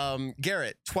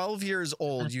 Garrett, 12 years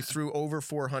old, you threw over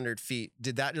 400 feet.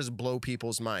 Did that just blow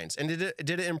people's minds? And did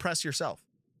it impress yourself?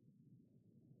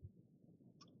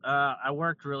 I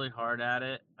worked really hard at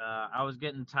it. I was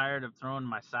getting tired of throwing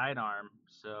my sidearm,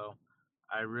 so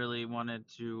I really wanted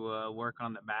to work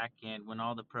on the back end. When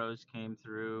all the pros came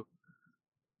through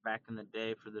back in the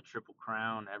day for the Triple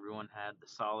Crown, everyone had the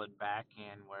solid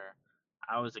backhand, where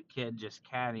I was a kid just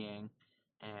caddying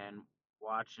and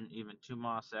watching. Even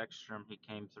Tomas Ekstrom, he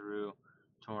came through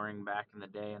touring back in the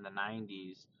day in the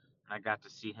 90s, and I got to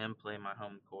see him play my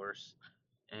home course,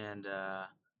 and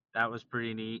that was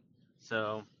pretty neat.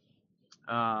 So,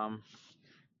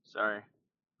 sorry.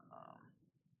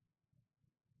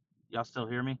 Y'all still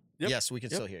hear me? Yep. Yes, we can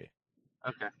still hear you.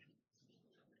 Okay.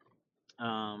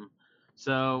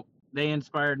 So they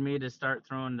inspired me to start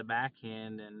throwing the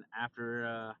backhand, and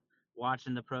after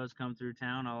watching the pros come through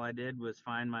town, all I did was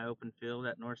find my open field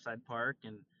at Northside Park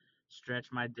and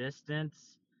stretch my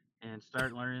distance and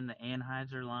start learning the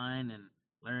Anheuser line and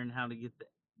learn how to get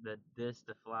the disc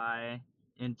to fly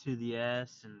into the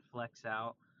S and flex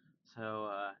out. So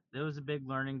there was a big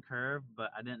learning curve, but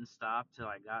I didn't stop till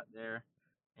I got there.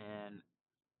 And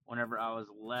whenever I was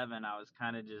 11, I was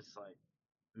kind of just like,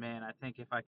 man, I think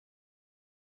if I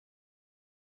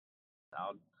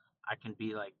can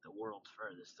be like the world's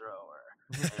furthest thrower.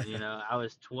 And I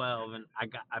was 12 and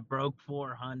I broke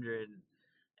 400,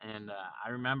 and I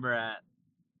remember at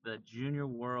the Junior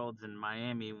Worlds in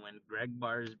Miami when Greg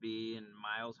Barsby and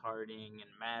Miles Harding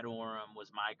and Matt Oram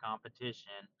was my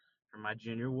competition for my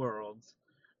Junior Worlds.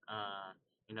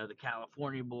 The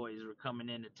California boys were coming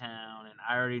into town, and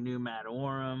I already knew Matt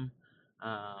Oram.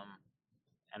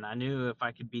 And I knew if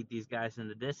I could beat these guys in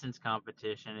the distance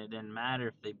competition, it didn't matter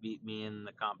if they beat me in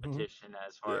the competition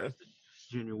as far as the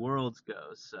Junior Worlds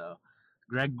goes. So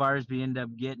Greg Barsby ended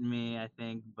up getting me, I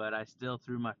think, but I still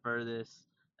threw my furthest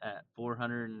at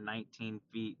 419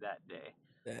 feet that day.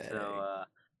 Dang. So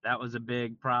that was a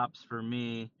big props for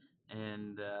me,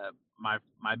 and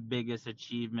my biggest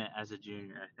achievement as a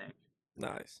junior, I think.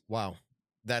 Nice. Wow.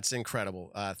 That's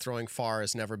incredible. Throwing far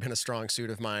has never been a strong suit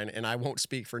of mine, and I won't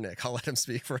speak for Nick. I'll let him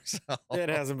speak for himself. It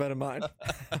hasn't been of mine.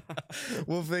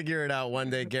 We'll figure it out one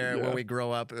day, Garrett. When we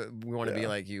grow up, we want to be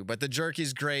like you. But the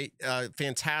jerky's great.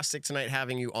 Fantastic tonight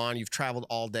having you on. You've traveled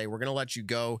all day. We're going to let you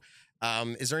go.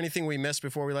 Is there anything we missed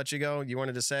before we let you go you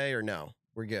wanted to say, or no?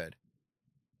 We're good.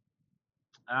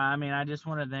 I just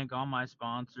want to thank all my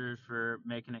sponsors for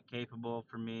making it capable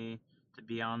for me to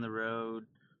be on the road.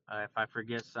 If I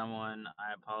forget someone,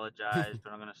 I apologize,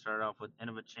 but I'm going to start off with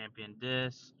Innova Champion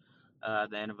Disc, the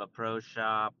Innova Pro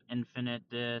Shop, Infinite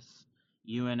Disc,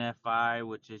 UNFI,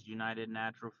 which is United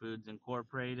Natural Foods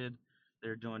Incorporated.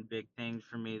 They're doing big things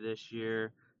for me this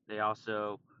year. They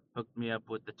also hooked me up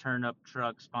with the Turn Up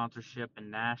Truck sponsorship in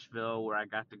Nashville, where I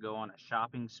got to go on a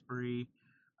shopping spree.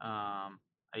 I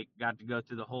got to go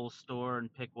through the whole store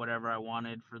and pick whatever I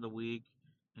wanted for the week.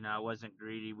 I wasn't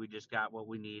greedy. We just got what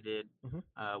we needed.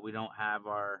 We don't have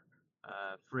our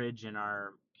fridge in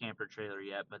our camper trailer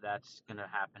yet, but that's going to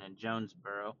happen in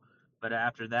Jonesboro. But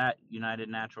after that, United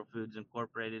Natural Foods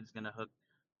Incorporated is going to hook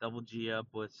Double G up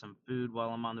with some food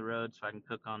while I'm on the road so I can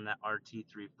cook on that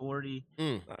RT340.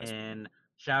 Nice. And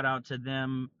shout out to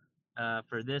them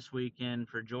for this weekend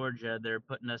for Georgia. They're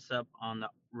putting us up on the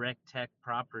Rec Tech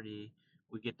property.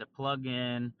 We get to plug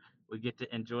in. We get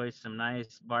to enjoy some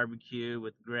nice barbecue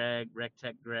with Greg, Rec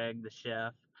Tech Greg, the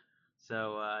chef.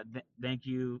 So thank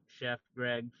you, Chef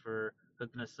Greg, for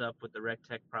hooking us up with the Rec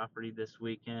Tech property this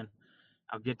weekend.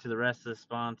 I'll get to the rest of the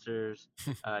sponsors.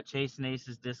 Chase and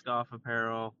Aces Disc Golf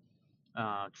Apparel,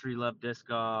 Tree Love Disc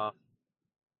Golf,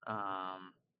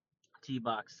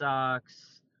 T-Box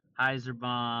Socks, Heiser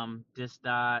Bomb, Disc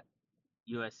Dot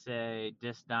USA,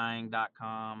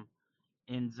 DiscDying.com,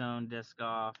 End Zone Disc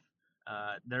Golf.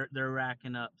 They're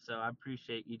racking up, so I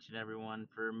appreciate each and every one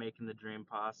for making the dream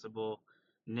possible.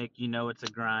 Nick, you know it's a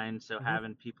grind, so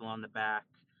having people on the back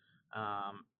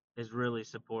is really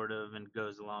supportive and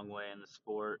goes a long way in the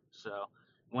sport. So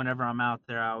whenever I'm out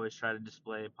there, I always try to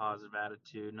display a positive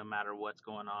attitude no matter what's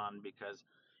going on, because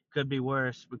it could be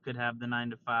worse. We could have the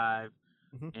 9 to 5,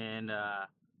 and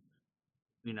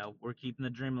we're keeping the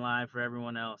dream alive for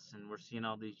everyone else, and we're seeing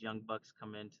all these young bucks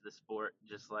come into the sport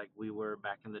just like we were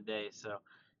back in the day. So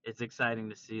it's exciting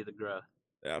to see the growth.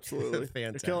 Absolutely.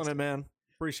 Fantastic. You're killing it, man.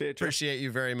 Appreciate you. Appreciate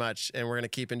you very much. And we're going to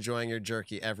keep enjoying your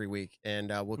jerky every week. And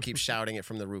we'll keep shouting it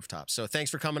from the rooftops. So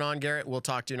thanks for coming on, Garrett. We'll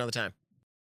talk to you another time.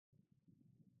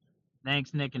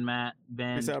 Thanks, Nick and Matt.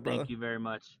 Ben, Peace out, brother. thank you very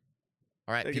much.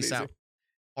 All right. Peace out.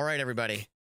 All right, everybody.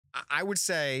 I would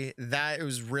say that it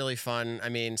was really fun. I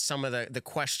mean, some of the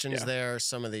questions there,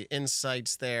 some of the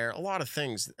insights there, a lot of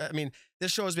things. I mean,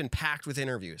 this show has been packed with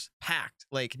interviews. Packed.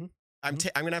 Like, I'm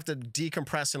going to have to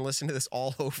decompress and listen to this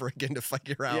all over again to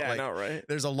figure out. Yeah, like, I know, right?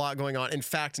 There's a lot going on. In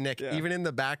fact, Nick, even in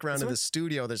the background of the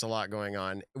studio, there's a lot going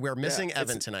on. We're missing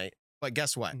Evan tonight. But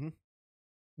guess what?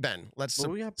 Ben, let's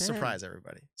surprise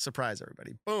everybody. Surprise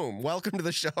everybody. Boom. Welcome to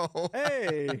the show.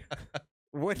 Hey.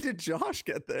 When did Josh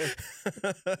get there?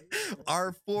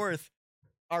 Our fourth.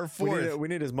 We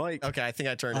need his mic. Okay, I think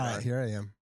I turned it on. Here I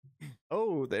am.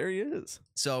 Oh, there he is.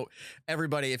 So,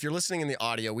 everybody, if you're listening in the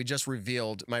audio, we just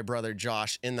revealed my brother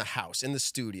Josh in the house, in the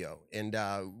studio. And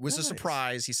was a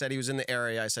surprise. He said he was in the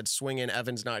area. I said, swing in.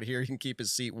 Evan's not here. He can keep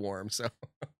his seat warm. So,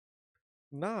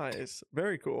 nice.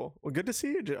 Very cool. Well, good to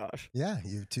see you, Josh. Yeah,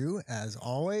 you too. As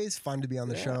always, fun to be on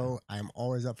the show. I'm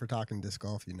always up for talking disc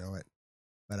golf. You know it.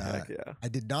 But I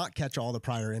did not catch all the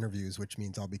prior interviews, which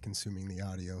means I'll be consuming the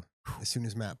audio as soon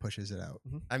as Matt pushes it out.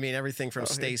 I mean, everything from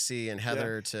Stacie and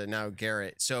Heather to now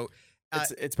Garrett. So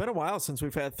it's been a while since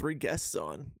we've had 3 guests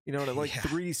on, like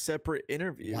 3 separate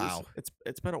interviews. Wow.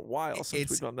 It's been a while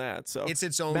since we've done that. So it's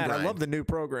its own Matt, grind. I love the new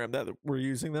program that we're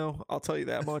using, though. I'll tell you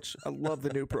that much. I love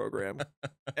the new program.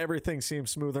 Everything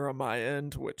seems smoother on my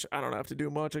end, which I don't have to do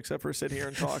much except for sit here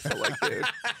and talk. But like,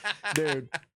 dude,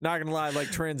 not gonna lie, like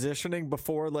transitioning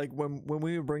before, like when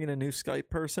we were bringing a new Skype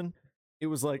person, it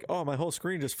was like, oh, my whole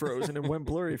screen just froze and it went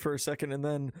blurry for a second, and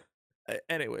then,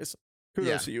 anyways.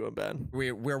 Kudos to you and Ben.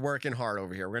 We're working hard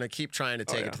over here. We're going to keep trying to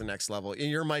take it to the next level. And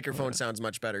your microphone sounds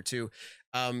much better too.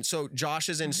 So Josh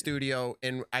is in studio,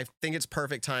 and I think it's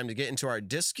perfect time to get into our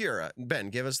Discura. Ben,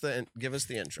 give us the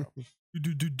intro.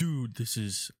 Dude, this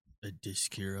is a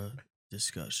Discura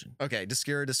discussion. Okay,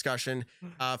 Discura discussion.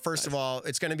 First of all,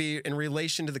 it's going to be in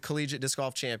relation to the Collegiate Disc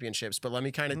Golf Championships, but let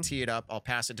me kind of tee it up. I'll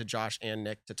pass it to Josh and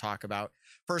Nick to talk about.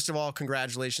 First of all,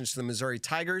 congratulations to the Missouri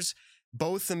Tigers.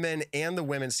 Both the men and the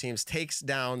women's teams takes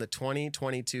down the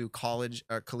 2022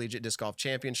 Collegiate Disc Golf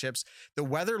Championships. The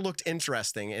weather looked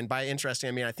interesting, and by interesting,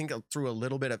 I mean I think it threw a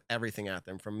little bit of everything at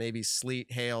them, from maybe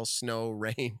sleet, hail, snow,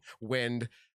 rain, wind,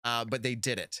 but they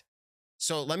did it.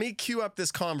 So let me cue up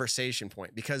this conversation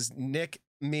point, because Nick,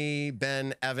 me,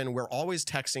 Ben, Evan, we're always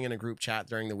texting in a group chat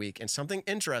during the week, and something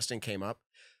interesting came up.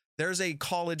 There's a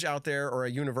college out there, or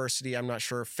a university, I'm not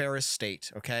sure, Ferris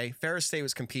State, okay? Ferris State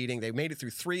was competing. They made it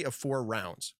through 3 of 4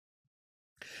 rounds.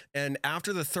 And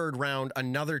after the 3rd round,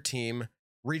 another team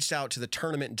reached out to the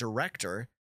tournament director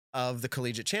of the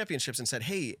Collegiate Championships and said,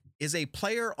 hey, is a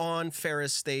player on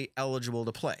Ferris State eligible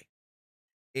to play?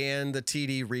 And the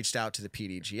TD reached out to the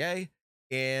PDGA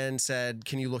and said,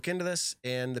 can you look into this?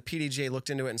 And the PDGA looked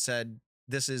into it and said,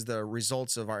 this is the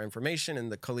results of our information.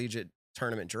 And the Collegiate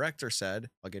tournament director said,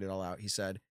 I'll get it all out. He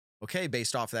said, okay,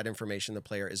 based off of that information, the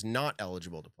player is not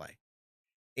eligible to play.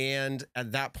 And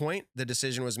at that point, the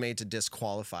decision was made to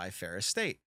disqualify Ferris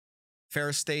State.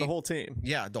 Ferris State, the whole team.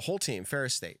 Yeah, the whole team,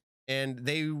 Ferris State. And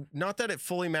they, not that it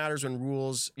fully matters when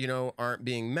rules, aren't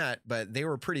being met, but they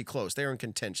were pretty close. They were in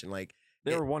contention. Like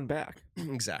they were one back.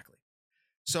 Exactly.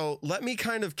 So let me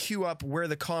kind of cue up where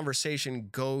the conversation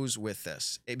goes with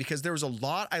this, because there was a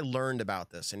lot I learned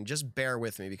about this, and just bear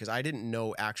with me because I didn't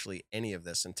know actually any of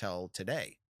this until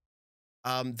today.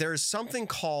 There's something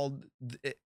called,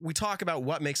 we talk about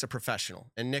what makes a professional.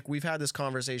 And Nick, we've had this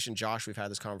conversation. Josh, we've had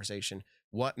this conversation.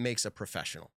 What makes a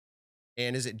professional?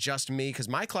 And is it just me? Because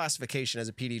my classification as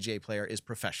a PDGA player is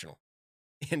professional,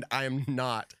 and I am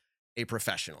not a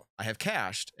professional. I have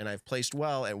cashed and I've placed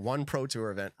well at one pro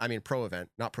event,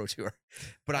 not pro tour,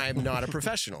 but I am not a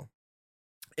professional.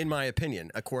 In my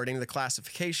opinion, according to the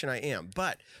classification, I am.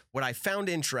 But what I found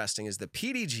interesting is the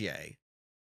PDGA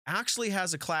actually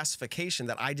has a classification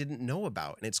that I didn't know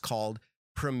about, and it's called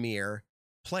Premier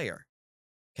Player,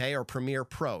 okay, or Premier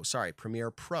Pro. Sorry,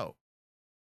 Premier Pro.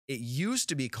 It used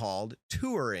to be called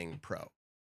Touring Pro,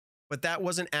 but that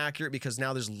wasn't accurate because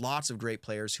now there's lots of great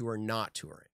players who are not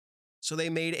touring. So they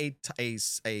made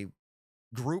a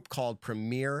group called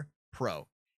Premier Pro.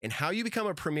 And how you become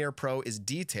a Premier Pro is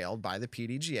detailed by the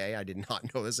PDGA. I did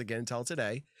not know this again until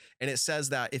today. And it says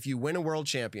that if you win a world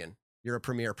champion, you're a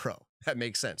Premier Pro. That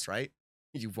makes sense, right?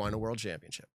 You've won a world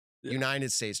championship. Yeah.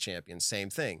 United States champions, same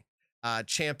thing.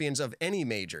 Champions of any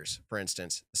majors, for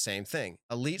instance, same thing.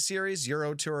 Elite Series,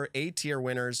 Euro Tour, A-tier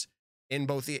winners in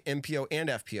both the MPO and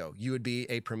FPO, you would be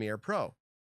a Premier Pro.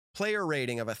 Player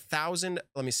rating of 1,000,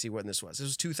 let me see what this was. This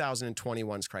was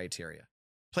 2021's criteria.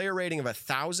 Player rating of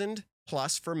 1,000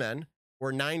 plus for men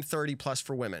or 930 plus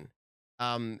for women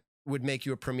would make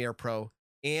you a Premier Pro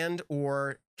and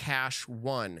or Cash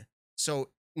 1. So,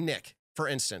 Nick, for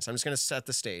instance, I'm just going to set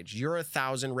the stage. You're a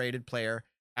 1,000 rated player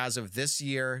as of this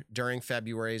year during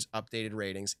February's updated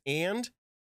ratings, and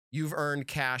you've earned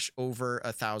cash over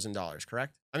 $1,000,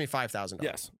 correct? I mean, $5,000.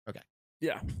 Yes. Okay.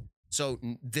 Yeah. So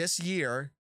this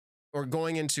year, or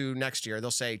going into next year,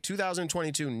 they'll say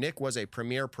 2022, Nick was a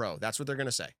Premier Pro. That's what they're going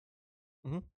to say.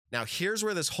 Mm-hmm. Now, here's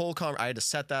where this whole I had to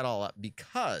set that all up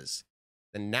because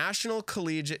the National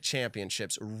Collegiate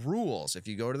Championships rules, if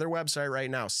you go to their website right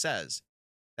now, says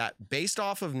that based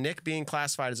off of Nick being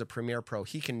classified as a Premier Pro,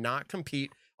 he cannot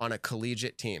compete on a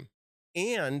collegiate team.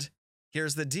 And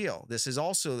here's the deal. This is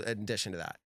also in addition to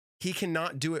that. He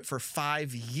cannot do it for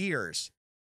 5 years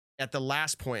at the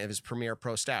last point of his Premier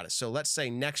Pro status. So let's say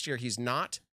next year he's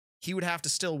not, he would have to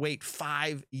still wait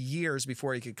 5 years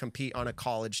before he could compete on a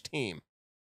college team.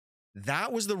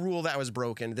 That was the rule that was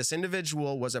broken. This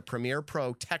individual was a Premier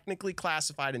Pro, technically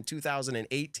classified in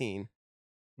 2018.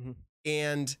 Mm-hmm.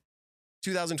 And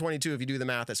 2022, if you do the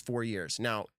math, that's 4 years.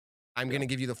 Now, I'm going to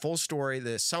give you the full story.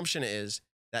 The assumption is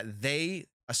that they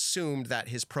assumed that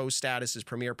his pro status, his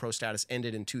Premier Pro status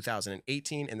ended in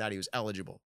 2018 and that he was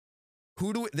eligible.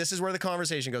 This is where the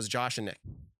conversation goes, Josh and Nick.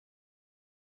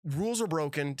 Rules were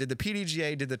broken. Did the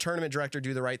PDGA, did the tournament director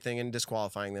do the right thing in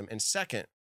disqualifying them? And second,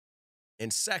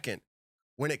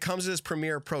 when it comes to this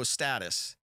Premier Pro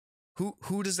status,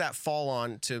 who does that fall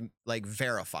on to like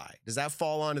verify? Does that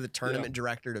fall on to the tournament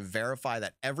director to verify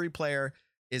that every player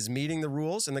is meeting the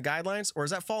rules and the guidelines, or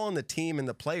does that fall on the team and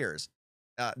the players?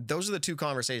 Those are the two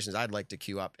conversations I'd like to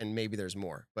queue up, and maybe there's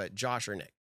more, but Josh or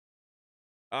Nick?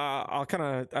 I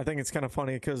think it's kind of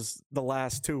funny because the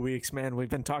last 2 weeks, man, we've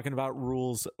been talking about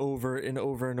rules over and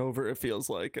over and over, it feels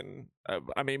like. And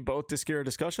I mean, both Discura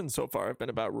discussions so far have been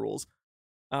about rules.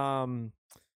 When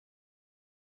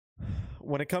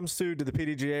it comes to the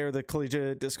PDGA or the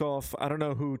Collegiate Disc Golf, I don't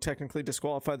know who technically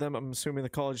disqualified them. I'm assuming the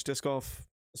College Disc Golf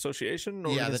Association.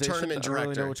 Yeah, the tournament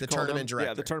director.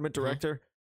 Yeah, the tournament director.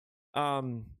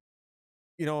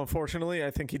 You know, unfortunately, I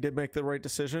think he did make the right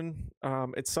decision.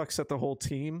 It sucks that the whole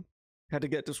team had to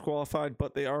get disqualified,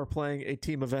 but they are playing a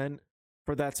team event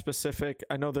for that specific.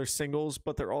 I know there's singles,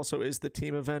 but there also is the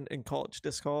team event in college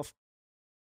disc golf.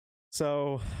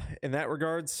 So in that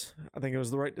regards, I think it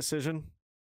was the right decision.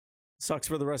 Sucks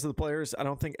for the rest of the players. I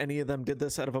don't think any of them did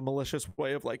this out of a malicious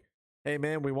way of like, hey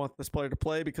man, we want this player to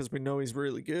play because we know he's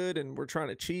really good and we're trying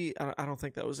to cheat. I don't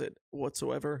think that was it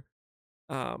whatsoever.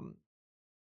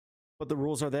 But the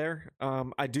rules are there.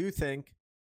 I do think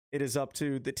it is up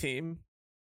to the team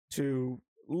to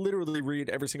literally read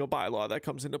every single bylaw that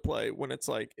comes into play when it's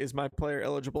like, is my player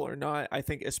eligible or not? I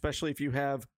think especially if you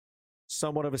have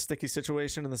somewhat of a sticky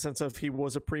situation in the sense of he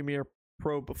was a Premier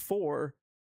Pro before,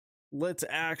 let's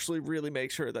actually really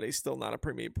make sure that he's still not a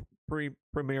Premier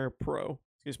Pro.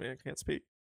 Excuse me, I can't speak.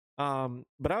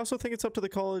 But I also think it's up to the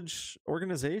college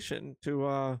organization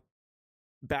to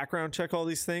background check all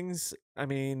these things. I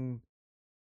mean,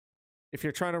 if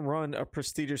you're trying to run a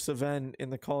prestigious event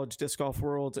in the college disc golf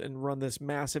world and run this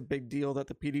massive big deal that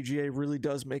the PDGA really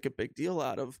does make a big deal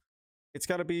out of, it's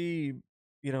got to be,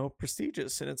 you know,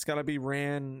 prestigious, and it's got to be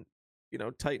ran, you know,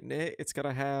 tight knit. It's got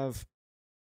to have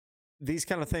these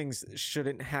kind of things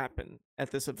shouldn't happen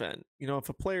at this event. You know, if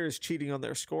a player is cheating on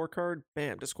their scorecard,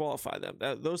 bam, disqualify them.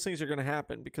 Those things are going to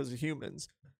happen because of humans.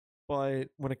 But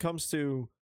when it comes to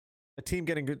a team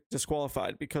getting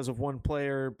disqualified because of one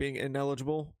player being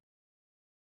ineligible,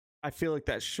 I feel like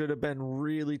that should have been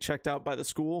really checked out by the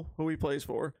school who he plays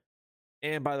for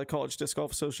and by the College Disc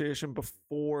Golf Association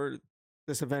before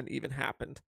this event even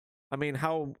happened. I mean,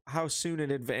 how soon in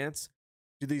advance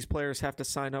do these players have to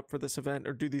sign up for this event,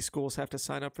 or do these schools have to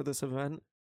sign up for this event?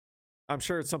 I'm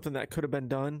sure it's something that could have been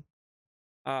done.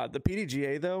 The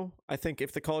PDGA, though, I think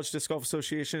if the College Disc Golf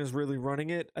Association is really running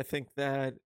it, I think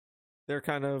that they're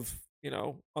kind of, you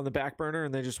know, on the back burner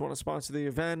and they just want to sponsor the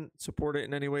event, support it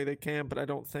in any way they can. But I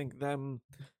don't think them,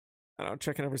 I don't know,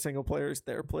 checking every single player is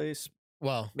their place.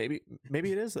 Well, maybe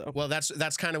it is though. Well,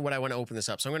 that's kind of what I want to open this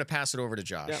up. So I'm going to pass it over to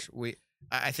Josh. Yeah.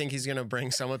 I think he's going to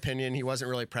bring some opinion. He wasn't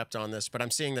really prepped on this, but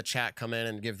I'm seeing the chat come in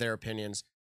and give their opinions.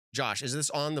 Josh, is this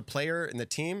on the player and the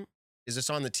team? Is this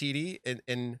on the TD?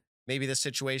 And maybe this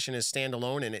situation is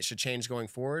standalone and it should change going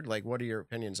forward? Like, what are your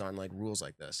opinions on like rules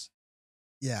like this?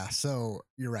 Yeah, so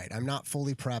you're right. I'm not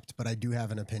fully prepped, but I do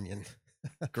have an opinion.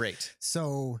 Great.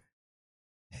 So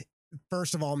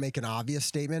first of all, make an obvious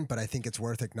statement, but I think it's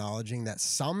worth acknowledging that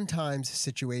sometimes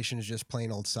situations just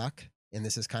plain old suck. And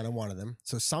this is kind of one of them.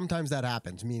 So sometimes that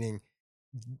happens, meaning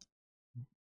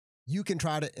you can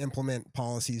try to implement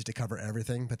policies to cover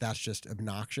everything, but that's just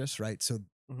obnoxious, right? So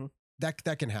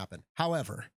that can happen.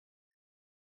 However,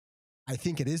 I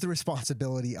think it is the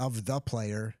responsibility of the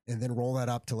player, and then roll that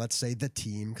up to, let's say, the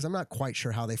team, because I'm not quite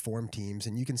sure how they form teams.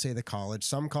 And you can say the college,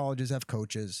 some colleges have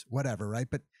coaches, whatever, right?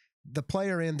 But the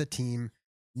player and the team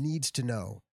needs to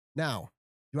know. Now,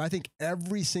 do I think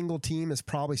every single team is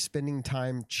probably spending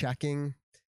time checking?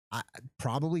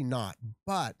 Probably not.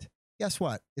 But guess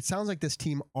what? It sounds like this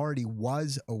team already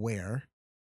was aware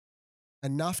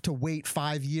enough to wait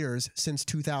 5 years since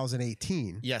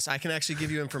 2018. Yes, I can actually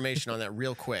give you information on that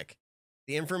real quick.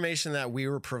 The information that we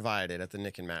were provided at the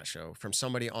Nick and Matt show from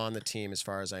somebody on the team, as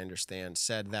far as I understand,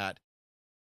 said that,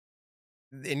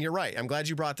 and you're right, I'm glad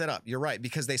you brought that up. You're right,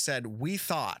 because they said, we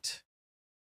thought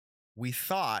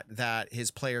that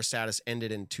his player status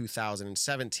ended in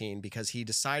 2017 because he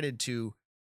decided to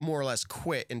more or less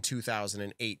quit in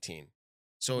 2018.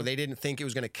 So they didn't think it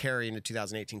was going to carry into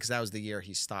 2018 because that was the year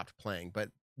he stopped playing. But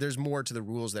there's more to the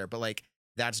rules there. But like,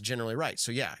 that's generally right.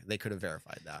 So yeah, they could have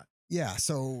verified that. Yeah.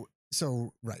 So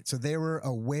right. So they were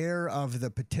aware of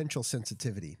the potential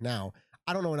sensitivity. Now,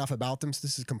 I don't know enough about them, so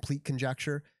this is complete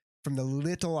conjecture. From the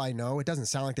little I know, it doesn't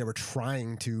sound like they were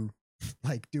trying to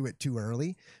like do it too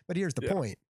early. But here's the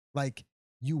point. Like,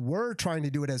 you were trying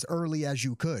to do it as early as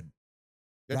you could.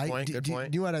 Good right? point. Good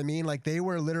point. Do you know what I mean? Like, they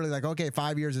were literally like, okay,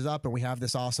 5 years is up and we have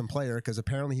this awesome player because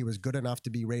apparently he was good enough to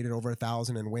be rated over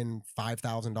 1,000 and win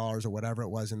 $5,000 or whatever it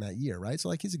was in that year, right? So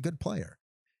like, he's a good player.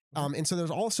 And so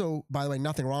there's also, by the way,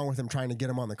 nothing wrong with him trying to get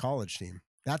him on the college team.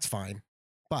 That's fine.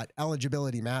 But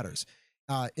eligibility matters.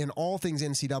 In all things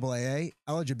NCAA,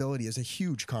 eligibility is a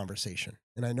huge conversation.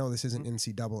 And I know this isn't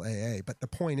NCAA, but the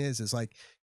point is like,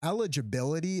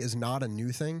 eligibility is not a new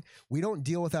thing. We don't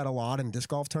deal with that a lot in disc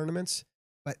golf tournaments,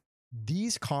 but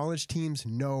these college teams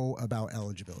know about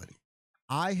eligibility.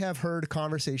 I have heard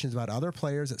conversations about other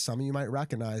players that some of you might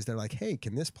recognize. They're like, hey,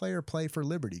 can this player play for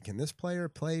Liberty? Can this player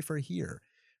play for here?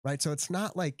 Right? So it's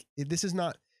not like, this is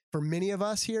not, for many of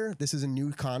us here, this is a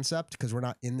new concept because we're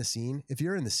not in the scene. If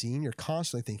you're in the scene, you're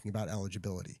constantly thinking about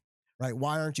eligibility, right?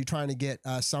 Why aren't you trying to get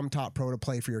some top pro to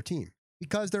play for your team?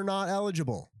 Because they're not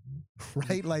eligible,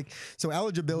 right? Like, so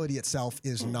eligibility itself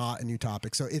is not a new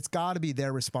topic. So it's got to be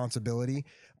their responsibility.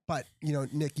 But, you know,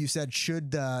 Nick, you said,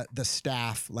 should the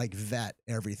staff like vet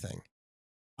everything?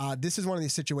 This is one of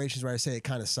these situations where I say it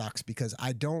kind of sucks because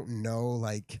I don't know,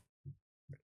 like,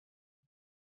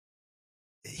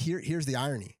 here's the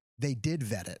irony. They did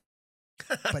vet it,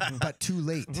 but too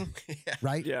late,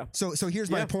 right? Yeah. So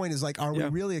here's my point is like, are we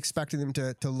really expecting them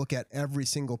to look at every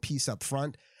single piece up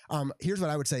front? Here's what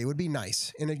I would say. It would be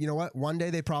nice. And you know what? One day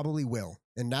they probably will.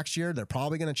 And next year they're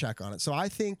probably going to check on it. So I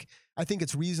think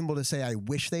it's reasonable to say I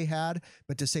wish they had,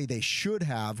 but to say they should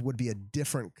have would be a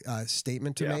different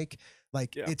statement to make.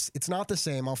 Like it's not the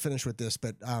same. I'll finish with this,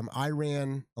 but I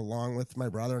ran along with my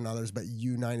brother and others, but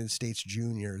United States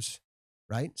Juniors.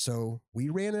 Right? So we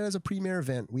ran it as a premier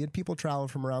event. We had people travel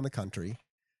from around the country.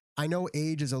 I know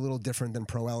age is a little different than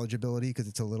pro eligibility because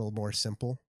it's a little more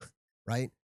simple, right?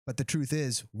 But the truth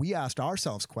is, we asked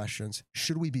ourselves questions.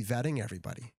 Should we be vetting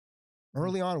everybody?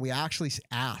 Early on, we actually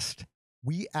asked.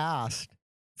 We asked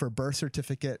for birth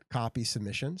certificate copy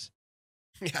submissions.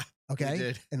 Yeah. Okay. We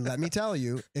did. And let me tell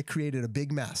you, it created a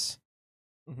big mess.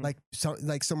 So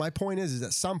my point is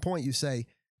at some point you say,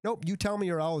 nope, you tell me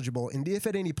you're eligible. And if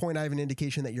at any point I have an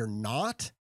indication that you're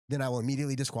not, then I will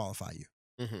immediately disqualify you.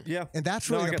 Yeah. And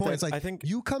that's really the point. It's like, I think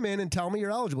you come in and tell me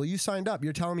you're eligible. You signed up.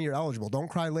 You're telling me you're eligible. Don't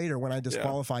cry later when I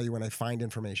disqualify you when I find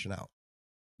information out.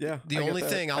 Yeah. The only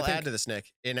thing I'll add to this,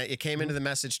 Nick, and it came into the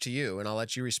message to you, and I'll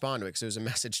let you respond to it because it was a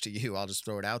message to you. I'll just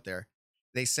throw it out there.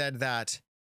 They said that,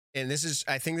 and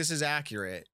I think this is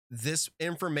accurate. This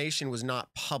information was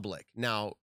not public.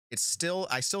 Now, I still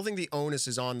think the onus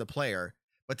is on the player.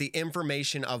 But the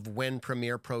information of when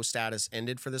Premier Pro status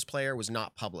ended for this player was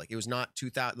not public. It was not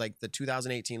the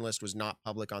 2018 list was not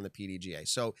public on the PDGA.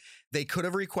 So they could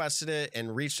have requested it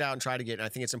and reached out and tried to get it. And I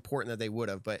think it's important that they would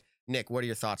have. But Nick, what are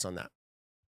your thoughts on that?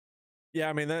 Yeah,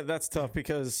 I mean, that's tough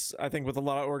because I think with a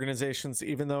lot of organizations,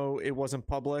 even though it wasn't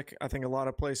public, I think a lot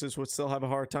of places would still have a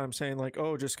hard time saying like,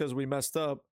 oh, just because we messed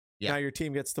up, Now your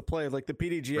team gets to play. Like the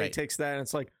PDGA takes that and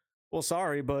it's like, well,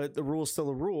 sorry, but the rule is still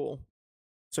a rule.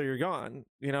 So you're gone.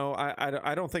 You know,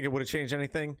 I don't think it would have changed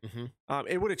anything.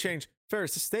 It would have changed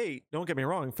Ferris State. Don't get me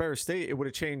wrong. Ferris State, it would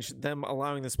have changed them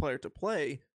allowing this player to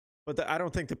play. But I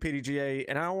don't think the PDGA,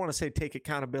 and I don't want to say take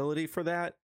accountability for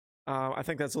that. I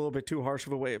think that's a little bit too harsh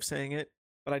of a way of saying it.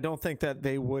 But I don't think that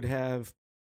they would have,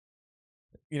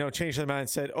 you know, changed their mind and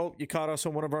said, oh, you caught us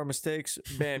on one of our mistakes.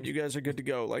 Bam, you guys are good to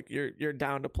go. Like you're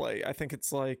down to play. I think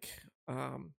it's like,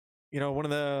 you know, one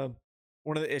of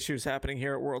the issues happening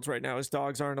here at Worlds right now is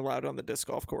dogs aren't allowed on the disc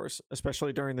golf course,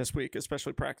 especially during this week,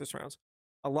 especially practice rounds.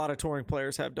 A lot of touring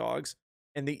players have dogs,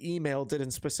 and the email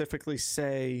didn't specifically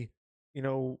say, you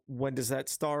know, when does that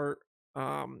start,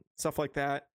 stuff like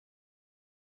that.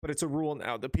 But it's a rule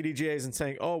now. The PDGA isn't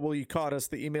saying, oh, well, you caught us.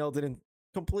 The email didn't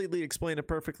completely explain it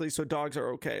perfectly, so dogs are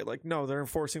okay. Like, no, they're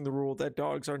enforcing the rule that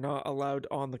dogs are not allowed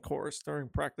on the course during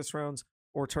practice rounds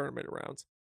or tournament rounds.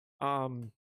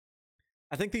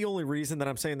 I think the only reason that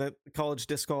I'm saying that college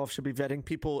disc golf should be vetting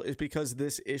people is because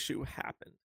this issue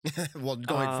happened. Well,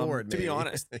 going forward, to be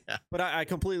honest. But I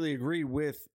completely agree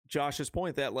with Josh's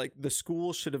point that like the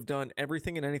school should have done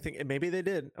everything and anything, and maybe they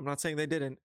did. I'm not saying they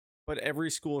didn't, but every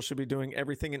school should be doing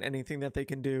everything and anything that they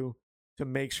can do to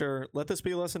make sure, let this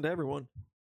be a lesson to everyone,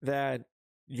 that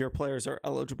your players are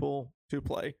eligible to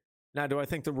play. Now, do I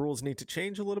think the rules need to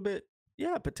change a little bit?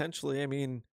 Yeah, potentially. I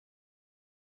mean,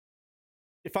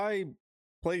 if I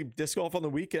play disc golf on the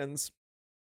weekends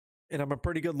and I'm a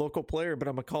pretty good local player, but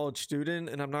I'm a college student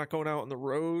and I'm not going out on the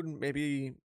road,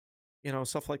 maybe, you know,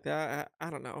 stuff like that. I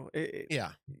don't know.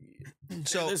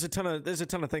 So there's a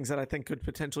ton of things that I think could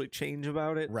potentially change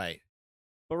about it. Right.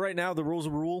 But right now, the rule's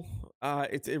a rule.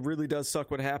 It really does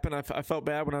suck what happened. I felt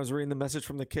bad when I was reading the message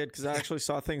from the kid because I actually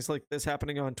saw things like this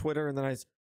happening on Twitter, and then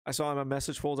I saw in my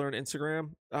message folder on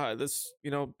Instagram this,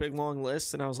 you know, big long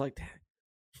list, and I was like,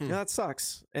 yeah, that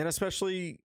sucks. And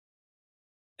especially,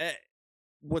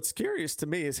 what's scariest to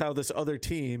me is how this other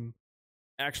team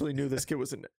actually knew this kid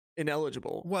was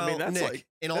ineligible. Well, I mean, that's Nick, like,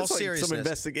 in all seriousness, some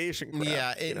investigation crap,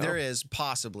 yeah, you know? there is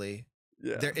possibly.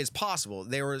 Yeah. There is possible.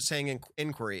 They were saying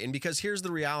inquiry. And because here's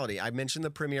the reality, I mentioned the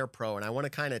Premier Pro, and I want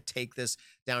to kind of take this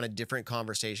down a different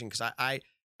conversation because I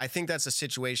think that's a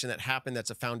situation that happened that's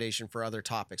a foundation for other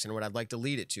topics and what I'd like to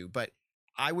lead it to. But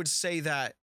I would say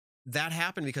that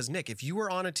happened because, Nick, if you were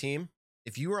on a team,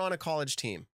 if you were on a college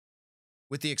team,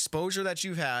 with the exposure that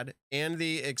you've had and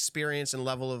the experience and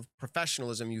level of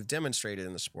professionalism you've demonstrated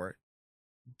in the sport,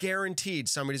 guaranteed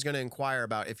somebody's going to inquire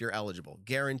about if you're eligible.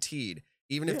 Guaranteed.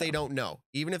 Even if they don't know.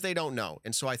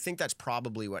 And so I think that's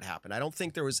probably what happened. I don't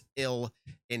think there was ill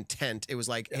intent. It was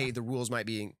like, hey, the rules might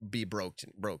be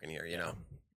broken here, you know?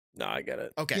 No, I get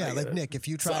it. Okay. Yeah, like Nick, if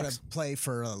you try to play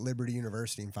for Liberty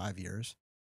University in 5 years.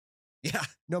 Yeah.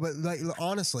 No, but like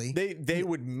honestly, they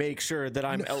would make sure that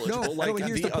I'm eligible, like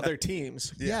the other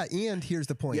teams. Yeah, and here's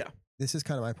the point. Yeah. This is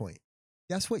kind of my point.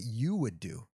 Guess what you would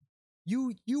do?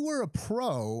 You were a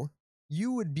pro.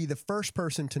 You would be the first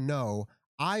person to know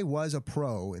I was a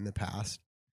pro in the past.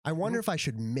 I wonder if I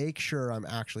should make sure I'm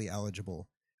actually eligible.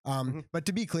 But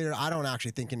to be clear, I don't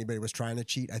actually think anybody was trying to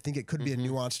cheat. I think it could be a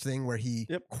nuanced thing where he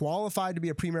qualified to be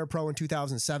a Premier Pro in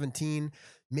 2017,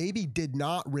 maybe did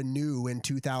not renew in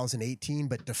 2018,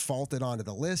 but defaulted onto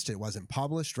the list. It wasn't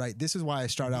published, right? This is why I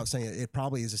started out saying it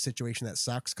probably is a situation that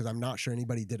sucks because I'm not sure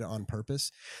anybody did it on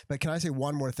purpose. But can I say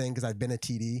one more thing? Because I've been a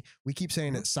TD. We keep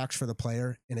saying it sucks for the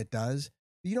player, and it does.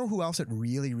 But you know who else it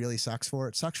really, really sucks for?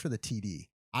 It sucks for the TD.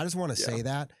 I just want to say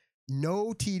that.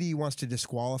 No TD wants to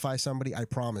disqualify somebody, I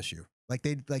promise you.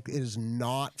 It is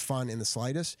not fun in the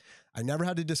slightest. I never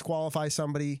had to disqualify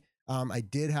somebody. I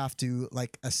did have to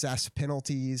assess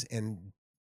penalties and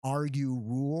argue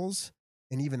rules,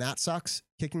 and even that sucks.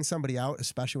 Kicking somebody out,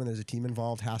 especially when there's a team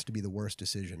involved, has to be the worst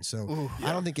decision. So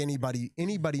I don't think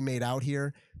anybody made out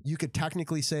here. You could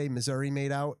technically say Missouri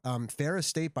made out. Ferris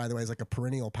State, by the way, is like a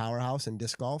perennial powerhouse in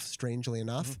disc golf, strangely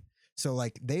enough. So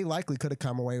they likely could have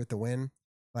come away with the win.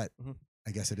 But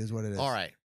I guess it is what it is. All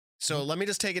right. So let me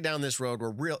just take it down this road.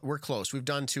 We're close. We've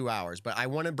done 2 hours, but I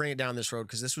want to bring it down this road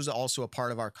because this was also a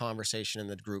part of our conversation in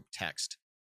the group text,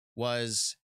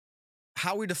 was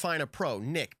how we define a pro.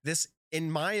 Nick, this, in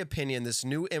my opinion, this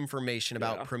new information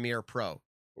about Premier Pro,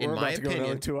 We're about to go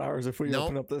another 2 hours if we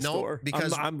open up this door.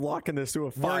 Because I'm locking this to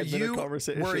a 5-minute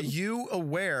conversation. Were you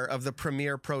aware of the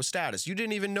Premier Pro status? You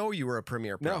didn't even know you were a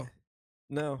Premier Pro.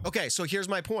 No. Okay, so here's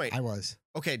my point. I was.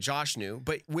 Okay, Josh knew,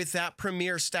 but with that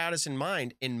Premier status in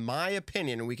mind, in my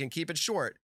opinion, and we can keep it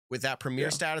short, with that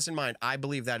Premier status in mind, I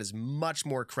believe that is much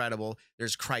more credible.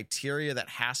 There's criteria that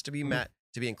has to be met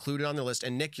to be included on the list.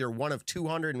 And Nick, you're one of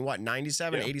 200 and what,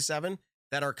 97, 87?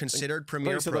 that are considered I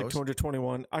premier said pros. like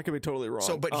 221. I could be totally wrong.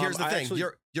 So, but here's the thing: actually,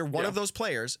 you're one of those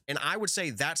players, and I would say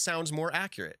that sounds more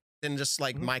accurate than just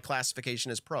like my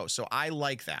classification as pro. So I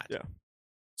like that. Yeah.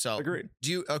 So agreed.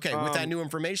 Do you with that new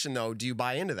information though? Do you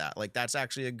buy into that? Like that's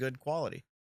actually a good quality.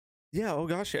 Yeah. Oh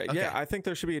gosh. Yeah. Okay. Yeah. I think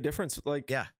there should be a difference. Like,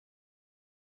 yeah.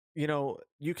 You know,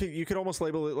 you could almost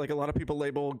label it like a lot of people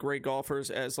label great golfers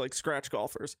as like scratch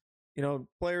golfers. You know,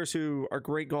 players who are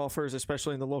great golfers,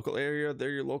 especially in the local area,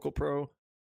 they're your local pro.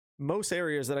 Most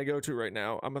areas that I go to right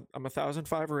now, I'm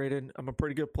 1,005 rated. I'm a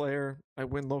pretty good player. I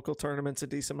win local tournaments a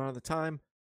decent amount of the time.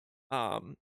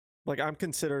 Like I'm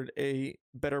considered a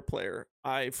better player.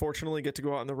 I fortunately get to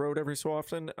go out on the road every so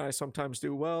often. I sometimes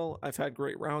do well. I've had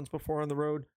great rounds before on the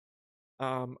road.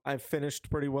 I've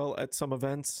finished pretty well at some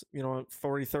events. You know,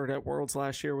 43rd at Worlds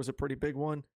last year was a pretty big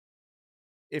one.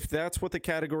 If that's what the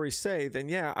categories say, then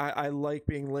yeah, I like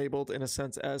being labeled in a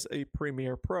sense as a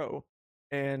premier pro.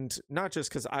 And not just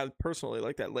because I personally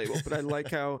like that label, but I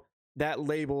like how that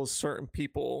labels certain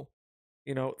people,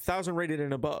 you know, 1,000 rated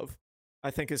and above,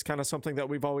 I think is kind of something that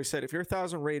we've always said. If you're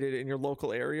 1,000 rated in your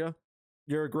local area,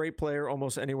 you're a great player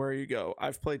almost anywhere you go.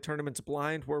 I've played tournaments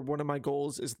blind where one of my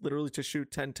goals is literally to shoot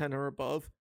 10-10 or above,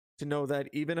 to know that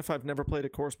even if I've never played a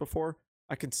course before,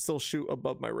 I can still shoot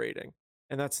above my rating.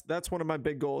 And that's one of my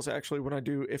big goals actually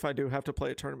if I do have to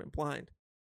play a tournament blind.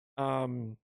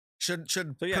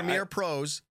 Should premier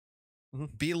pros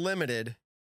be limited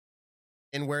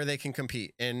in where they can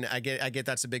compete? And I get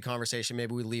that's a big conversation.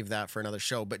 Maybe we leave that for another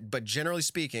show. But generally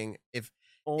speaking, if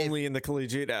in the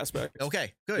collegiate aspect.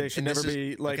 Okay, good. They should never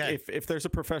be like if there's a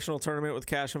professional tournament with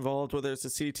cash involved, whether it's a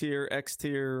C tier, X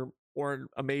tier, or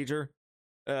a major,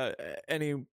 a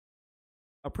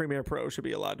premier pro should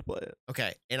be allowed to play it.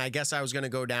 Okay, and I guess I was going to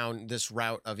go down this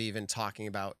route of even talking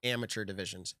about amateur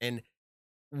divisions. And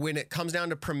when it comes down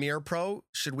to premier pro,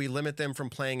 should we limit them from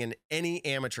playing in any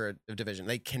amateur division?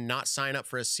 They cannot sign up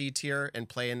for a C tier and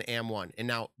play in AM1. And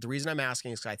now the reason I'm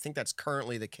asking is because I think that's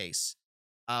currently the case.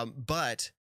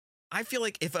 But I feel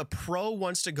like if a pro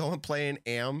wants to go and play in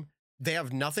AM, they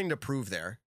have nothing to prove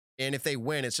there. And if they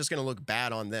win, it's just going to look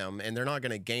bad on them. And they're not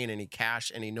going to gain any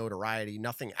cash, any notoriety,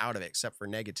 nothing out of it except for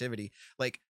negativity.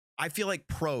 Like, I feel like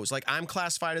pros, like I'm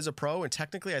classified as a pro, and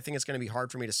technically I think it's going to be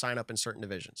hard for me to sign up in certain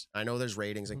divisions. I know there's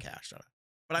ratings and cash on it.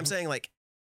 But I'm saying, like,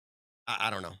 I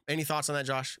don't know. Any thoughts on that,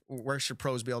 Josh? Where should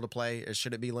pros be able to play?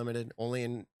 Should it be limited only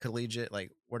in collegiate?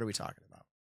 Like, what are we talking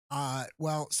about?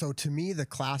 Well, so to me, the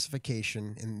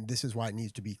classification, and this is why it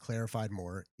needs to be clarified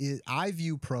more, is I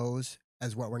view pros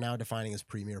as what we're now defining as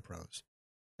premier pros.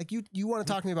 Like you want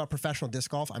to talk to me about professional disc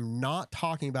golf? I'm not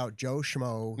talking about Joe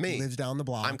Schmo who lives down the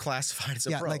block. I'm classified as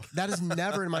a pro. Like that is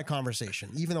never in my conversation.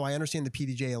 Even though I understand the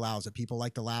PDJ allows it, people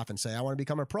like to laugh and say, "I want to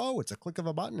become a pro." It's a click of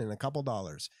a button and a couple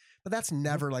dollars. But that's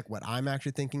never like what I'm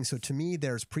actually thinking. So to me,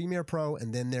 there's premier pro,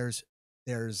 and then there's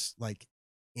like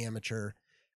amateur.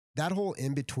 That whole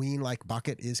in between like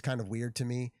bucket is kind of weird to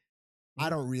me. I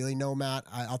don't really know, Matt.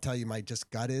 I'll tell you, my just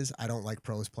gut is I don't like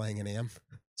pros playing in AM.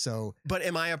 So, but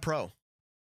am I a pro?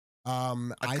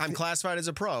 I'm classified as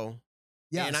a pro.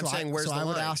 Yeah, and I'm saying where's the line? I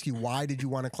would ask you, why did you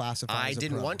want to classify? I as a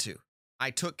didn't pro? want to. I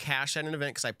took cash at an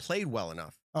event because I played well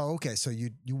enough. Oh, okay. So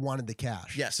you wanted the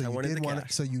cash. Yes, so I wanted the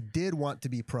cash. So you did want to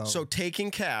be pro. So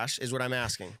taking cash is what I'm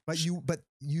asking. But you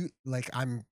like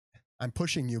I'm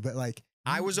pushing you, but like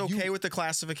I was okay with the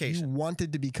classification. You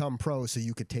wanted to become pro so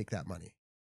you could take that money.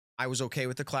 I was okay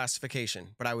with the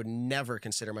classification, but I would never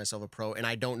consider myself a pro, and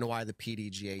I don't know why the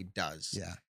PDGA does.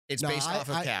 Yeah. It's based off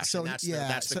of cash. So that's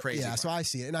the crazy part. So I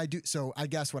see it. And I do. So I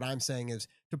guess what I'm saying is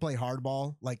to play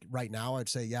hardball, like right now, I'd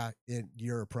say,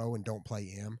 you're a pro and don't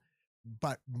play AM.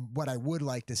 But what I would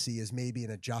like to see is maybe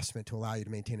an adjustment to allow you to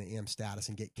maintain an AM status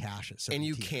and get cash at certain And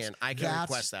you tiers. can. I can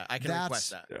request that. I can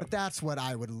request that. But that's what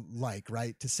I would like,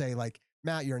 right? To say like,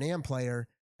 Matt, you're an AM player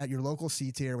at your local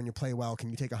C tier. When you play well, can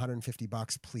you take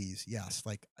 $150, please? Yes.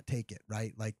 Like take it,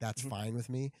 right? Like that's fine with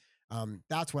me.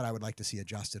 That's what I would like to see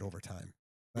adjusted over time.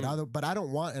 But I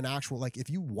don't want an actual, like if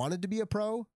you wanted to be a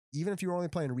pro, even if you were only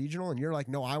playing regional and you're like,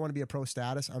 no, I want to be a pro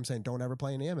status, I'm saying don't ever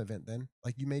play an AM event then.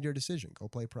 Like you made your decision, go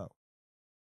play pro.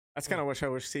 That's kind of I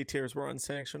wish C tiers were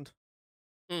unsanctioned.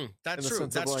 That's true.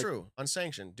 That's true.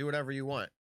 Unsanctioned. Do whatever you want.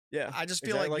 Yeah. I just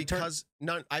feel like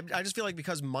I just feel like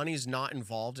because money's not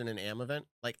involved in an AM event,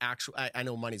 like I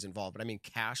know money's involved, but I mean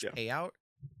cash payout,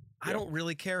 I don't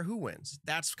really care who wins.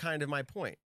 That's kind of my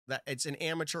point. That it's an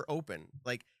amateur open.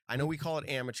 Like I know we call it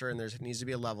amateur and there needs to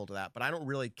be a level to that, but I don't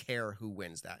really care who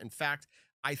wins that. In fact,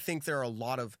 I think there are a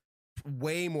lot of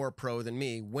way more pro than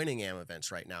me winning AM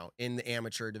events right now in the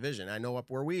amateur division. I know up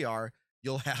where we are,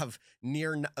 you'll have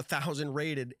near 1,000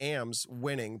 rated AMs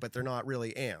winning, but they're not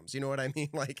really AMs. You know what I mean?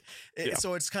 Like,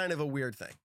 so it's kind of a weird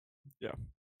thing. Yeah.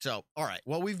 So, all right.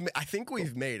 Well, I think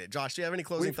we've made it. Josh, do you have any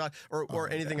closing thoughts or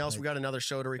anything else? We got another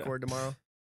show to record tomorrow.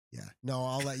 Yeah. No,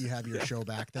 I'll let you have your show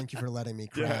back. Thank you for letting me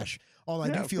crash. I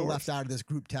do feel left out of this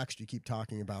group text you keep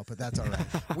talking about, but that's all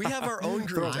right. We have our own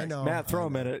group. I know. Matt, throw a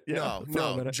minute. Yeah,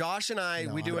 no. Josh and I,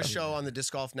 we do a show on the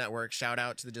Disc Golf Network. Shout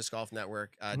out to the Disc Golf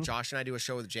Network. Josh and I do a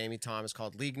show with Jamie Thomas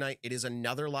called League Night. It is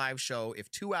another live show. If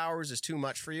 2 hours is too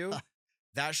much for you,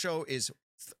 that show is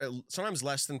sometimes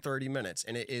less than 30 minutes,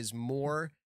 and it is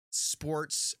more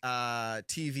sports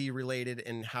TV related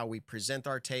in how we present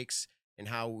our takes and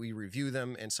how we review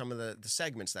them and some of the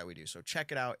segments that we do. So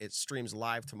check it out. It streams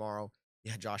live tomorrow.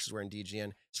 Yeah, Josh is wearing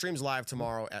DGN. Streams live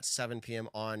tomorrow at 7 p.m.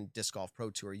 on Disc Golf Pro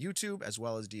Tour YouTube, as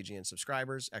well as DGN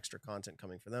subscribers. Extra content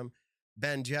coming for them.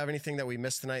 Ben, do you have anything that we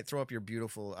missed tonight? Throw up your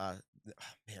beautiful,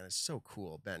 man, it's so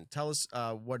cool. Ben, tell us,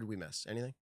 what did we miss?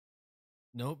 Anything?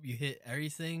 Nope, you hit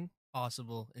everything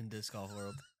possible in disc golf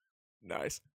world.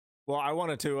 Nice. Well, I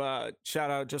wanted to shout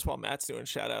out, just while Matt's doing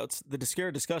shout outs, the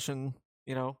Discura discussion,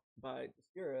 by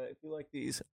Discura. If you like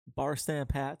these bar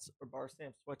stamp hats or bar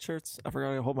stamp sweatshirts, I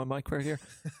forgot to hold my mic right here.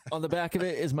 On the back of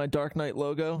it is my Dark Knight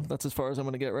logo. That's as far as I'm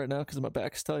going to get right now because my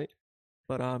back's tight.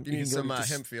 But you need some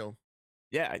hemp feel.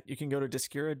 Yeah, you can go to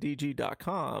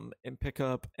discuradg.com and pick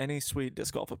up any sweet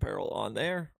disc golf apparel on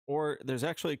there. Or there's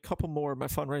actually a couple more of my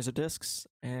fundraiser discs.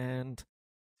 And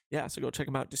yeah, so go check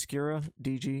them out,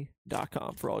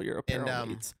 discuradg.com for all your apparel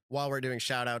needs. While we're doing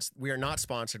shout outs, we are not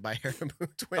sponsored by Haribo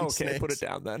Twin Snakes. Okay, put it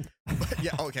down then. But,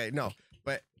 yeah, okay, no.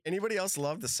 But anybody else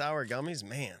love the sour gummies?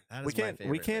 Man, that is my favorite.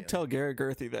 We can't tell Garrett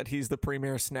Gurthie that he's the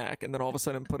premier snack and then all of a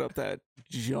sudden put up that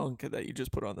junk that you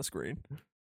just put on the screen.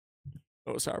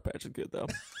 Oh, Sour Patch is good, though.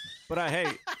 But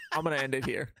hey, I'm going to end it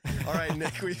here. All right,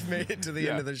 Nick, we've made it to the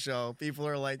end of the show. People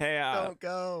are like, hey, don't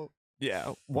go.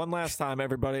 Yeah, one last time,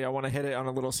 everybody. I want to hit it on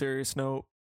a little serious note.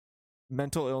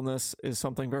 Mental illness is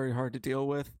something very hard to deal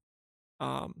with.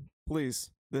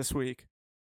 Please, this week,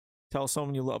 tell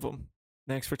someone you love them.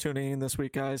 Thanks for tuning in this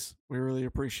week, guys. We really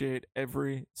appreciate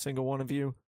every single one of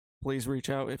you. Please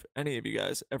reach out if any of you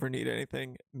guys ever need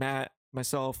anything. Matt,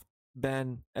 myself,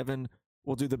 Ben, Evan,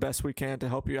 we'll do the best we can to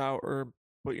help you out or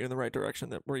put you in the right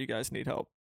direction where you guys need help.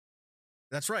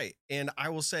 That's right. And I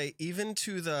will say, even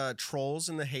to the trolls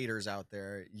and the haters out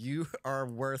there, you are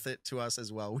worth it to us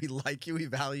as well. We like you. We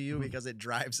value you because it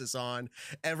drives us on.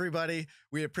 Everybody,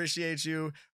 we appreciate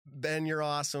you. Ben, you're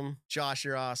awesome. Josh,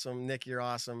 you're awesome. Nick, you're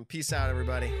awesome. Peace out,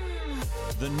 everybody.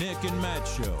 The Nick and Matt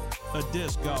Show, a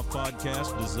disc golf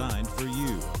podcast designed for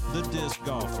you, the disc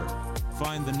golfer.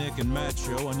 Find the Nick and Matt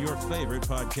Show on your favorite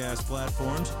podcast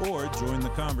platforms or join the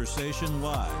conversation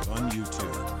live on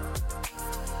YouTube.